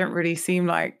 Didn't really seem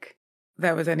like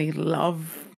there was any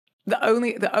love. The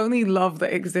only love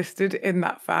that existed in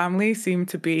that family seemed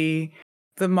to be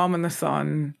the mum and the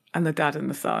son and the dad and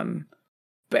the son.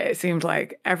 But it seemed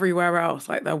like everywhere else,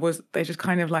 like they just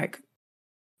kind of like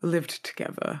lived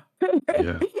together.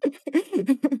 Yeah.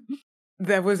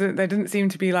 There didn't seem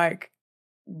to be like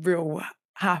real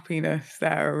happiness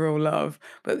there, real love.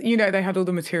 But, you know, they had all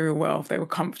the material wealth. They were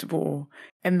comfortable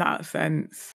in that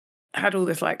sense. Had all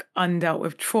this like undealt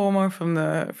with trauma from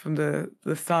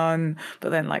the son, but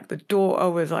then like the daughter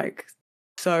was like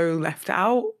so left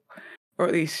out, or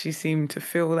at least she seemed to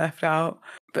feel left out.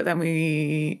 But then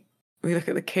we look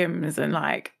at the Kims, and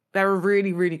like they're a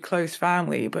really, really close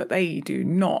family, but they do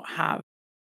not have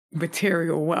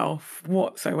material wealth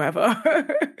whatsoever.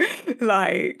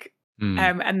 Like,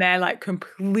 and they're like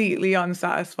completely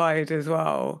unsatisfied as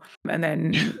well. And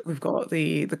then we've got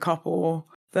the couple,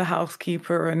 the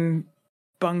housekeeper and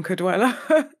bunker dweller.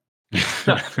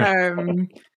 And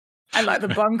like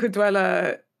the bunker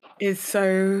dweller is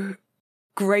so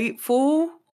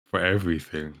grateful For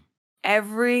everything.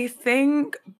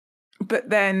 But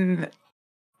then,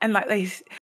 and like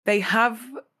they have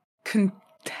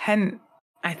content,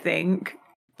 I think,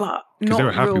 but Because not they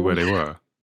were happy real, where they were.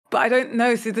 But I don't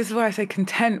know. So this is why I say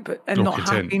content, and not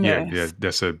content. happiness. Yeah,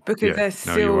 that's a because yeah. they're No,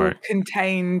 still you're right.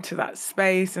 contained to that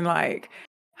space, and like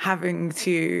having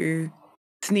to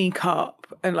sneak up,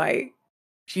 and like,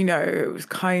 you know, it was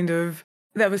kind of,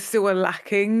 there was still a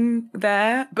lacking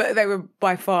there, but they were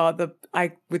by far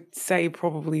I would say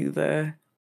probably the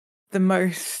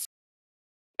most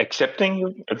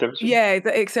accepting of those. Yeah,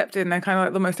 the accepting. They're kind of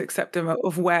like the most accepting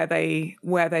of where they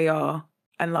are,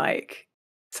 and like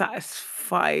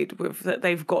satisfied with that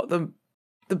they've got the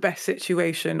best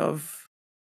situation of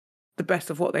the best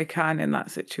of what they can in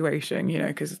that situation, you know,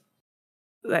 because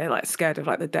they're like scared of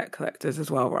like the debt collectors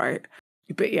as well, right?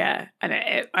 But yeah, and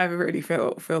I really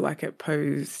feel like it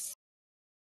posed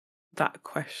that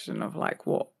question of like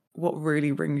what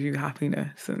really brings you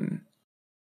happiness, and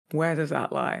where does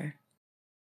that lie?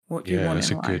 What do you want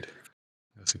in life?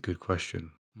 That's a good question.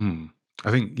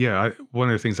 I think, one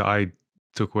of the things that I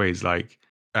took away is like,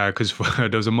 because there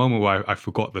was a moment where I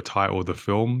forgot the title of the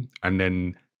film, and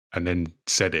then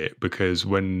said it, because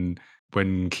when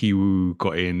Kiwoo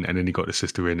got in, and then he got the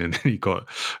sister in, and then he got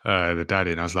the dad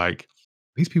in, I was like,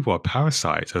 these people are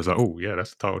parasites. I was like, oh yeah, that's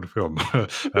the title of the film.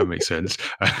 That makes sense.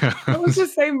 It was the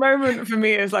same moment for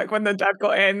me as like when the dad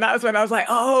got in. That's when I was like,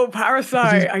 oh,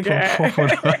 Parasite, I get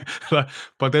it.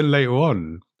 But then later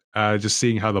on, just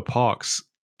seeing how the Parks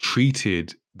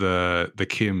treated the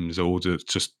Kims, or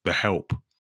just the help,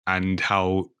 and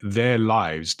how their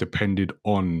lives depended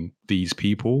on these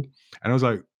people. And I was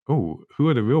like, oh, who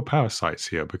are the real parasites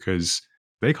here? Because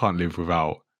they can't live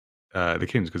without the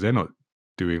Kims, because they're not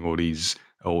doing all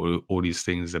these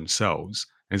things themselves.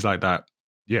 And it's like that,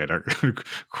 that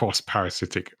cross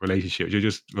parasitic relationship. You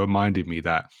just reminded me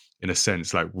that, in a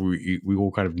sense, like we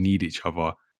all kind of need each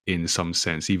other in some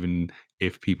sense, even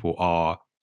if people are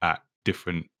at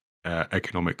different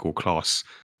economic or class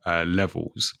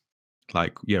levels.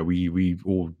 Like, we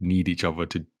all need each other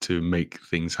to make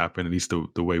things happen, at least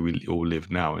the way we all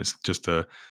live now. It's just a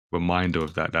reminder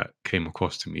of that came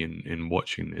across to me in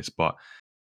watching this. But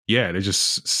yeah, there's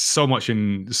just so much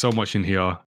in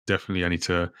here. Definitely, I need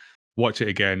to watch it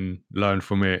again, learn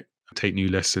from it, take new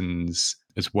lessons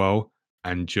as well,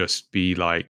 and just be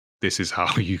like, this is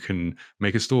how you can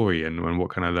make a story, and what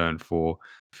can I learn for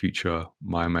future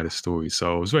My Meta stories.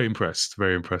 So I was very impressed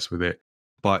with it.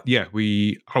 But yeah,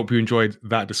 we hope you enjoyed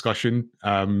that discussion.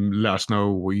 Let us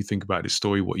know what you think about this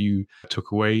story, what you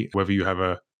took away, whether you have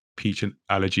a peach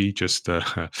allergy, just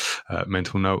a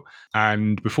mental note.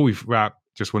 And before we wrap,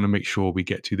 just want to make sure we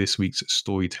get to this week's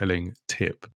storytelling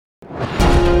tip.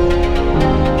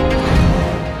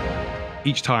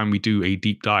 Each time we do a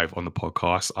deep dive on the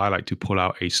podcast, I like to pull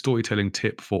out a storytelling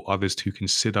tip for others to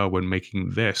consider when making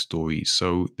their stories.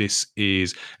 So this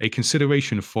is a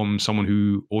consideration from someone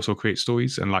who also creates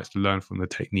stories and likes to learn from the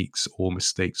techniques or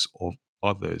mistakes of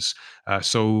others.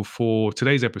 So for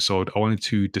today's episode, I wanted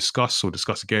to discuss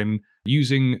again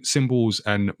using symbols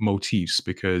and motifs,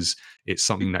 because it's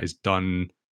something that is done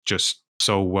just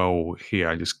so well here.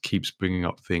 I just keeps bringing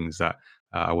up things that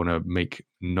I want to make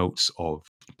notes of.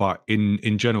 But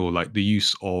in general, like the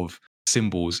use of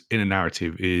symbols in a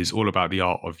narrative is all about the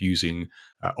art of using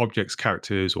objects,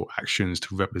 characters, or actions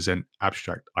to represent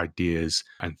abstract ideas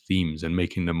and themes, and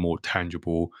making them more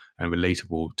tangible and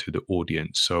relatable to the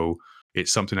audience. So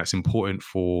it's something that's important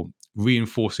for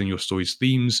reinforcing your story's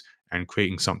themes and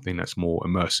creating something that's more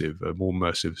immersive, a more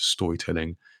immersive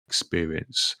storytelling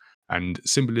experience. And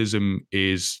symbolism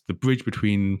is the bridge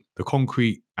between the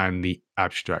concrete and the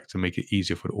abstract to make it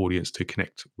easier for the audience to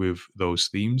connect with those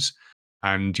themes.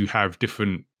 And you have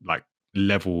different like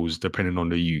levels depending on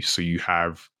the use. So you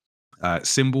have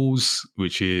symbols,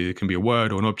 can be a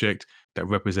word or an object that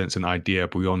represents an idea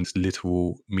beyond its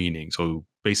literal meaning. So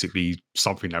basically,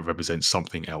 something that represents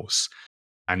something else.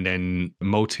 And then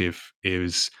motif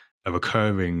is a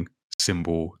recurring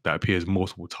symbol that appears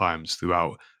multiple times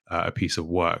throughout a piece of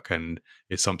work, and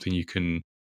it's something you can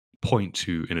point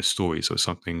to in a story, so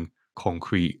something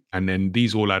concrete. And then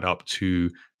these all add up to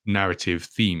narrative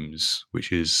themes,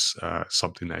 which is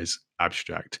something that is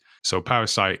abstract. So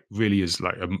Parasite really is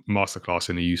like a masterclass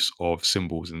in the use of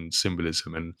symbols and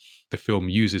symbolism, and the film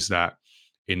uses that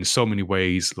in so many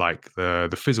ways, like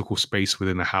the physical space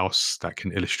within a house that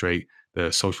can illustrate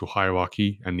the social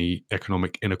hierarchy and the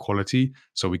economic inequality.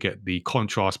 So we get the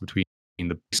contrast between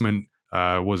the basement,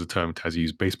 what was the term Taz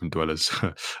used? Basement dwellers.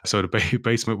 So the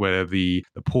basement where the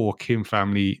poor Kim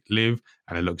family live,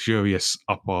 and the luxurious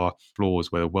upper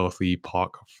floors where the wealthy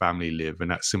Park family live,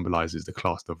 and that symbolizes the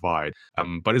class divide.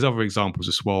 But there's other examples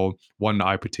as well. One that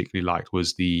I particularly liked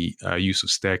was the use of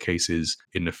staircases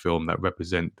in the film that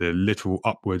represent the literal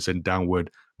upwards and downward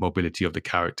mobility of the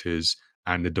characters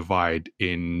and the divide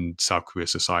in South Korea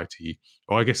society,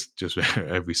 or I guess just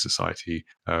every society,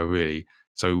 really.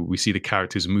 So we see the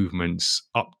characters' movements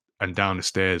up and down the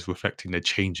stairs reflecting their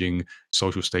changing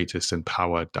social status and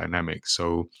power dynamics.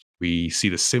 So we see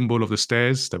the symbol of the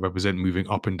stairs that represent moving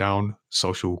up and down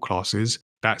social classes.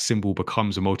 That symbol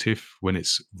becomes a motif when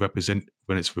it's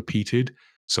repeated.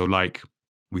 So like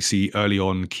we see early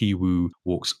on, Ki-woo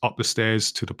walks up the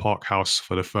stairs to the park house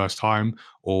for the first time,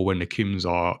 or when the Kims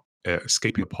are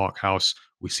escaping the park house,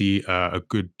 we see a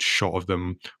good shot of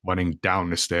them running down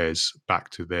the stairs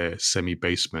back to their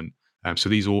semi-basement. So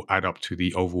these all add up to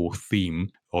the overall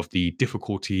theme of the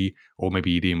difficulty or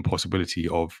maybe the impossibility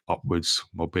of upwards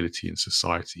mobility in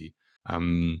society.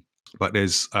 But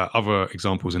there's other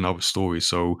examples in other stories.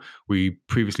 So we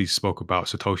previously spoke about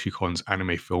Satoshi Kon's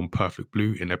anime film Perfect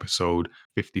Blue in episode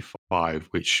 55,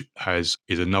 which is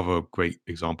another great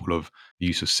example of the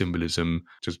use of symbolism,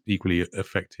 just equally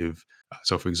effective.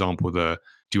 So, for example, the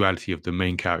duality of the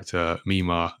main character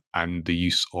Mima and the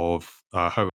use of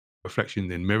her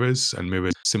reflection in mirrors, and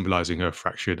mirrors symbolizing her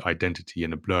fractured identity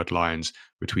and the blurred lines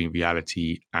between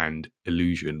reality and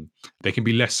illusion. They can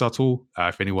be less subtle.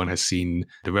 If anyone has seen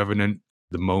The Revenant,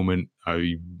 the moment,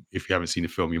 if you haven't seen the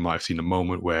film, you might have seen the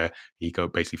moment where he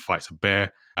basically fights a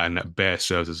bear, and that bear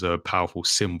serves as a powerful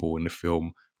symbol in the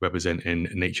film, representing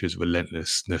nature's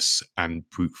relentlessness and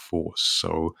brute force.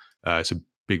 So it's a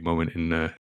big moment in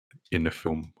the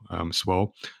film as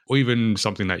well, or even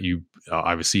something that you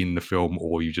either seen in the film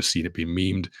or you just seen it being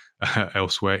memed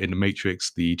elsewhere. In The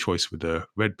Matrix, the choice with the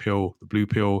red pill, the blue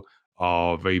pill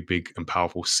are very big and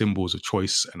powerful symbols of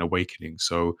choice and awakening.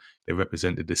 So they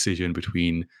represent the decision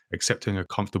between accepting a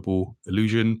comfortable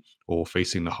illusion or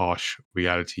facing the harsh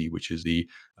reality, which is the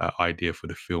idea for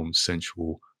the film's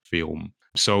central film.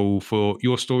 So for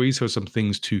your stories, here are some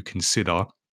things to consider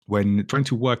when trying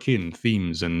to work in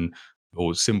themes and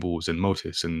or symbols and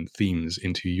motifs and themes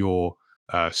into your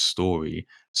story.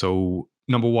 So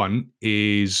number one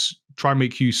is try and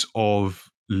make use of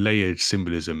layered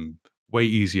symbolism. Way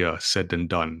easier said than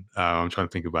done. I'm trying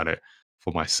to think about it.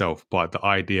 for myself. But the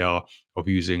idea of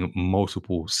using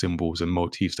multiple symbols and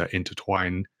motifs that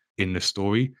intertwine in the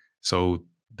story, so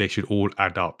they should all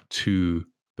add up to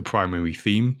the primary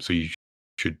theme. So you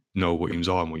should know what themes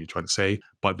are and what you're trying to say.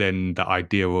 But then the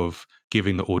idea of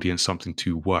giving the audience something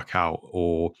to work out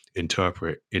or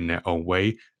interpret in their own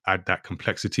way, add that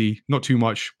complexity, not too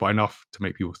much, but enough to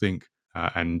make people think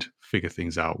and figure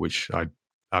things out, which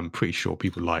I'm pretty sure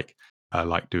people like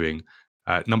doing.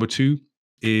 Number two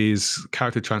is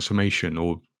character transformation,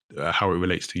 or how it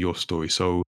relates to your story.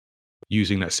 So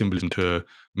using that symbolism to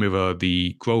mirror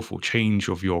the growth or change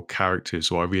of your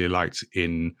characters. What I really liked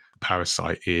in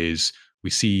Parasite is we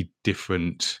see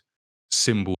different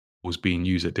symbols being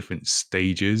used at different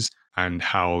stages and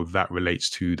how that relates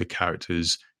to the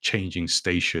characters changing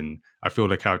station. I feel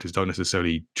the characters don't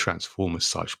necessarily transform as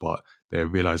such, but their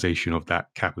realization of that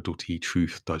capital T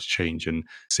truth does change, and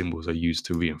symbols are used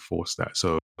to reinforce that.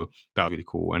 So that was really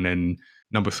cool. And then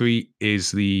number three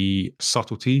is the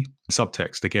subtlety.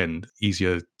 Subtext, again,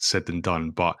 easier said than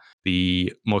done, but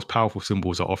the most powerful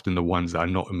symbols are often the ones that are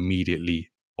not immediately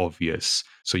obvious.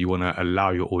 So you want to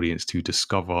allow your audience to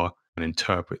discover and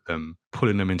interpret them,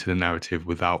 pulling them into the narrative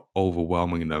without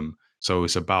overwhelming them. So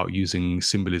it's about using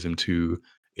symbolism to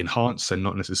enhance and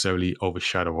not necessarily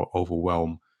overshadow or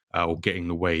overwhelm or get in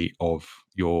the way of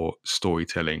your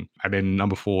storytelling. And then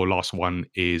number four, last one,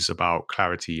 is about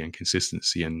clarity and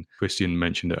consistency. And Christian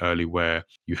mentioned it earlier, where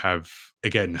you have,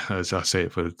 again, as I say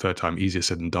it for the third time, easier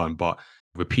said than done, but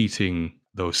repeating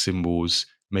those symbols,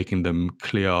 making them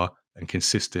clear and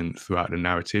consistent throughout the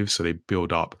narrative, so they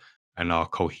build up and are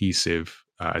cohesive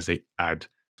as they add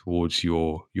towards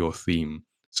your theme.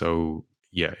 So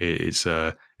yeah, it's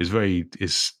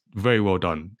very well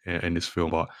done in this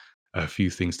film, but a few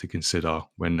things to consider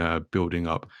when building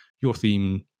up your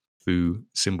theme through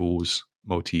symbols,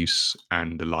 motifs,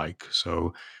 and the like.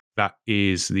 So that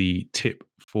is the tip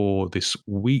for this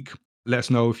week. Let us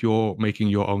know if you're making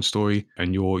your own story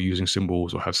and you're using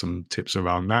symbols, or have some tips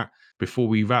around that. Before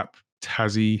we wrap,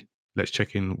 Tazziii, let's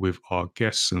check in with our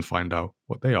guests and find out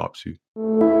what they are up to.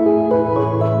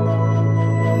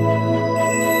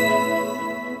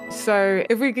 So,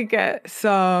 if we could get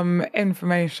some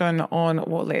information on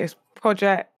what latest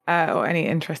project or any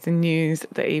interesting news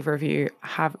that either of you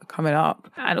have coming up,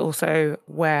 and also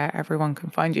where everyone can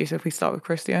find you. So, if we start with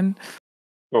Christian.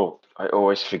 Well, I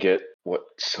always forget what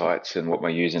sites and what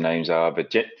my usernames are,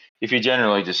 but if you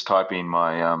generally just type in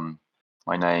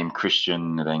my name,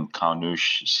 Christian, and then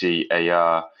Carnouche,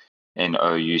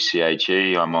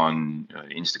 CARNOUCHE. I'm on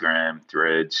Instagram,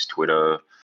 Threads, Twitter,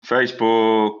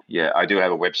 Facebook. Yeah, I do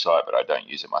have a website, but I don't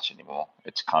use it much anymore.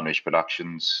 It's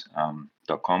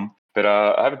carnoucheproductions.com. But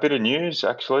I have a bit of news,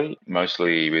 actually,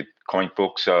 mostly with comic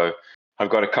books. So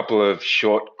I've got a couple of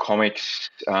short comics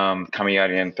coming out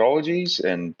in anthologies,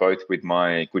 and both with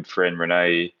my good friend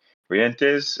Renee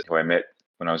Rientes, who I met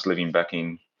when I was living back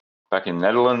in the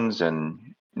Netherlands.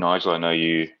 And Nigel, I know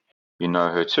you know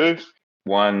her too.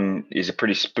 One is a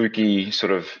pretty spooky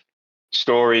sort of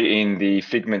story in the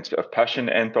Figment of Passion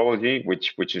anthology,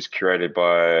 which is curated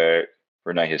by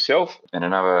Renee herself, and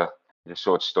another is a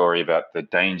short story about the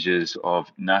dangers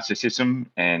of narcissism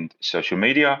and social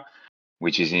media,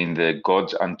 which is in the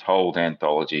Gods Untold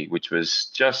anthology, which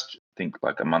was just, I think,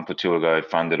 like a month or two ago,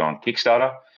 funded on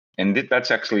Kickstarter. And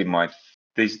that's actually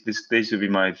these would be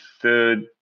my third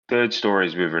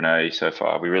stories with Renee so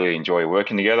far. We really enjoy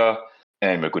working together,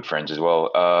 and we're good friends as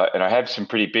well. And I have some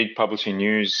pretty big publishing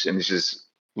news, and this is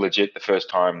legit the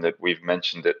first time that we've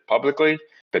mentioned it publicly.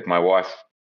 But my wife,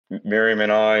 Miriam,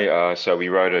 and I, so we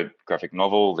wrote a graphic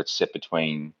novel that's set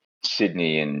between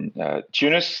Sydney and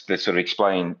Tunis that sort of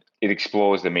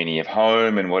explores the meaning of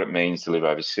home and what it means to live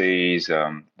overseas,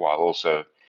 while also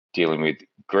dealing with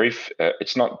grief.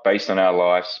 It's not based on our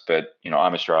lives, but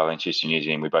I'm Australian, she's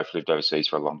Tunisian. We both lived overseas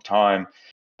for a long time,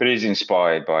 but it is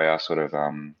inspired by our sort of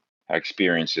our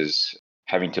experiences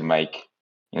having to make.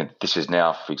 This is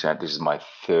now, for example, this is my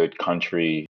third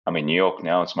country. I'm in New York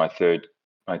now. It's my third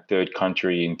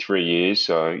country in 3 years.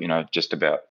 So just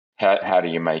about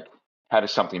how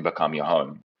does something become your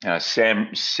home? Sam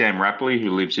Rapley,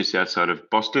 who lives just outside of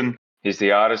Boston, is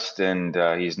the artist, and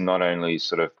he's not only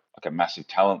sort of like a massive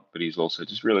talent, but he's also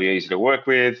just really easy to work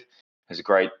with. Has a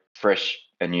great, fresh,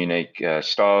 and unique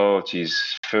style. It's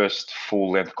his first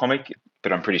full-length comic,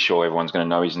 but I'm pretty sure everyone's going to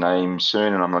know his name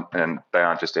soon, and they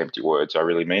aren't just empty words. I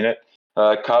really mean it.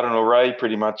 Cardinal Ray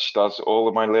pretty much does all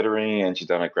of my lettering, and she's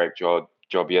done a great job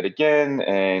yet again.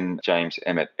 And James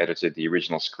Emmett edited the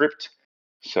original script.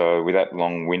 So with that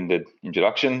long-winded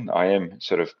introduction, I am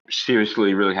sort of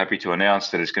seriously really happy to announce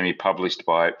that it's going to be published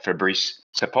by Fabrice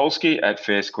Sapolsky at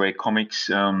Fair Square Comics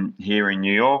here in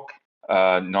New York.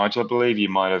 Nigel, I believe you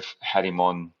might have had him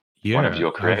on one of Yeah,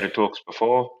 your creator talks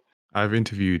before. I've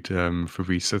interviewed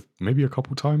Fabrice maybe a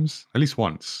couple times, at least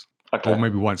once, or Okay.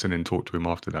 maybe once and then talked to him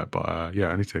after that. But yeah,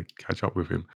 I need to catch up with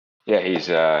him. Yeah, he's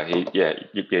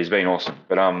been awesome.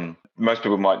 But most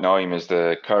people might know him as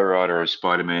the co-writer of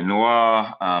Spider-Man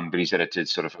Noir, but he's edited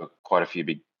sort of quite a few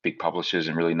big publishers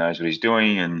and really knows what he's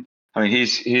doing. And I mean,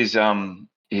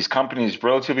 his company is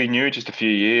relatively new, just a few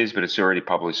years, but it's already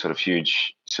published sort of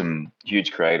some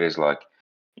huge creators like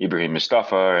Ibrahim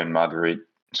Mustafa and Marguerite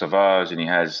Sauvage, and he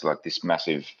has like this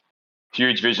massive,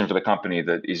 huge vision for the company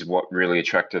that is what really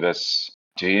attracted us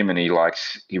to him. And he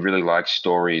really likes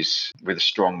stories with a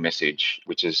strong message,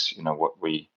 which is what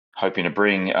we hoping to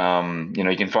bring.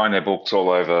 You can find their books all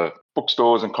over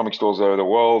bookstores and comic stores all over the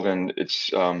world, and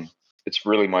it's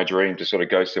really my dream to sort of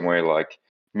go somewhere like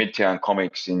Midtown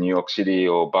Comics in New York City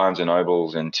or Barnes and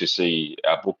Nobles and to see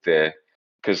our book there.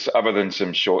 Because other than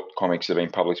some short comics that have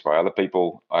been published by other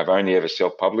people, I've only ever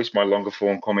self-published my longer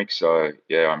form comics. So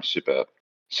yeah, I'm super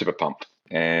pumped.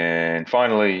 And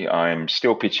finally, I'm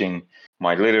still pitching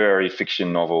my literary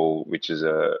fiction novel, which is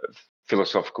a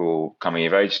philosophical coming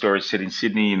of age story set in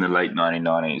Sydney in the late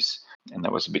 1990s. And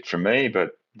that was a bit from me,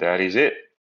 but that is it.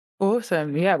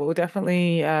 Awesome. Yeah, we'll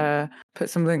definitely put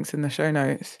some links in the show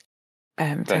notes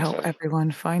to help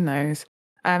everyone find those.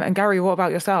 And Gary, what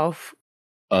about yourself?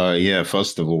 Yeah,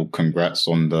 first of all, congrats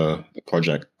on the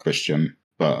project, Christian.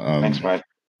 But Thanks, mate.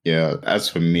 Yeah, as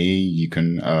for me, you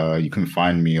can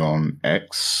find me on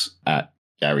X at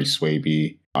Gary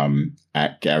Swaby.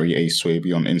 At Gary A.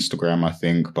 Swaby on Instagram, I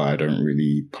think, but I don't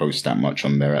really post that much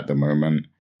on there at the moment.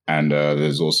 And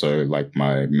there's also like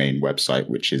my main website,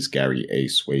 which is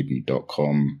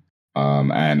garyaswaby.com.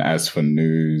 And as for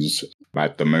news,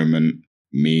 at the moment,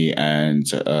 me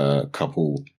and a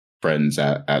couple friends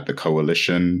at the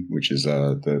Coalition, which is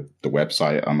the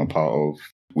website I'm a part of,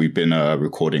 we've been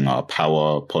recording our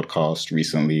Power podcast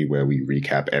recently, where we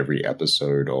recap every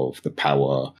episode of the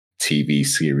Power TV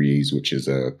series, which is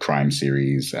a crime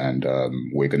series. And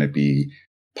we're going to be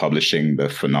publishing the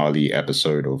finale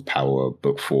episode of Power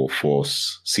Book 4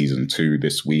 Force Season 2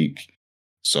 this week.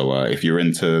 So if you're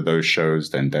into those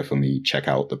shows, then definitely check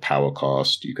out the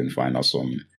Powercast. You can find us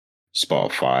on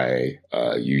Spotify,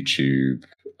 YouTube,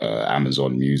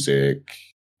 Amazon Music,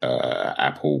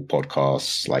 Apple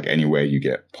Podcasts, like anywhere you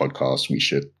get podcasts, we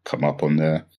should come up on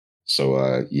there.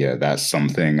 So yeah, that's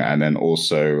something. And then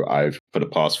also for the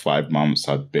past 5 months,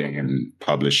 I've been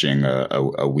publishing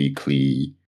a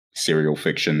weekly serial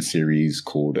fiction series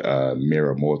called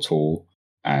Mirror Mortal.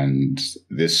 And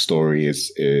this story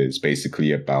is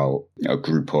basically about a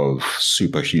group of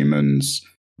superhumans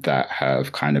that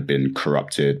have kind of been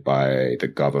corrupted by the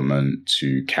government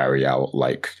to carry out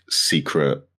like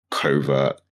secret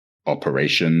covert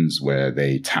operations where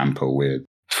they tamper with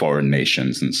foreign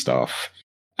nations and stuff.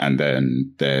 And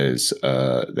then there's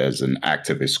an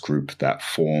activist group that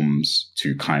forms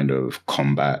to kind of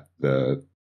combat the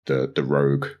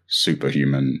rogue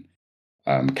superhuman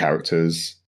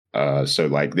characters. So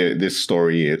like this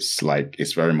story, it's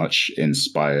very much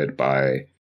inspired by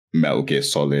Metal Gear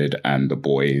Solid and The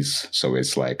Boys. So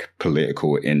it's like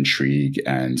political intrigue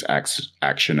and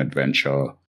action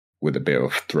adventure with a bit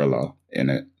of thriller in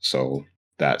it. So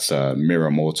that's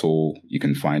Mirror Mortal. You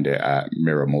can find it at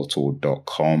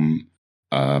mirrormortal.com.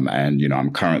 And,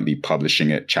 I'm currently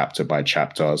publishing it chapter by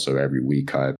chapter. So every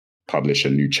week I publish a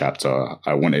new chapter.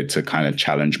 I wanted to kind of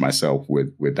challenge myself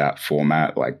with that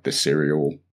format, like the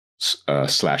serial /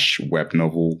 web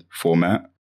novel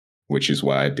format, which is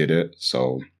why I did it.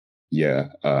 So yeah,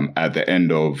 at the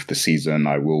end of the season,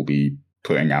 I will be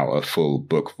putting out a full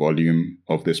book volume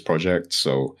of this project.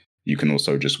 So you can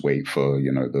also just wait for,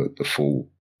 the full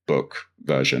book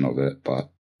version of it. But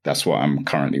that's what I'm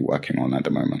currently working on at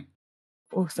the moment.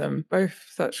 Awesome. Both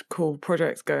such cool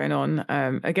projects going on.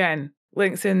 Again,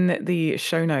 links in the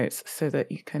show notes so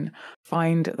that you can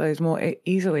find those more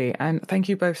easily. And thank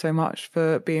you both so much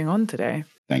for being on today.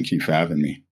 Thank you for having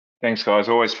me. Thanks, guys.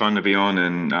 Always fun to be on.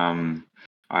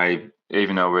 And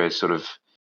even though we're sort of,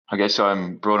 I guess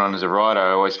I'm brought on as a writer,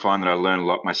 I always find that I learn a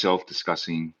lot myself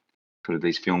discussing sort of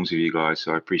these films with you guys.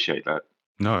 So I appreciate that.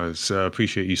 No, it's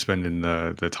appreciate you spending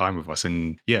the time with us.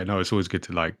 And yeah, no, it's always good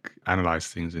to like analyze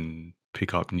things and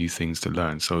pick up new things to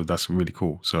learn. So that's really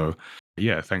cool. So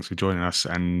yeah, thanks for joining us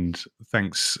and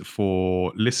thanks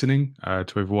for listening to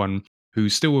everyone.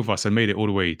 who's still with us and made it all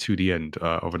the way to the end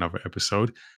of another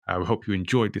episode. We hope you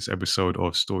enjoyed this episode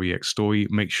of Story X Story.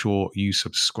 Make sure you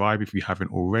subscribe if you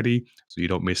haven't already so you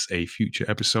don't miss a future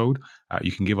episode.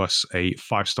 You can give us a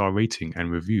 5-star rating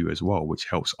and review as well, which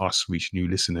helps us reach new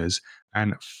listeners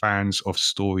and fans of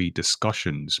story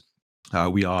discussions.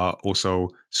 We are also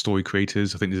story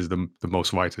creators. I think this is the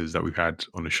most writers that we've had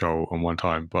on the show on one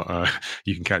time, but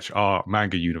you can catch our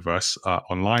manga universe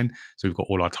online. So we've got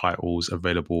all our titles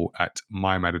available at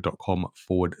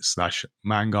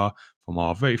mymatter.com/manga, from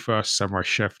our very first Samurai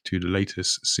Chef to the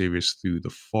latest series Through the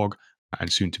Fog, and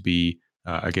soon to be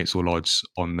Against All Odds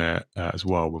on there as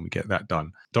well when we get that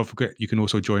done. Don't forget, you can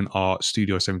also join our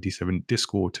Studio 77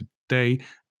 Discord today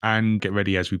and get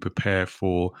ready as we prepare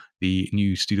for the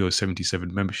new Studio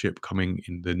 77 membership coming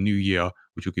in the new year,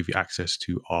 which will give you access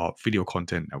to our video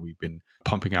content that we've been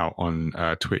pumping out on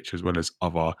Twitch, as well as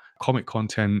other comic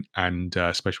content and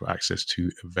special access to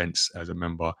events as a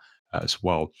member as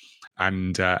well.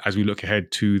 And as we look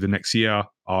ahead to the next year,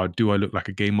 our Do I Look Like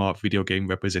a Gamer video game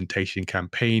representation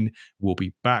campaign will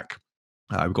be back.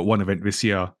 We've got one event this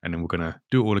year, and then we're going to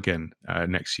do it all again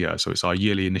next year. So it's our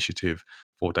yearly initiative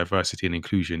for diversity and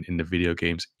inclusion in the video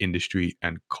games industry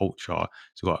and culture.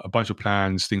 So we've got a bunch of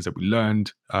plans, things that we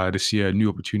learned this year, new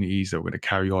opportunities that we're going to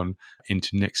carry on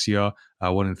into next year.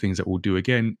 One of the things that we'll do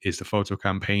again is the photo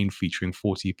campaign featuring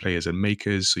 40 players and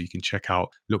makers. So you can check out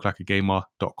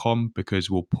looklikeagamer.com because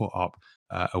we'll put up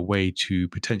a way to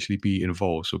potentially be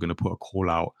involved. So we're going to put a call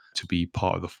out to be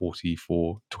part of the 40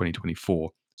 for 2024.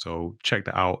 So check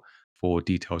that out for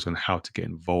details on how to get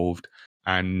involved.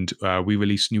 And we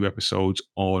release new episodes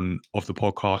of the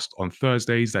podcast on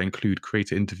Thursdays that include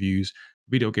creator interviews,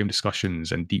 video game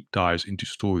discussions, and deep dives into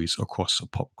stories across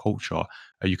pop culture.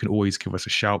 You can always give us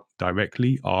a shout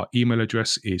directly. Our email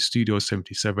address is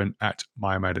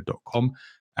studio77@mymatter.com,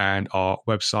 and our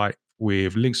website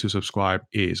with links to subscribe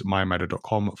is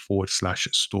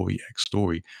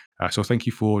mymatter.com/storyxstory. So thank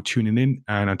you for tuning in,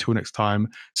 and until next time,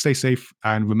 stay safe,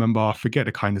 and remember, forget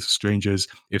the kindness of strangers.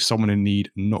 If someone in need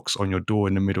knocks on your door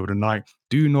in the middle of the night,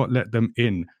 do not let them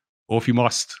in. Or if you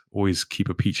must, always keep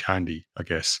a peach handy, I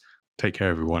guess. Take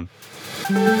care, everyone.